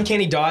Ouchie. you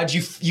uncanny dodge.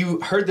 You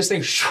heard this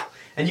thing,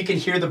 and you can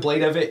hear the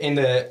blade of it and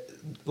the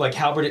like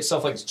halberd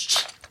itself like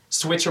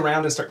switch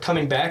around and start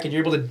coming back, and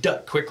you're able to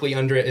duck quickly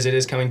under it as it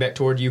is coming back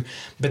toward you.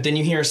 But then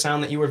you hear a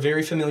sound that you are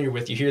very familiar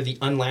with. You hear the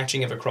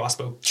unlatching of a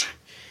crossbow,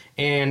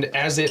 and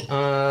as it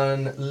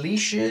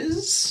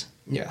unleashes,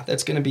 yeah,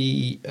 that's gonna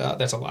be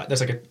that's a lot.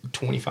 That's like a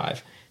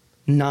 25,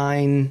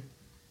 9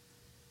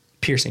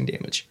 piercing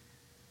damage.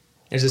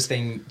 As this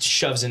thing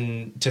shoves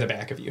into the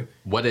back of you.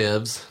 What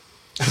ifs?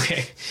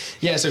 Okay.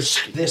 Yeah, so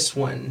this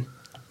one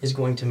is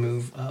going to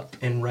move up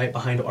and right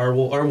behind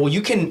Arwol. Arwol,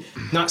 you can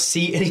not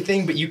see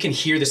anything, but you can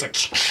hear this like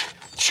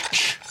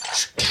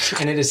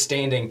and it is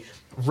standing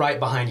right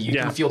behind you. You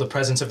Yeah. can feel the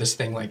presence of this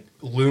thing like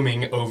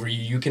looming over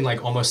you. You can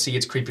like almost see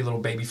its creepy little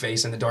baby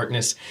face in the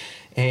darkness.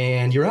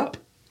 And you're up.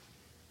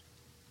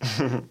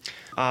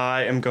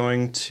 I am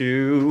going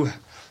to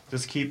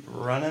just keep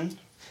running.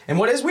 And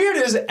what is weird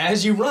is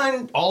as you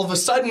run, all of a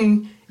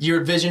sudden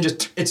your vision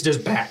it's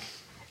just back.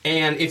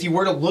 And if you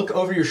were to look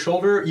over your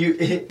shoulder,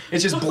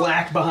 it's just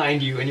black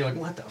behind you, and you're like,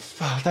 what the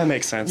fuck? Oh, that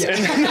makes sense. Yeah.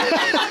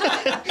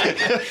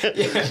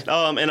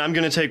 And I'm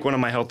going to take one of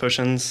my health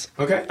potions.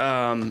 Okay.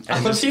 And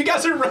So you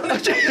guys are running up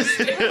the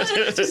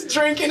stairs, just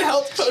drinking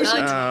health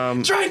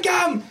potions. Drink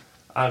them!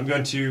 I'm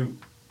going to,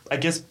 I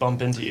guess,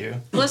 bump into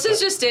you. Melissa's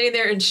just standing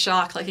there in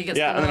shock, like he gets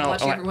Yeah, and then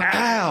watching I'm everyone. like,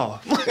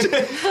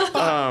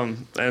 ow!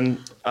 And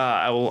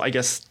I will, I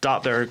guess,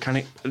 stop there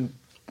kind of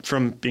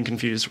from being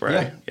confused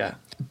where Yeah.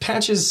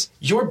 Patches,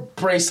 your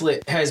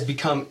bracelet has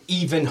become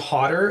even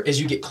hotter as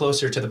you get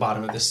closer to the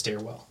bottom of this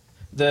stairwell.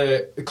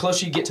 The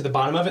closer you get to the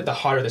bottom of it, the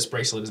hotter this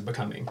bracelet is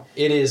becoming.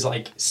 It is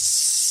like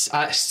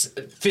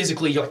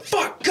physically, you're like,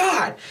 fuck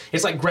God!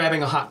 It's like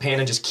grabbing a hot pan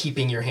and just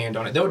keeping your hand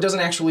on it. Though it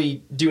doesn't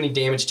actually do any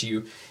damage to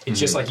you, it's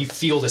just like you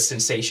feel the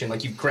sensation,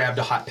 like you've grabbed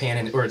a hot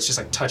pan, or it's just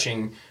like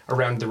touching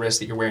around the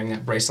wrist that you're wearing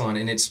that bracelet on,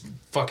 and it's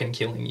fucking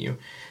killing you.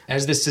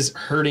 As this is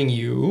hurting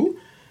you,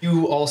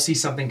 you all see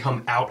something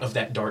come out of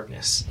that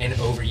darkness and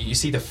over you. You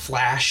see the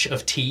flash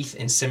of teeth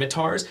and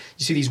scimitars.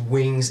 You see these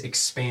wings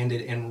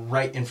expanded, and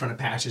right in front of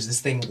Patches,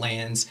 this thing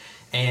lands,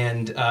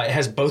 and it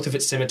has both of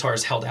its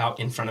scimitars held out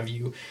in front of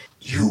you.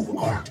 You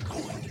aren't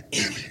going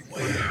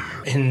anywhere.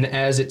 And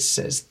as it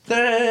says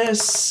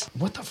this,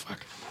 what the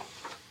fuck?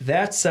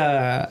 That's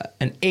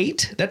an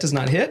 8. That does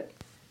not hit.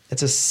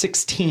 That's a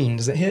 16.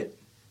 Does that hit?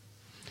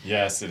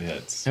 Yes, it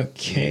hits.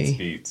 Okay. It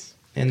beats.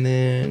 And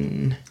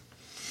then...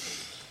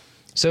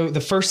 So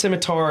the first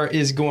scimitar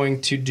is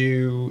going to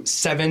do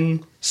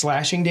 7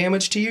 slashing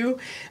damage to you,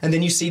 and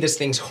then you see this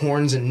thing's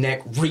horns and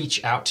neck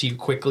reach out to you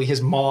quickly.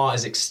 His maw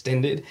is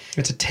extended.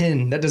 It's a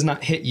 10. That does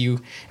not hit you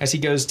as he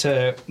goes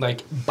to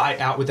like bite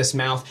out with his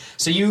mouth.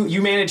 So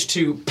you manage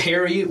to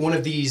parry one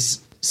of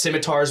these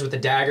scimitars with the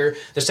dagger.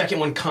 The second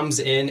one comes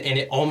in and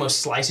it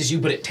almost slices you,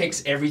 but it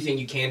takes everything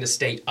you can to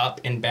stay up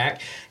and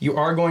back. You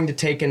are going to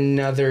take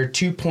another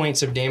 2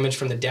 points of damage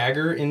from the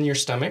dagger in your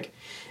stomach.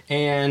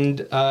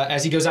 And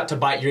as he goes out to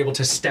bite, you're able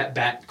to step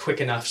back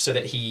quick enough so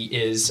that he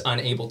is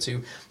unable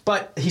to.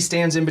 But he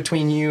stands in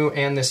between you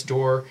and this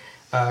door.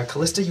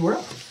 Callista, you were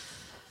up.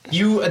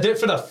 You,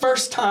 for the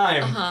first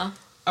time,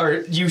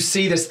 or you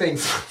see this thing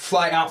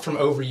fly out from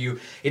over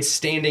you. It's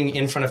standing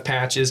in front of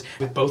Patches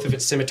with both of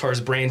its scimitars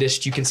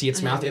brandished. You can see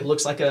its mouth. It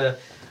looks like a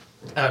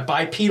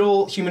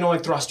bipedal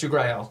humanoid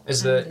Throstrugrael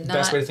is the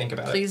best way to think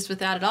about it. Pleased with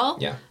that at all.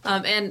 Yeah.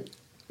 And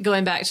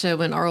going back to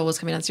when Arl was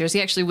coming downstairs,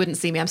 he actually wouldn't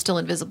see me. I'm still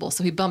invisible,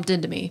 so he bumped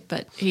into me.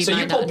 But he So you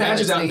might not pulled know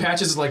Patches it's out, and me.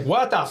 Patches is like,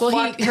 "What the Well,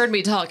 fuck?" he heard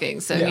me talking,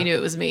 so Yeah. he knew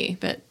it was me.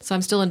 But so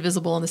I'm still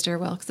invisible on the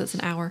stairwell because it's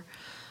an hour.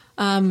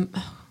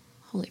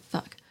 Holy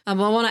fuck! I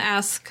want to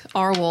ask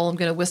Arwol. I'm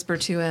going to whisper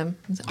to him.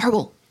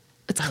 Arwol,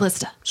 it's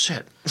Callista.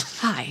 Shit.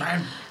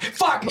 Hi.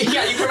 Fuck!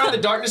 Yeah, you come out of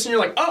the darkness and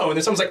you're like, "Oh!" And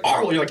then someone's like,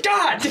 "Arl!" You're like,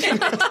 "God damn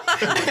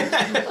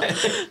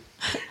it!"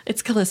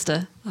 It's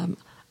Callista.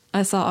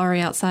 I saw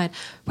Ari outside.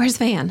 Where's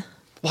Van?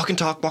 Walk and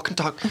talk. Walk and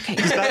talk. Okay,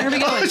 where are we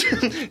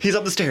going? He's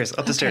up the stairs.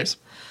 Up the stairs.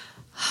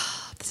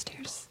 Up the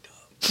stairs.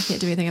 I can't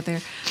do anything up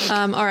there.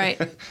 All right.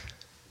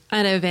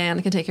 I know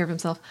Van can take care of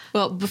himself.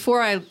 Well,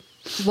 before I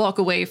walk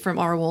away from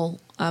Arwol,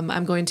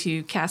 I'm going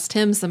to cast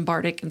him some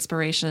bardic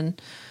inspiration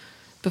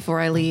before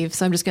I leave.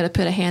 So I'm just going to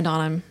put a hand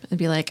on him and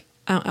be like,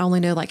 I only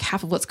know like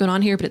half of what's going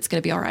on here, but it's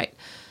going to be all right.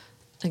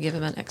 And give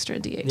him an extra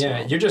D8. to Yeah,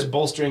 roll. you're just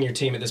bolstering your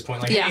team at this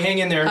point. Like, hey, hang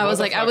in there. I What was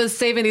the like, I fuck? was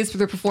saving these for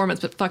the performance,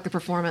 but fuck the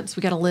performance.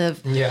 We got to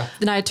live. Yeah.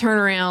 Then I turn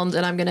around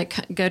and I'm going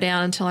to go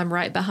down until I'm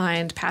right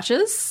behind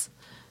Patches.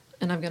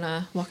 And I'm going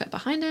to walk up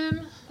behind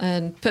him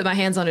and put my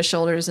hands on his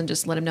shoulders and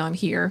just let him know I'm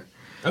here.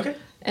 Okay.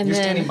 And you're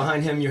then- standing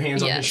behind him, your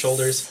hands on his Yes.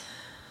 shoulders.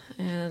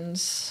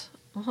 And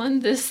on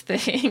this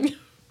thing,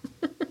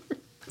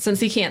 since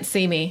he can't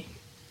see me,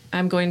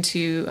 I'm going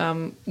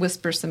to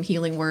whisper some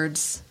healing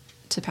words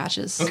to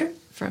Patches. Okay.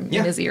 From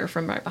Yeah. in his ear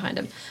from right behind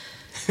him.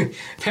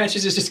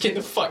 Patches is just getting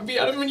the fuck beat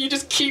out of him, and you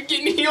just keep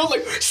getting healed.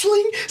 Like,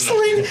 sling,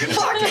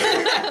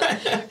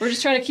 fuck. We're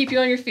just trying to keep you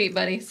on your feet,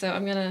 buddy. So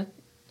I'm gonna.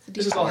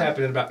 This is all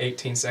happening in about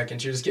 18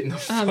 seconds. You're just getting the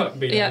fuck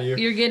beat Yeah, out of you.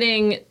 you're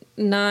getting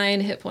 9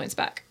 hit points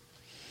back.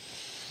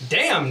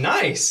 Damn,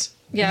 nice.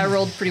 Yeah, I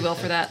rolled pretty well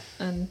for that,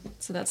 and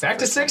so that's Back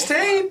to the first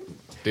level. 16.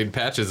 Dude,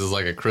 Patches is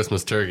like a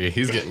Christmas turkey.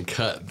 He's getting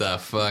cut the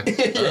fuck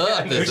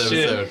up No this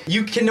shit. episode.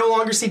 You can no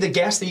longer see the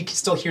guests, that you can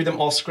still hear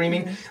them all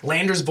screaming. Mm-hmm.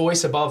 Lander's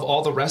voice above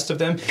all the rest of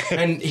them,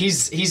 and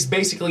he's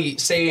basically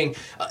saying,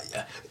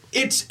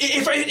 "It's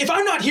if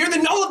I'm not here,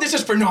 then all of this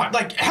is for naught.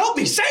 Like, help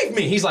me, save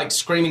me!" He's like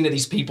screaming to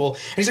these people,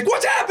 and he's like,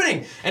 "What's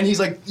happening?" And he's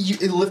like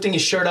lifting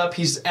his shirt up.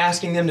 He's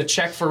asking them to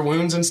check for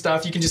wounds and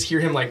stuff. You can just hear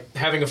him like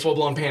having a full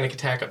blown panic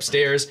attack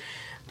upstairs.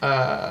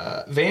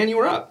 Van, you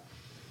were up.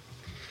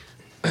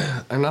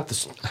 I'm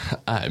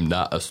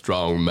not a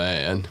strong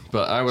man,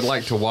 but I would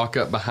like to walk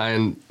up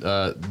behind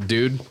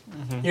dude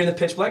You're in the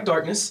pitch black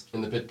darkness.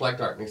 in the pitch black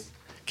darkness.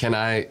 Can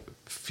I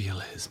feel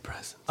his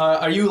presence?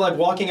 Are you like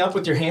walking up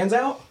with your hands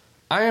out?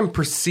 I am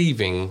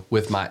perceiving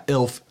with my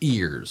elf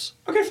ears.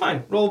 Okay,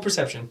 fine. Roll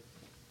perception.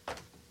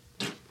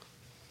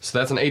 So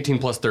that's an 18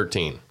 plus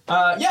 13.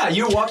 Yeah,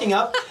 you're walking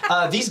up.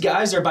 These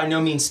guys are by no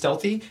means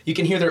stealthy. You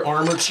can hear their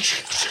armor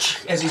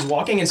as he's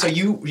walking, and so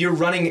you're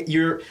running.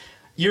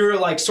 You're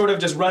like sort of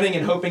just running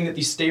and hoping that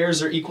these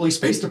stairs are equally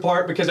spaced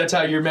apart because that's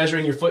how you're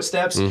measuring your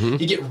footsteps. You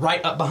get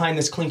right up behind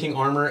this clinking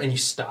armor and you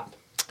stop.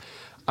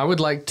 I would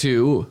like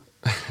to,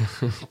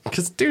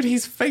 because dude,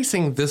 he's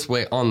facing this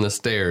way on the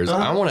stairs.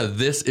 I want to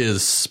This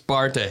Is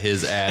Sparta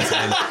his ass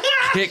and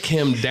kick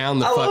him down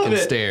the I love fucking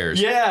it.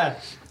 stairs. Yeah.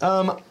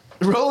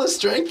 Roll a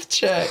strength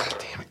check.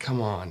 Damn it,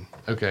 come on.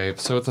 Okay,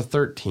 so it's a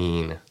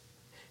 13.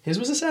 His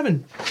was a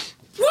 7.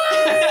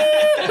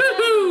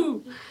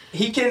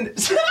 He can.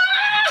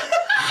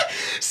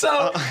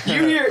 So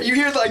you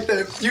hear like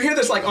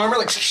this like armor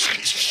like,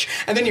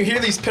 and then you hear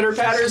these pitter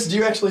patters. Do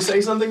you actually say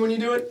something when you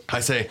do it?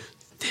 I say,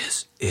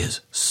 this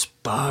is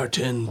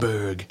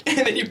Spartanburg.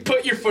 And then you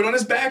put your foot on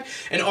his back,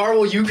 and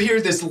Arwol, you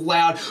hear this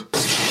loud,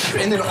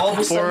 and then all of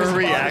a sudden For his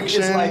body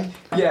reaction? is like,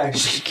 yeah.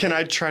 Can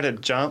I try to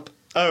jump?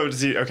 Oh,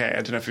 does he? Okay, I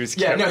don't know if he's.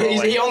 Yeah, no,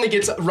 capable, he only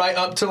gets right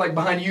up to like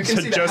behind you. You can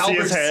To see the just see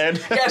his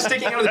halberds, head. yeah,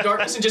 sticking out of the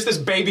darkness, and just this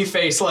baby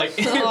face like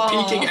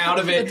peeking out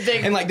of it, With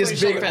big- and like this big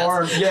big shoulder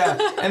pads. arm,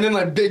 yeah, and then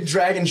like big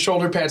dragon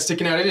shoulder pads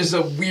sticking out. It is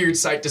a weird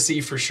sight to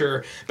see for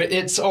sure, but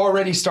it's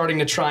already starting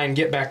to try and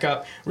get back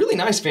up. Really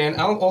nice, Van.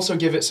 I'll also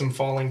give it some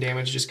falling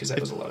damage just because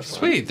that was a lot of fun.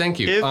 Sweet, thank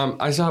you. If-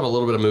 I still have a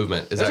little bit of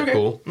movement. Is That's that okay.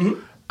 cool?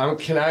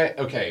 Can I?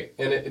 Okay,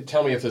 and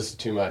tell me if this is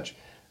too much.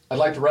 I'd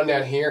like to run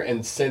down here,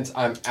 and since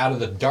I'm out of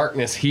the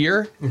darkness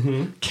here,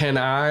 can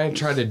I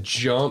try to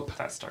jump?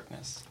 That's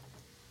darkness.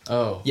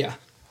 Oh, Yeah.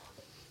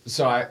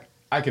 so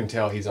I can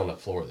tell he's on the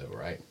floor though,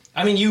 right?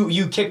 I mean,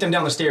 you kicked him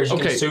down the stairs. You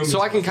can Okay, assume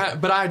so he's- I can kind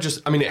of, but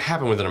it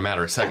happened within a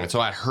matter of seconds,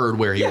 so I heard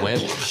where he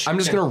went. I'm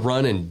just gonna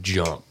run and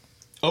jump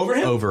over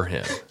him. over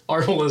him.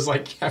 Arnold is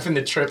like having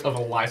the trip of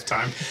a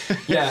lifetime.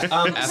 Yeah. So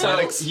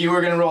Athletics. you were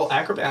gonna roll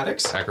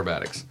acrobatics,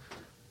 Acrobatics.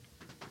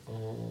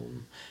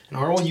 and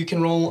Arnold, you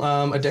can roll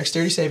a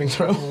dexterity saving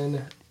throw.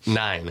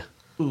 9.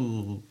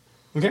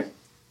 Okay.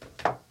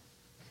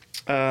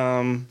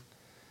 I'm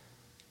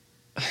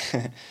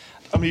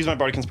gonna use my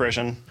bardic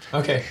inspiration.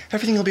 Okay.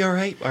 Everything will be all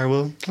right. I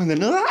will. And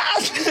then.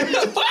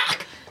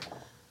 Fuck!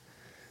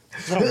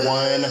 Is that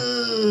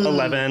a 1?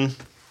 11.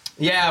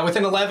 Yeah, with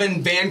an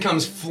 11, Van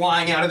comes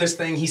flying out of this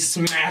thing. He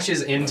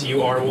smashes into you,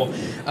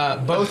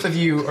 Arwol. Both of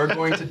you are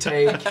going to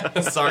take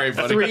Sorry,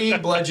 buddy. 3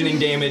 bludgeoning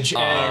damage,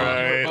 and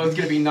right. we're both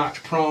going to be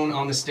knocked prone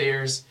on the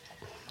stairs.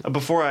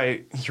 Before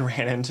he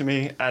ran into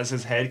me as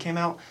his head came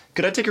out,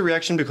 could I take a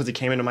reaction because he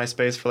came into my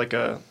space for like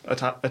a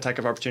attack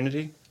of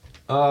opportunity?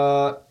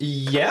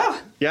 Yeah.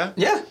 Yeah?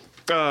 Yeah.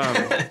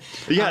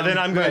 Yeah, then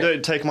I'm going to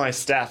take my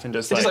staff and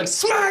just like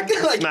smack!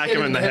 Like smack hit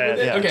him in the head. with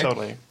it? Yeah, Okay.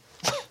 totally.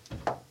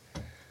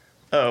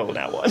 Oh,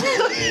 now what?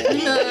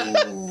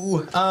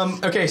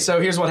 Okay, so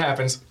here's what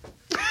happens.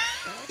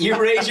 You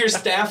raise your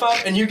staff up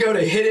and you go to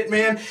hit it,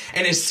 man.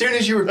 And as soon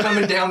as you were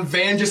coming down,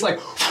 Van just like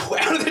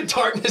out of the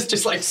darkness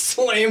just like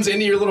slams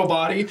into your little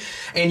body,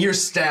 and your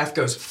staff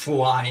goes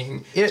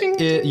flying. Yeah.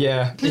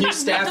 And your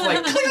staff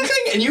like cling,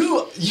 cling, and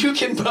you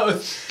can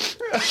both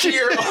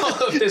hear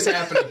all of this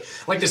happening.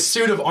 Like the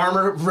suit of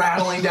armor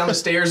rattling down the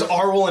stairs,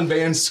 Arwol and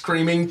Van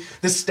screaming.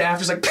 The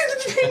staff is like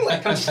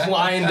like comes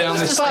flying down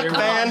the stairs.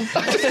 Man.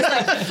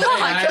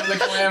 I am the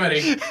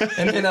calamity.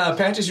 And then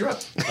Patches, you're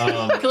up.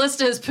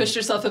 Callista has pushed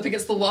herself up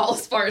against the wall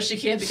as far as she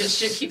can because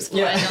shit keeps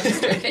flying down the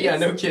staircase. Yeah,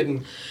 no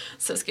kidding.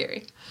 So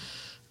scary.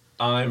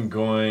 I'm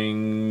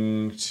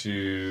going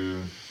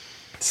to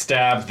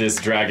stab this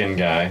dragon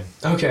guy.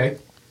 Okay.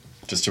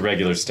 Just a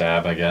regular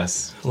stab, I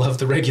guess. Love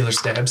the regular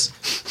stabs.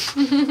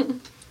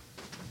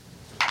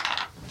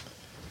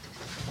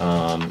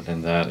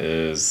 And that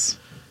is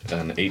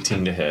an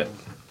 18 to hit.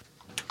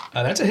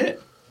 That's a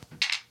hit.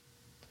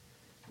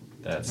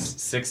 That's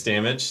 6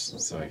 damage,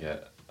 so I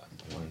get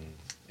 1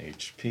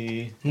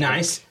 HP.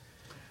 Nice.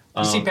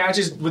 You see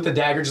Patches with the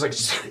dagger just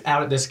like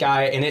out at this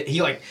guy, and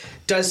he like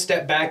does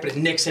step back, but it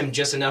nicks him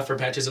just enough for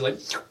Patches to like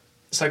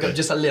suck up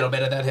just a little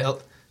bit of that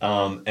health.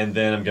 And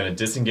then I'm going to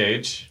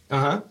disengage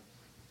Uh-huh.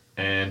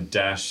 and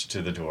dash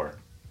to the door.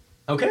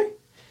 Okay.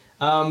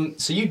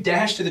 So you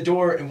dash to the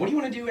door, and what do you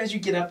want to do as you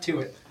get up to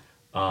it?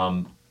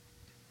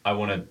 I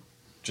want to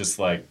just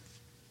like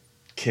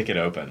kick it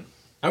open.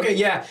 Okay,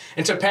 yeah.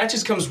 And so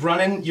Patches comes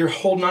running, you're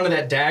holding onto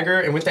that dagger,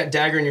 and with that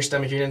dagger in your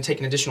stomach, you're going to take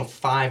an additional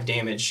 5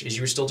 damage as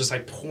you were still just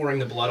like pouring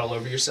the blood all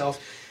over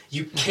yourself.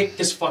 You kick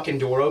this fucking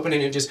door open,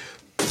 and it just...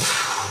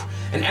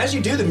 And as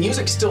you do, the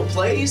music still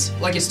plays.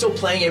 Like, it's still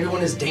playing,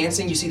 everyone is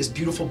dancing. You see this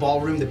beautiful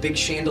ballroom, the big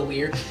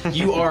chandelier.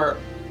 You are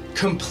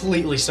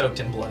completely soaked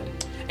in blood.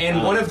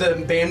 And one of the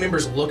band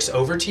members looks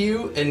over to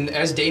you, and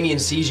as Damien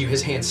sees you,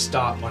 his hands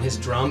stop on his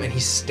drum, and he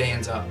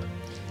stands up.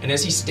 And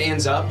as he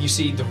stands up, you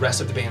see the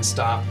rest of the band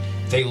stop.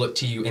 They look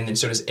to you, and then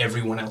so does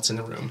everyone else in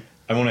the room.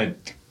 I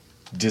want to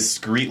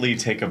discreetly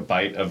take a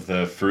bite of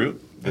the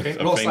fruit. Okay,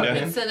 of roll Fangda. sleight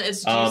of hand.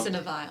 It's juice in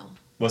a vial.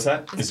 What's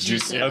that? It's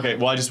juice in a Okay, vial.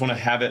 well, I just want to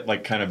have it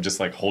like kind of just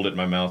like hold it in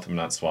my mouth. I'm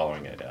not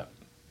swallowing it yet.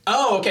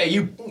 Oh, okay.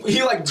 You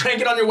like drank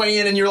it on your way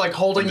in, and you're like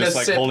holding I'm the just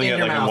like sip holding in it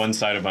your like mouth. on one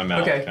side of my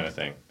mouth Okay. kind of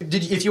thing.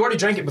 If you already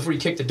drank it before you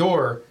kicked the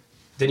door,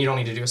 then you don't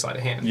need to do a sleight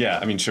of hand. Yeah,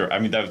 I mean, sure. I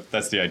mean,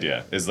 that's the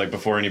idea. Is like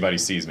before anybody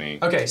sees me.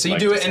 Okay, so you like,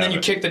 do it, just and then have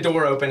you kick the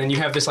door open, and you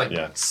have this like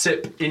Yeah.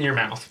 sip in your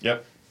mouth.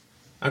 Yep.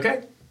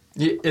 Okay.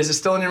 Is it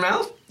still in your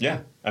mouth? Yeah,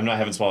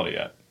 haven't swallowed it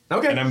yet.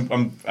 Okay.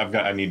 And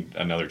I need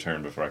another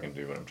turn before I can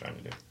do what I'm trying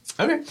to do.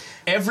 Okay.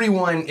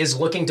 Everyone is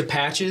looking to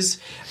Patches.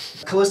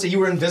 Callista, you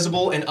were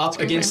invisible and up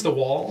against the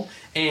wall,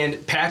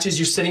 and Patches,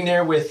 you're sitting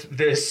there with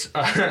this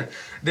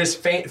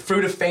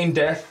fruit of feigned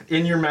death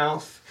in your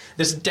mouth.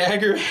 This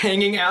dagger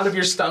hanging out of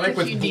your stomach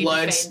with You need blood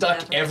feigned stuck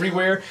death right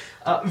everywhere.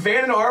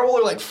 Van and Arwol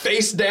are like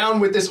face down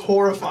with this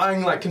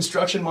horrifying like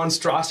construction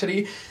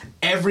monstrosity.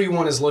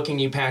 Everyone is looking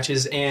you,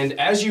 Patches, and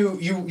as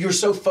you're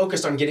so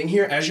focused on getting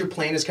here, as your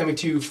plan is coming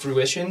to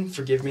fruition,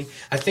 forgive me,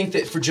 I think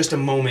that for just a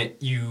moment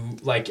you,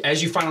 like,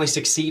 as you finally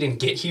succeed and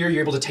get here,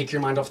 you're able to take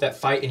your mind off that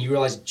fight and you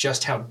realize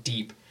just how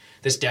deep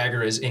this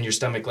dagger is in your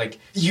stomach. Like,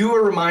 you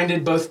were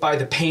reminded both by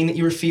the pain that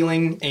you were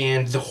feeling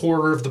and the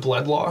horror of the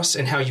blood loss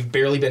and how you've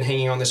barely been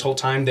hanging on this whole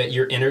time, that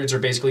your innards are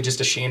basically just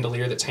a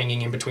chandelier that's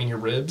hanging in between your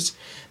ribs.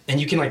 And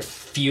you can like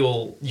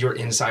feel your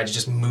insides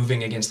just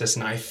moving against this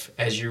knife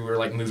as you were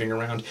like moving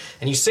around.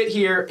 And you sit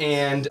here,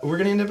 and we're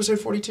gonna end episode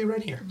 42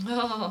 right here.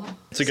 Oh,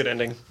 It's a good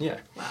ending. Yeah.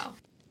 wow.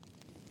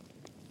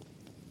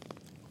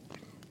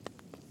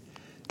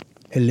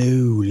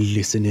 Hello,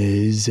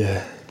 listeners.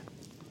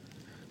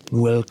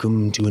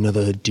 Welcome to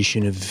another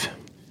edition of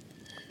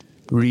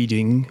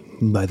Reading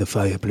by the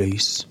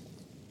Fireplace,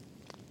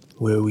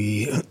 where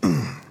we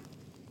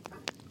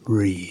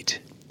read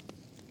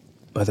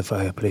by the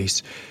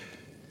fireplace.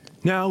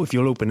 Now, if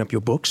you'll open up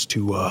your books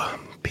to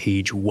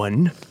page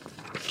 1,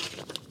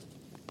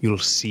 you'll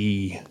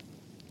see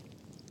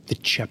the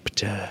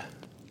chapter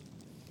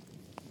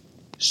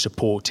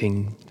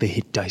supporting the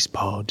Hit Dice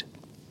Pod.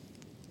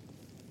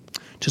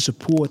 To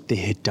support the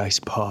Hit Dice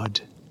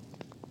Pod,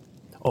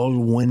 all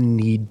one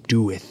need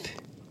doeth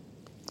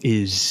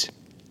is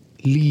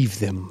leave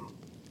them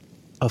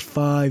a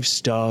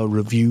 5-star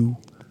review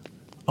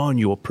on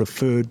your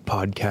preferred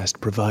podcast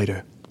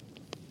provider.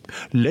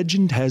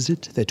 Legend has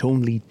it that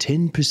only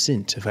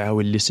 10% of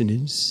our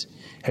listeners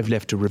have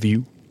left a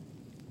review.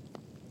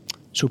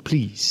 So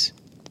please,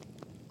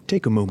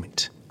 take a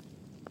moment.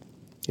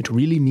 It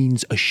really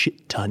means a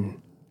shit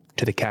ton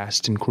to the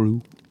cast and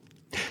crew.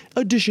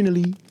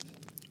 Additionally,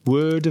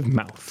 word of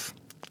mouth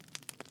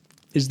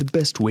is the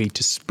best way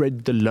to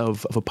spread the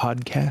love of a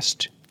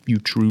podcast you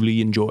truly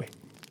enjoy.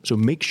 So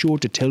make sure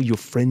to tell your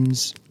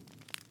friends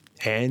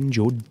and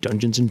your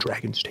Dungeons and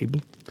Dragons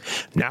table.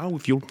 Now,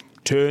 if you'll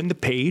turn the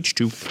page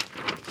to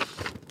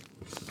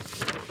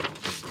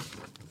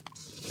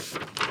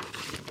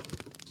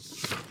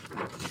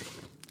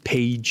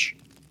page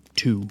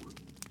 2.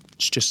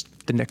 It's just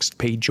the next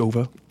page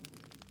over.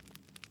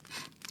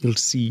 You'll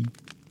see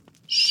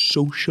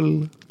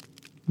social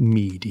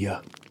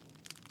media.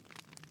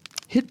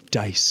 Hit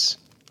dice.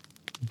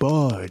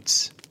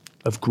 Bards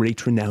of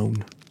great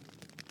renown.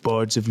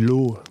 Bards of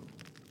lore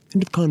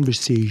and of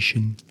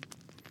conversation.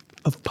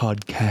 Of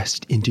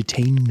podcast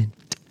entertainment.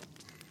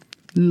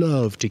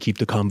 Love to keep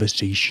the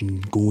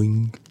conversation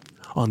going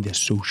on their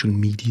social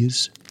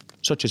medias,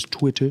 such as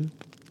Twitter,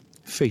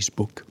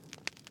 Facebook,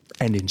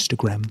 and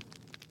Instagram.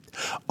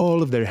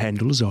 All of their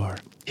handles are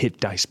Hit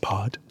Dice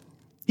Pod.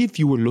 If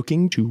you were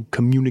looking to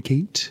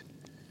communicate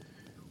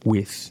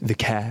with the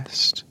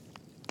cast,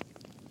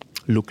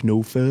 look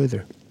no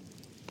further.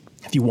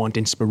 If you want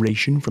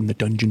inspiration from the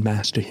Dungeon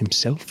Master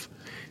himself,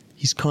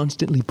 he's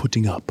constantly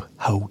putting up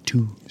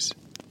how-tos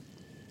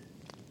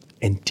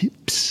and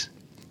tips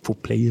for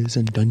players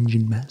and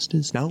Dungeon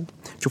Masters. Now,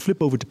 if you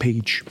flip over to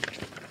page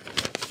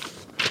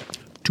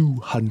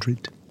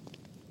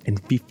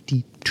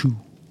 252,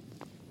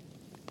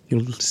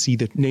 you'll see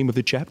the name of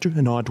the chapter,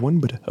 an odd one,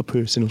 but a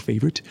personal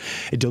favorite,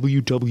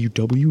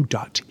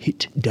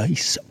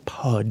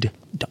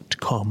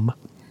 www.hitdicepod.com.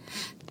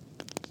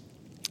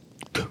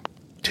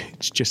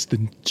 It's just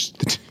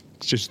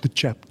the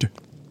chapter.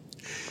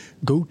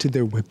 Go to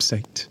their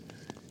website,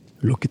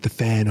 look at the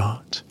fan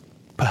art,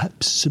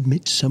 perhaps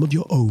submit some of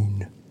your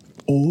own,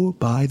 or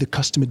buy the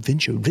custom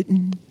adventure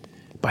written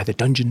by the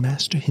Dungeon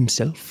Master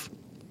himself,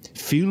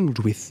 filled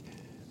with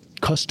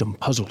custom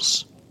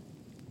puzzles,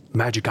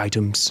 magic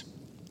items,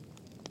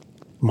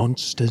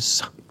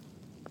 monsters,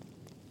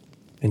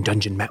 and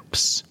dungeon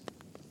maps.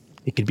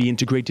 It can be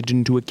integrated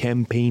into a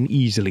campaign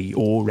easily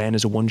or ran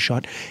as a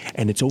one-shot,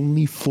 and it's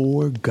only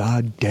 $4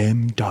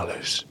 goddamn.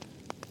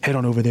 Head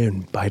on over there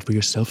and buy it for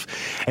yourself.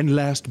 And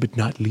last but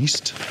not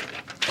least,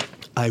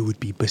 I would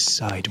be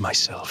beside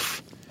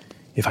myself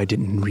if I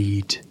didn't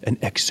read an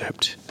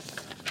excerpt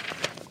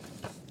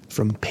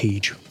from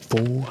page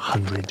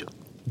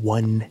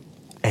 401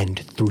 and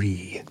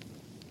 3.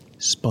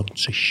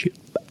 Sponsorship.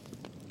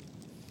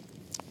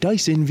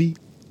 Dice Envy,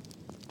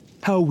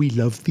 how we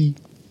love thee.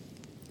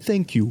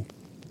 Thank you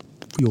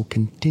for your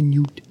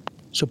continued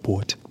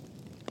support.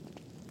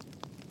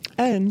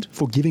 And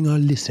for giving our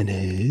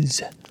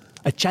listeners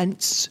a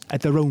chance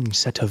at their own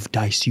set of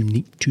dice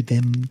unique to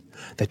them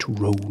that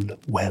roll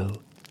well.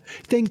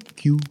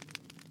 Thank you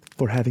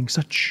for having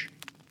such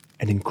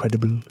an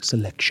incredible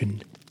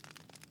selection.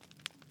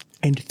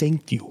 And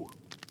thank you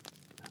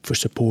for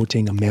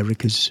supporting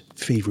America's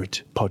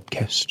favorite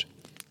podcast.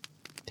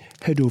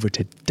 Head over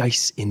to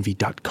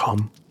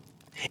diceenvy.com,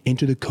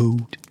 enter the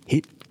code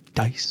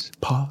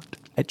HITDICEPOD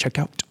at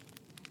checkout,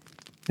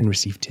 and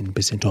receive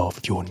 10% off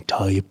your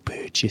entire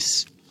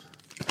purchase.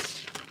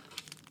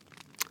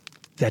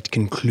 That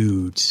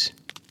concludes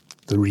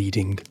the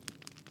reading.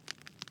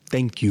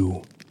 Thank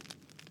you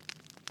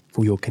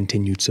for your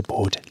continued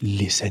support,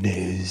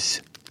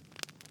 listeners.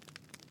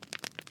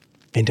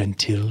 And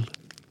until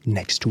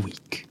next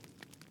week.